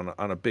missed out on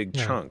a big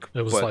chunk.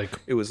 It was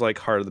it was like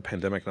heart of the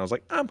pandemic, and I was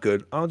like, I'm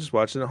good. I'll just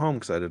watch it at home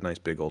because I had a nice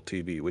big old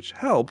TV, which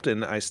helped,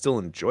 and I still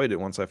enjoyed it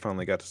once I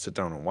finally got to sit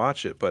down and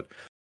watch it. But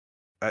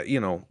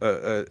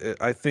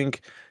I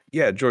think,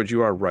 yeah, George,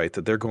 you are right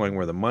that they're going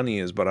where the money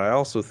is, but I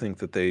also think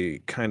that they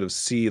kind of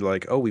see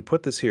like, oh, we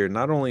put this here.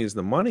 Not only is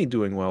the money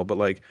doing well, but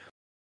like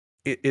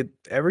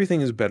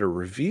everything is better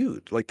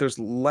reviewed. Like there's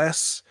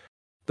less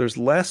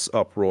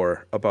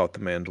uproar about The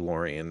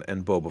Mandalorian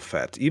and Boba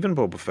Fett, even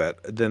Boba Fett,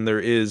 than there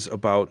is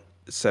about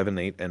 7,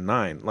 8, and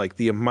 9. Like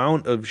the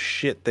amount of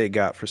shit they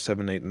got for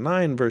 7, 8, and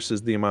 9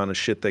 versus the amount of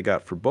shit they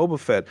got for Boba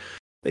Fett.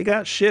 They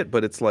got shit,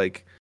 but it's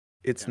like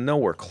it's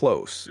nowhere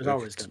close. There's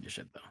always gonna be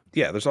shit though.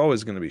 Yeah, there's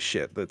always gonna be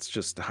shit. That's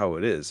just how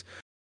it is.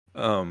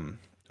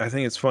 I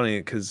think it's funny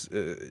because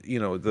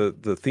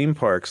the theme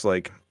parks,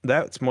 like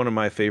that's one of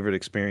my favorite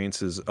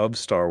experiences of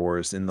Star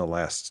Wars in the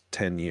last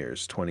 10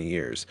 years, 20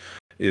 years,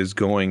 is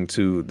going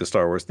to the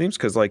Star Wars themes,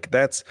 because like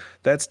that's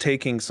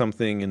taking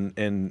something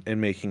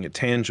and making it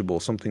tangible,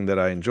 something that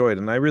I enjoyed,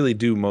 and I really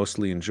do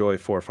mostly enjoy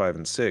 4, 5,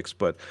 and 6.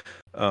 But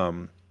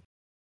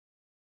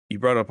you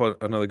brought up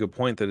another good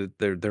point that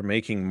they're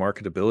making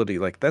marketability.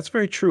 Like that's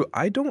very true.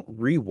 I don't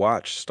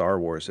rewatch Star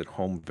Wars at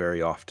home very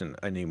often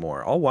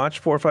anymore. I'll watch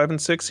 4, 5, and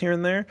 6 here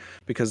and there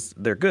because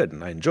they're good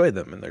and I enjoy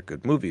them and they're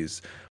good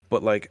movies.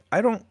 But like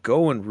I don't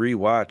go and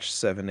rewatch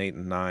 7, 8,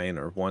 and 9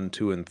 or 1,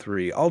 2, and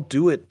 3. I'll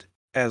do it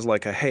as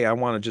like hey, I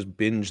want to just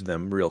binge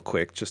them real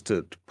quick just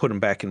to put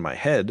them back in my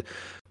head,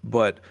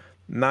 but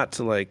not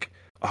to like,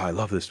 oh, I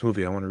love this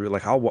movie. I want to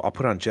like, I'll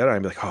put on Jedi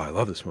and be like, oh, I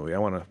love this movie. I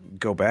want to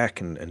go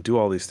back and do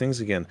all these things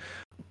again.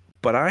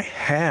 But I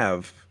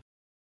have,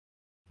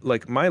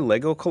 like, my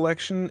Lego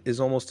collection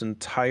is almost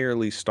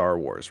entirely Star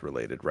Wars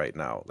related right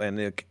now,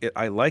 and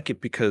I like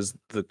it because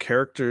the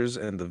characters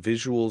and the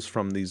visuals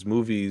from these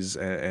movies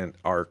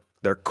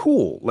they're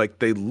cool. Like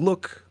they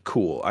look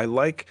cool. I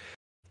like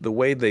the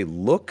way they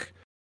look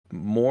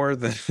more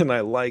than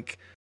I like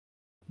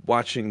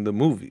watching the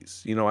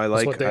movies. You know, I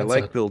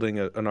like building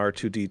an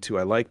R2D2.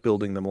 I like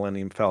building the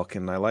Millennium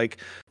Falcon. I like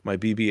my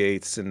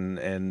BB-8s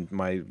and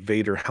my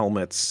Vader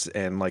helmets,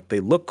 and like they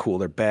look cool.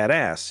 They're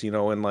badass, you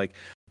know, and like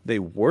they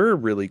were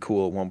really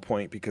cool at one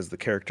point because the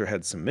character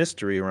had some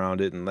mystery around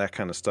it and that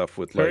kind of stuff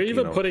with like, they're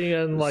even putting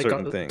in like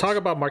things. Talk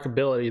about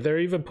marketability. They're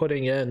even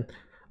putting in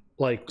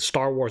like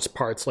Star Wars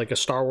parts, like a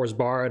Star Wars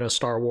bar and a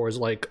Star Wars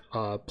like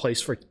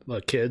place for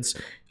kids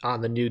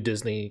on the new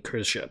Disney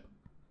cruise ship.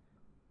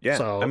 Yeah,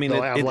 so I mean,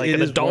 they'll have like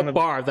an adult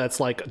bar that's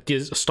like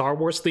a Star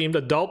Wars themed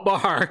adult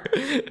bar,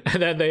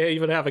 and then they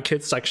even have a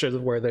kids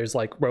section where there's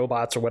like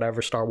robots or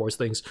whatever Star Wars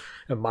things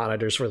and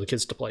monitors for the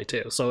kids to play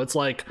too. So it's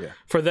like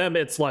for them,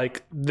 it's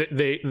like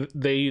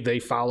they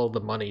follow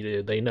the money,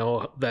 dude. They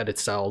know that it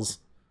sells.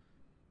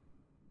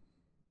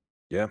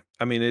 Yeah,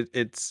 I mean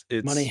it's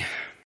money.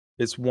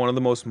 It's one of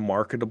the most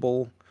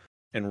marketable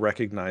and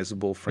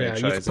recognizable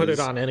franchises. Yeah, you can put it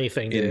on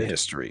anything in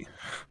history.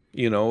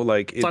 You know,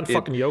 like it's on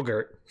fucking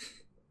yogurt.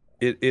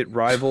 It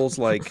rivals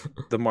like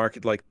the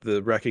market, like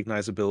the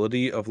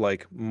recognizability of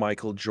like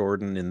Michael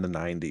Jordan in the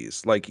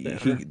 90s. Like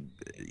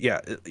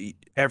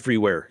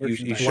everywhere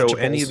you show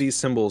any of these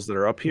symbols that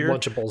are up here.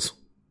 Lunchables.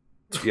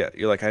 Yeah,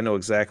 you're like, I know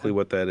exactly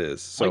what that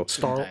is. So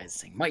Star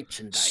Wars, you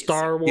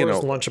know,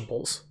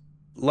 Lunchables.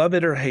 Love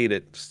it or hate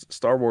it,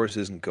 Star Wars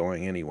isn't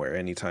going anywhere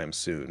anytime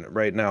soon.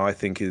 Right now, I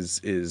think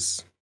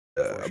is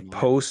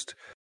post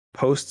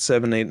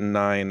 7, 8, and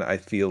 9. I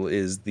feel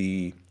is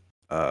the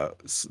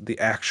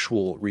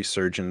actual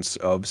resurgence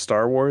of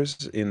Star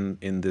Wars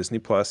in Disney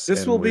Plus.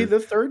 This will be the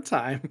third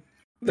time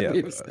that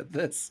we've said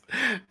this.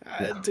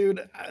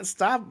 Dude,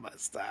 stop.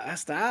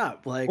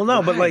 Like, well,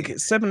 no, but like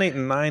 7, 8,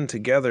 and 9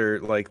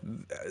 together, like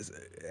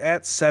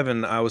at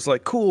 7, I was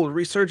like, cool,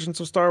 resurgence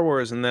of Star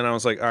Wars, and then I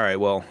was like, all right,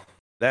 well,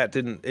 that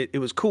didn't. It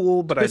was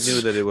cool, but I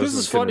knew that it wasn't. This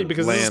is funny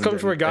because this is coming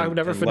from a guy who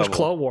never finished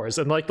level. Clone Wars,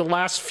 and like the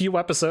last few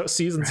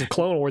seasons of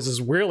Clone Wars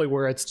is really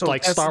where it's So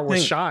like that's Star the Wars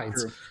thing.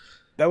 shines. True.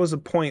 That was a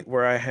point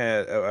where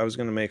I was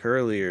going to make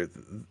earlier.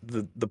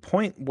 The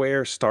point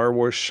where Star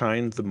Wars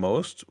shined the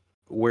most,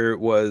 where it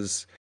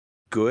was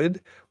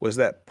good, was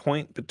that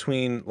point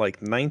between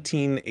like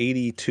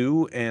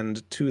 1982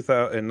 and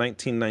 2000 and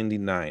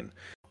 1999,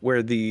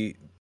 where the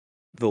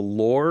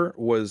lore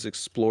was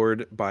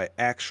explored by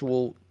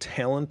actual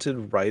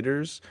talented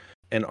writers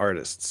and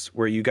artists,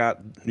 where you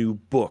got new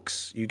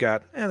books. You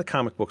got the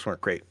comic books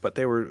weren't great, but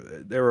they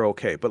were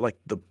okay. But like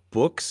the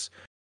books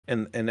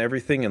and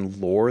everything and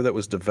lore that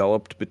was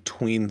developed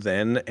between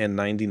then and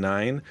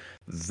 99,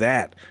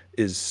 that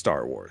is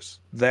Star Wars.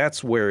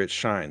 That's where it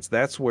shines.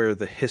 That's where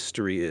the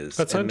history is.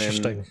 That's And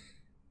interesting.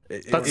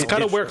 then That's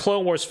kind of where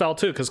Clone Wars fell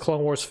too, because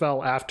Clone Wars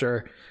fell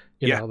after.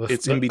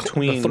 It's in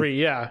between the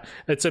three. Yeah,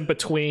 it's in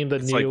between the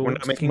it's new. like, we're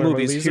not making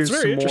movies. It's Here's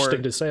very some interesting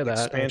more to say that.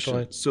 expansion.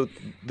 Actually, So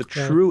the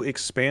true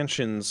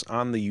expansions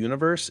on the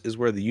universe is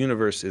where the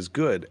universe is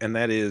good, and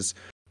that is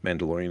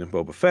Mandalorian and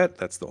Boba Fett.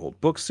 That's the whole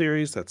book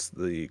series. That's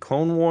the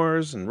Clone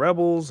Wars and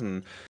Rebels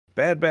and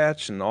Bad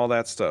Batch and all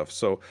that stuff.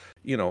 So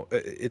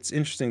it's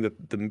interesting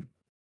that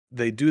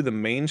they do the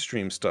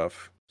mainstream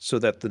stuff so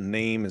that the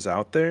name is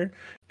out there,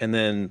 and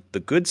then the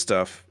good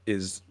stuff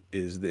is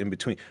the in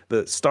between.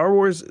 The Star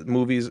Wars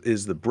movies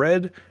is the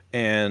bread,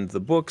 and the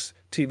books,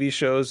 TV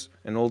shows,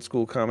 and old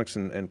school comics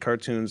and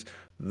cartoons.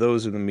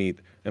 Those are the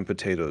meat and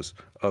potatoes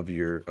of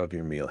your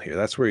meal here.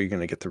 That's where you're going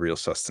to get the real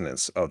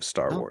sustenance of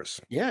Star Wars.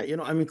 Yeah,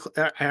 I mean,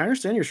 I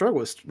understand your struggle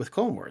with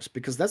Clone Wars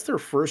because that's their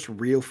first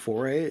real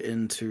foray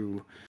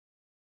into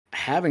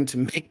having to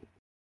make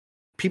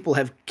people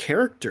have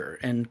character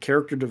and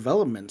character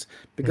development.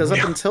 Because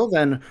up until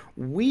then,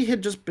 we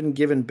had just been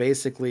given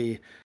basically,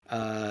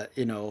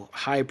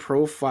 high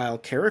profile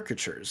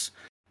caricatures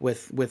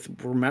with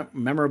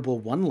memorable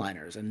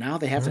one-liners, and now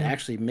they have to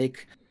actually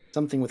make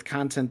something with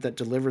content that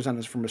delivers on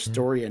us from a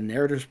story and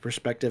narrative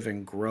perspective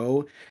and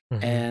grow.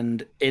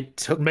 And it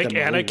took make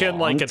them Anakin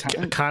like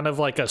time. kind of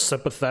like a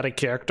sympathetic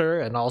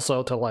character, and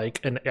also to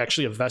and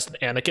actually invest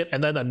in Anakin,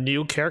 and then a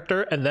new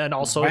character, and then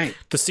also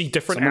to see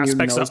different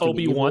aspects of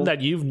Obi-Wan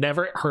that you've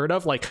never heard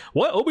of. Like,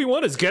 what,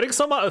 Obi-Wan is getting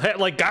some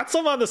got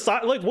some on the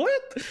side, like what,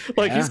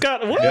 he's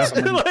got what,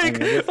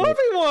 like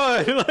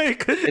Obi-Wan,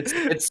 like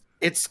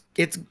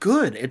it's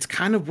good. It's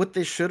kind of what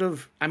they should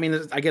have. I mean,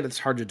 I get it's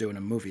hard to do in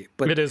a movie,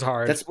 but it is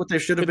hard. That's what they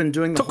should have been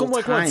doing the whole time.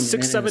 Took them like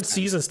 6-7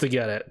 seasons to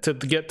get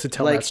to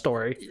tell that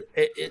story.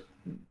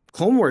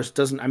 Clone Wars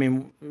doesn't. I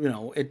mean,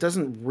 it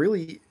doesn't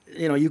really.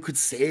 You could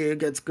say it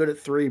gets good at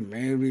 3,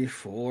 maybe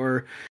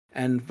 4,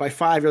 and by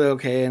 5 you're like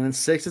okay, and then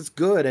 6 it's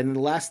good, and the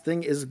last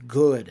thing is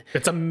good.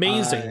 It's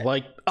amazing,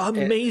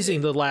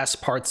 amazing. The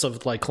last parts of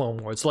Clone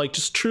Wars,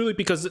 just truly,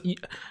 because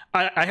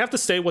I have to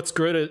say what's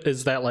good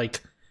is that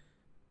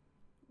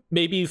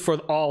maybe for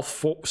all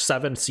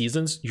 7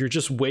 seasons, you're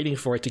just waiting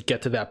for it to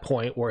get to that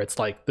point where it's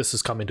this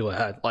is coming to a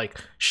head,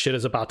 shit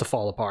is about to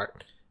fall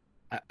apart.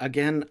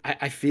 Again,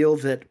 I feel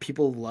that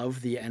people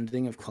love the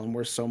ending of Clone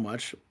Wars so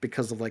much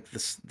because of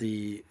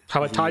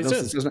how it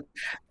ties in.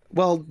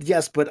 Well,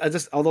 yes, but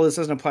although this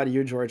doesn't apply to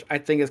you, George, I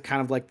think it's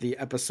kind of like the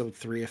episode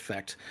 3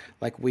 effect.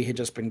 We had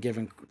just been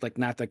given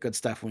not that good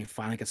stuff, and we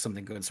finally get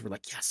something good, so we're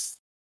like, yes.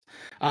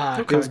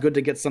 It was good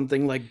to get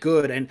something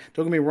good, and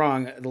don't get me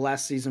wrong, the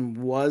last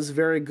season was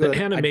very good.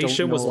 The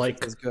animation was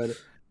was good.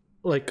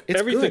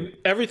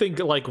 Everything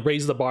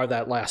raised the bar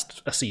that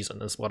last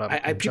season is what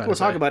I'm people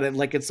talk about it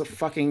like it's a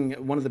fucking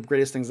one of the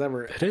greatest things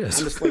ever. It is.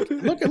 I'm just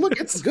look,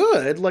 it's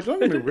good.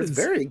 It's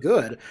very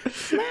good.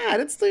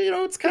 Mad, it's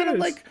it's kind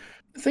of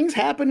things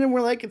happen and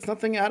we're it's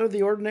nothing out of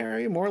the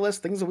ordinary, more or less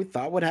things that we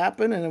thought would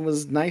happen, and it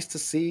was nice to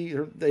see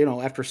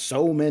after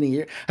so many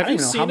years. Have you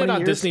seen it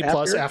on Disney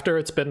Plus after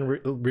it's been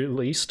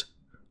released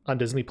on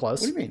Disney Plus?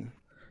 What do you mean?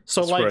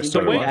 So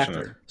the way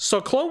after.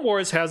 So Clone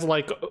Wars has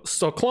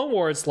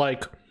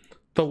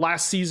the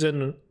last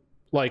season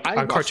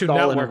on Cartoon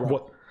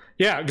Network.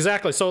 Yeah,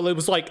 exactly. So it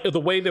was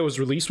the way that was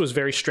released was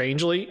very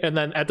strangely, and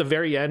then at the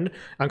very end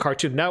on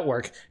Cartoon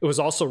Network, it was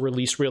also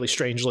released really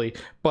strangely.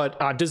 But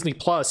on Disney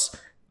Plus,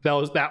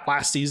 that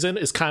last season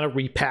is kind of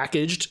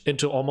repackaged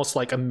into almost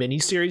like a mini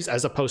series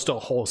as opposed to a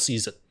whole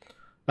season.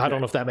 I don't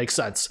know if that makes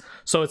sense.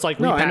 So it's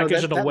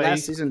repackaged in a way. That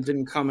last season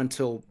didn't come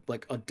until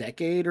a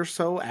decade or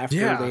so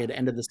after they had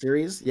ended the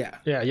series. Yeah,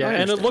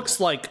 and it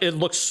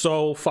looks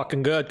so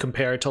fucking good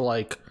compared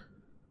to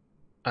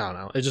I don't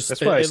know. It just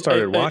that's why I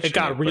started watching. It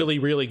got really,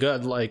 really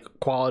good,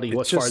 quality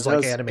as far as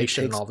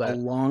animation and all that. It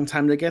takes a long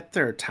time to get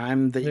there.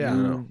 Time that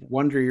you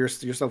wonder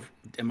yourself,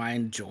 am I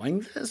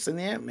enjoying this? And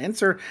the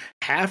answer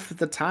half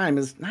the time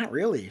is not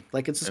really.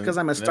 It's just because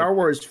I'm a Star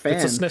Wars fan.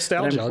 It's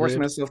nostalgia. I'm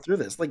forcing myself through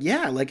this. If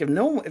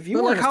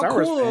you were a Star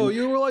Wars fan,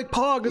 you were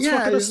Pog. It's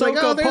fucking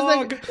Ahsoka,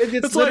 Pog.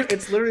 It's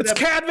literally it's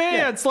Cad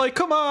Bane. It's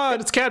come on,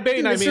 it's Cad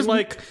Bane.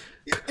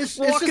 It's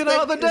walking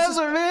out of the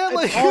desert, man.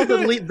 It's all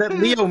that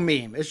Leo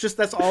meme. It's just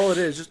that's all it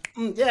is. Just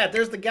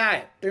there's the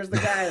guy. There's the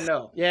guy I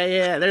know.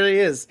 Yeah, there he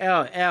is.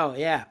 Oh,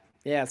 yeah.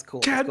 Yeah, it's cool.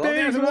 It's Cat cool. Oh,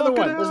 there's Bane another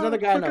walking one. There's another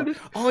out, guy now. fucking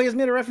Oh, he has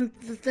made a reference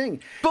to the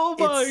thing.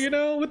 Bulma,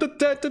 It's with the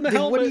dent in the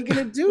helmet. what are you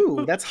gonna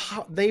do? That's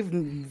how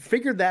they've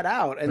figured that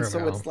out, and so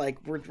know. it's like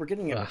we're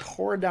getting it Ugh.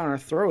 poured down our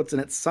throats,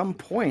 and at some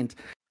point,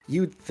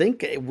 you'd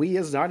think we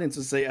as an audience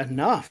would say,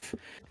 "Enough!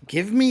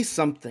 Give me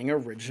something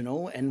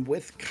original and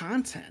with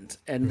content,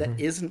 and that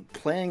isn't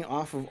playing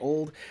off of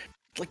old."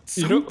 Like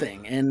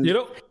something, and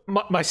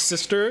my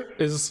sister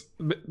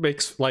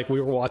makes like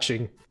we were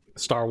watching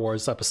Star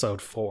Wars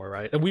episode 4,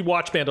 right? And we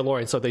watch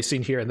Mandalorian, so they've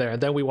seen here and there,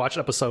 and then we watched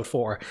episode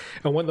 4.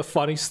 And one of the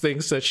funniest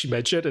things that she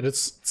mentioned, and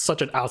it's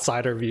such an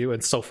outsider view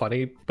and so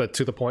funny, but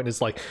to the point, is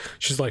like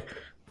she's like,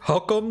 how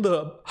come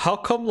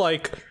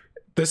like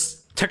this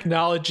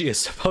technology is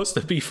supposed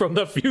to be from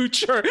the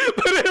future,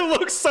 but it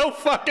looks so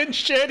fucking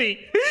shitty?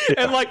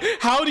 And like,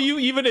 how do you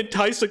even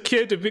entice a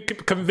kid to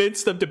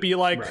convince them to be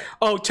like,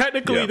 oh,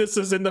 technically this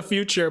is in the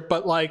future,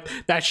 but like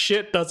that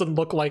shit doesn't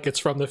look like it's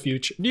from the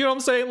future? You know what I'm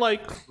saying?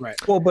 Like,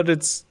 well, but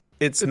it's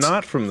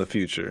not from the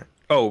future.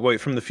 Oh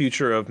wait, from the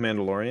future of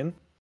Mandalorian?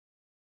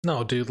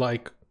 No, dude,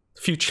 like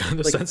future in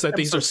the sense that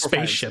these are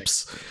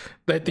spaceships,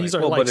 that these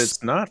are well, like, but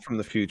it's not from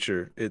the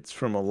future. It's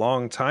from a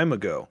long time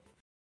ago.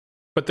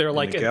 But they're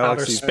like in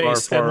outer galaxy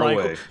space, far, far and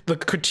like away. the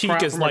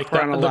critique is from like a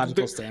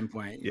chronological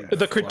standpoint.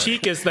 the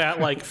critique is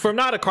that like from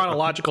not a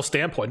chronological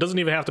standpoint, doesn't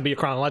even have to be a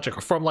chronological,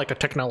 from like a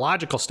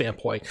technological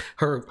standpoint,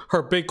 her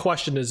big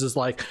question is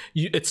like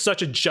it's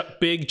such a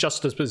big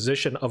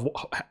juxtaposition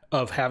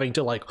of having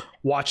to like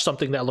watch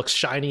something that looks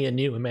shiny and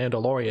new in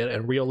Mandalorian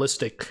and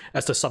realistic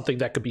as to something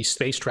that could be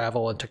space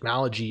travel and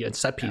technology and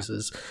set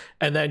pieces,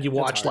 and then you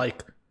watch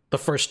like the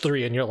first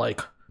 3 and you're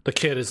like, the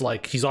kid is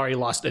like, he's already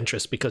lost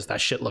interest because that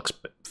shit looks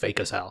fake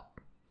as hell.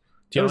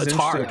 That was an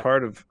interesting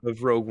part of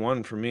Rogue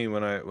One for me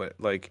when I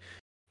like,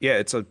 yeah,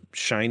 it's a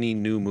shiny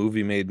new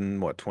movie made in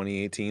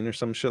 2018 or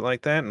some shit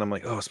like that, and I'm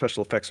like, oh,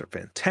 special effects are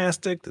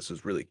fantastic. This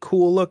is really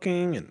cool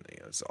looking, and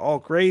it's all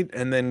great.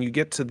 And then you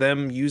get to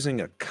them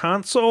using a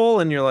console,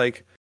 and you're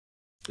like,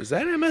 is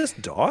that MS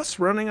DOS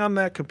running on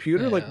that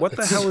computer? Like, what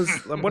the hell is?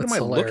 What am I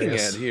looking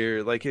at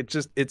here? Like,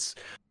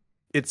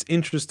 it's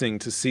interesting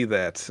to see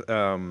that.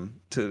 I'm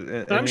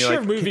sure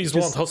like, movies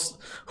won't host.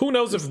 Who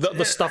knows if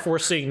the stuff we're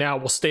seeing now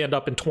will stand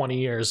up in 20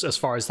 years as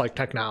far as like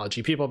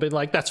technology. People will be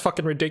like, that's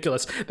fucking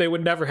ridiculous. They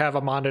would never have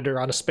a monitor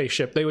on a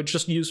spaceship. They would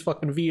just use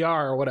fucking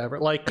VR or whatever.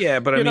 Like, yeah,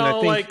 but I mean,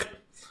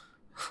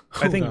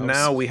 I think knows?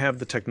 now we have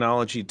the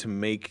technology to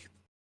make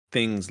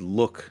things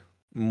look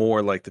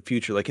more like the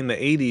future. Like in the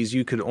 80s,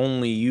 you could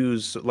only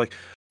use like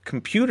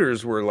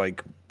computers were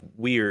like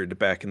weird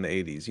back in the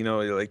 80s,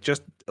 like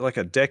just like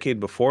a decade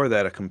before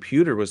that, a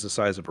computer was the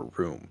size of a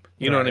room,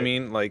 you know what I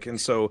mean? Like, and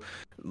so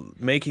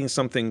making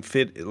something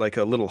fit like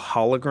a little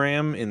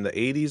hologram in the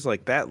 80s,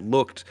 like that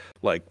looked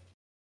like,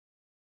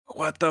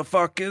 what the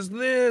fuck is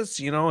this,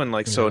 and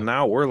like, so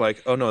now we're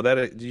like, oh no,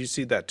 did you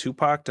see that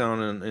Tupac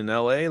down in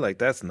LA? Like,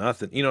 that's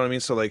nothing, you know what I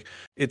mean? So like,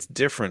 it's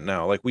different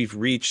now. Like, we've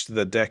reached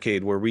the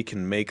decade where we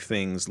can make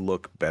things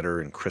look better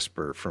and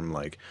crisper from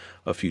like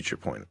a future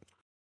point.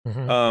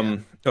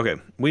 Okay,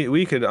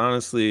 we could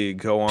honestly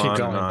go on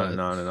and on and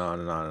on and on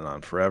and on and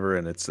on forever,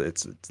 and it's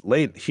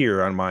late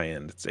here on my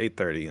end. It's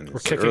 8:30 and we're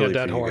kicking a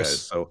dead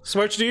horse. So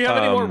Smirch, do you have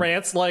any more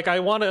rants? Like, I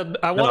want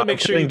to make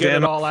sure you get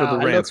it all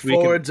out. I look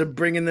forward to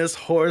bringing this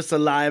horse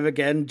alive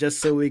again, just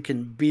so we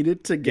can beat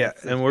it together.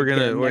 Yeah, and we're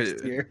gonna do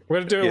it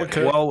with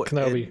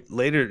Kenobi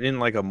later in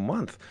like a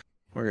month.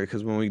 Okay,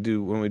 because when we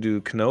do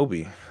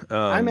Kenobi,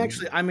 A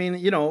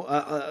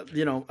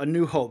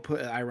New Hope,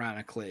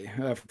 ironically,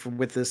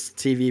 with this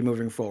TV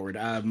moving forward,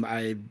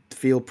 I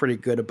feel pretty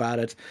good about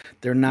it.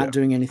 They're not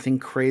doing anything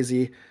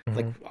crazy.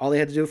 Like, all they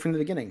had to do from the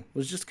beginning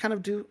was just kind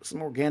of do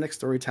some organic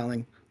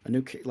storytelling, from a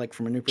new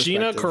perspective.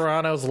 Gina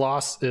Carano's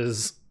loss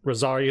is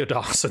Rosario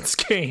Dawson's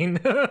gain.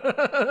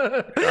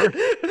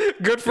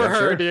 Good for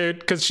her, dude,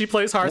 because she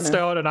plays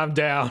Hearthstone, and I'm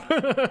down.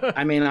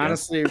 I mean,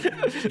 honestly,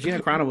 Gina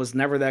Carano was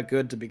never that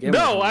good to begin with.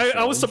 No,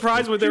 I was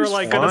surprised when they were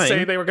like going to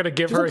say they were going to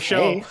give her a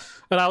show,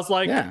 and I was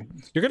like,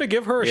 you're going to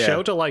give her a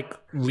show to like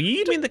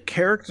lead? I mean, the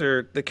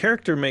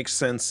character makes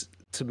sense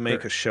to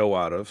make a show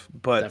out of,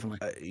 but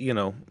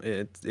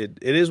it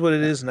is what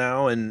it is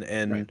now,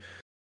 and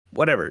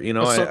whatever,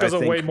 Ahsoka's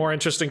a way more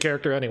interesting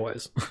character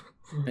anyways.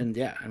 And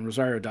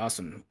Rosario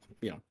Dawson,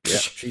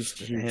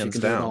 she's hands she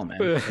down, all,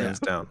 man. Hands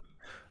down.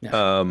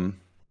 Yeah.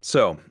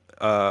 So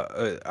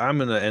I'm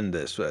gonna end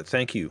this.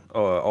 Thank you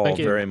all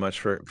very much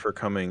for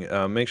coming.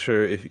 Make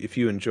sure if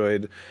you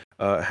enjoyed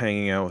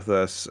hanging out with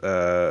us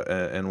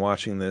and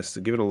watching this,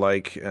 give it a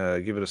like,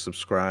 give it a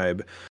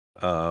subscribe.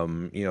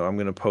 I'm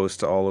gonna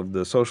post all of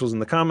the socials in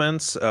the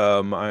comments.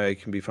 I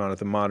can be found at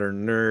The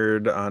Modern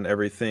Nerd on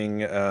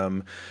everything.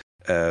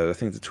 I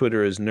think the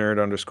Twitter is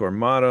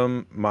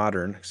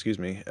nerd_modern, excuse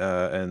me.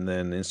 And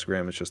then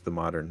Instagram is just The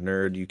Modern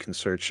Nerd. You can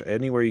search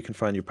anywhere you can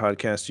find your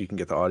podcast. You can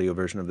get the audio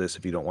version of this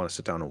if you don't want to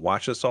sit down and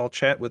watch us all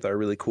chat with our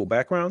really cool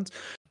backgrounds.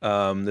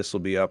 This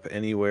will be up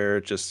anywhere.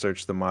 Just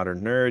search The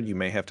Modern Nerd. You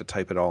may have to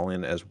type it all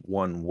in as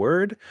one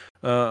word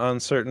on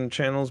certain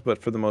channels,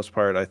 but for the most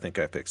part, I think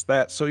I fixed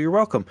that. So you're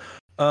welcome.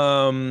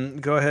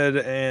 Go ahead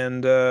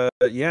and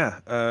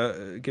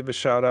give a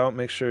shout out.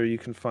 Make sure you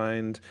can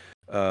find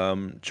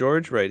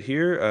George right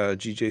here,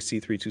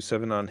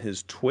 GJC327 on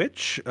his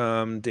Twitch.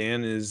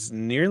 Dan is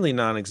nearly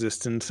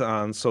non-existent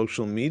on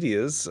social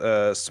medias.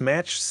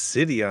 Smash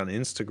City on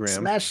Instagram.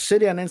 Smash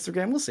City on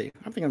Instagram. We'll see.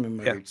 I think I'm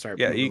gonna Yeah, start.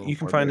 yeah. You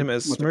can find him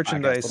as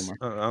merchandise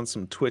on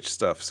some Twitch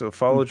stuff. So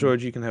follow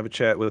George. You can have a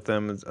chat with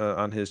them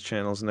on his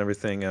channels and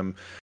everything. I'm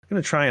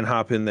gonna try and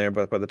hop in there,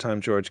 but by the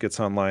time George gets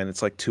online,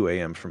 it's like 2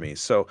 a.m. for me.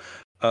 So,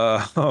 follow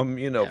us I'm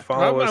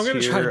gonna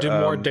here. try to do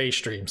more day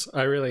streams.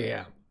 I really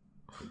am.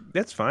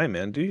 That's fine,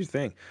 man. Do your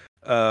thing.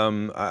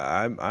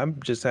 I'm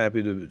just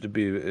happy to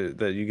be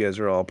that you guys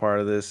are all part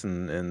of this,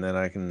 and then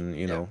I can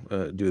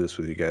do this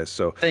with you guys.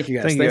 So thank you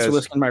guys. Thanks for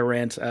listening to my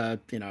rant.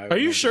 Are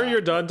you sure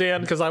you're done, Dan?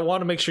 Because I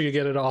want to make sure you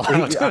get it all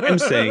out. I'm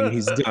saying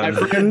he's done. My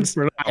friends,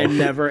 I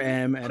never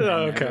am. And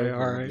okay,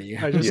 all right.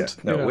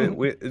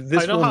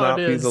 This will not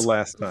be the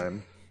last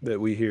time that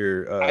we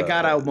hear. I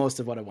got out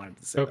most of what I wanted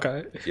to say.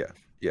 Okay. Yeah.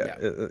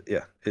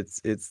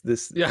 It's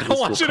this. Yeah, I don't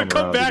want you to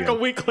come back a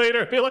week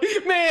later and be like,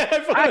 man,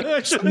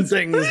 I some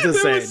things to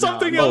say. There was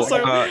something else.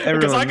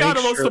 Because I got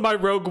most sure... of my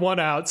Rogue One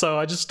out, so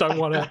I just don't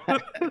want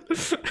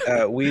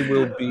to. We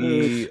will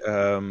be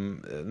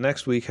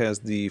next week has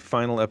the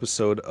final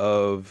episode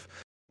of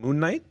Moon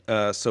Knight,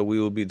 so we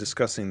will be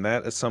discussing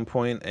that at some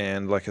point.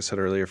 And like I said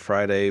earlier,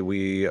 Friday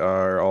we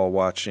are all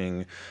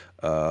watching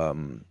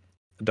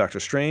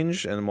Doctor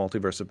Strange and the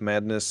Multiverse of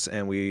Madness,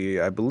 and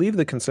I believe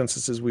the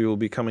consensus is we will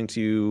be coming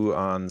to you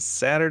on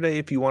Saturday.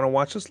 If you want to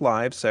watch us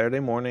live, Saturday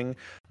morning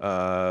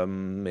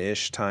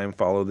ish time,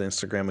 follow the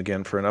Instagram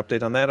again for an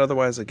update on that.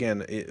 Otherwise,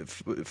 again,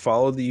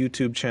 follow the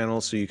YouTube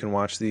channel so you can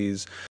watch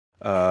these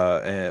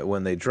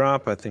when they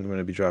drop. I think I'm going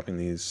to be dropping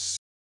these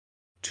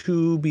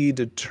to be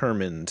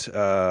determined,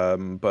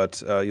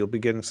 but you'll be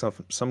getting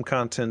some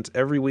content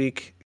every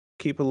week.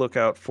 Keep a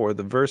lookout for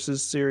the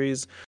Versus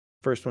series.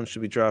 First one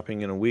should be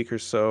dropping in a week or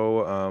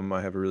so.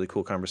 I have a really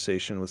cool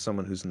conversation with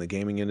someone who's in the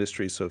gaming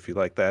industry, so if you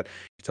like that,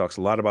 he talks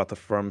a lot about the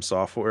From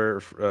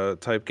Software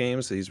type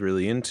games that he's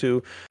really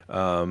into.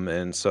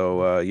 And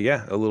so,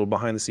 a little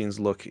behind the scenes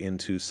look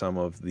into some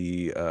of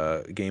the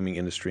gaming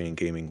industry and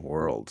gaming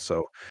world.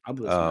 So,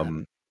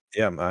 I'm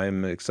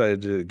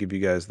excited to give you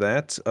guys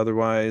that.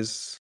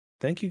 Otherwise,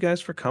 thank you guys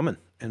for coming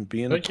and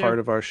being a part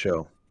of our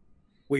show.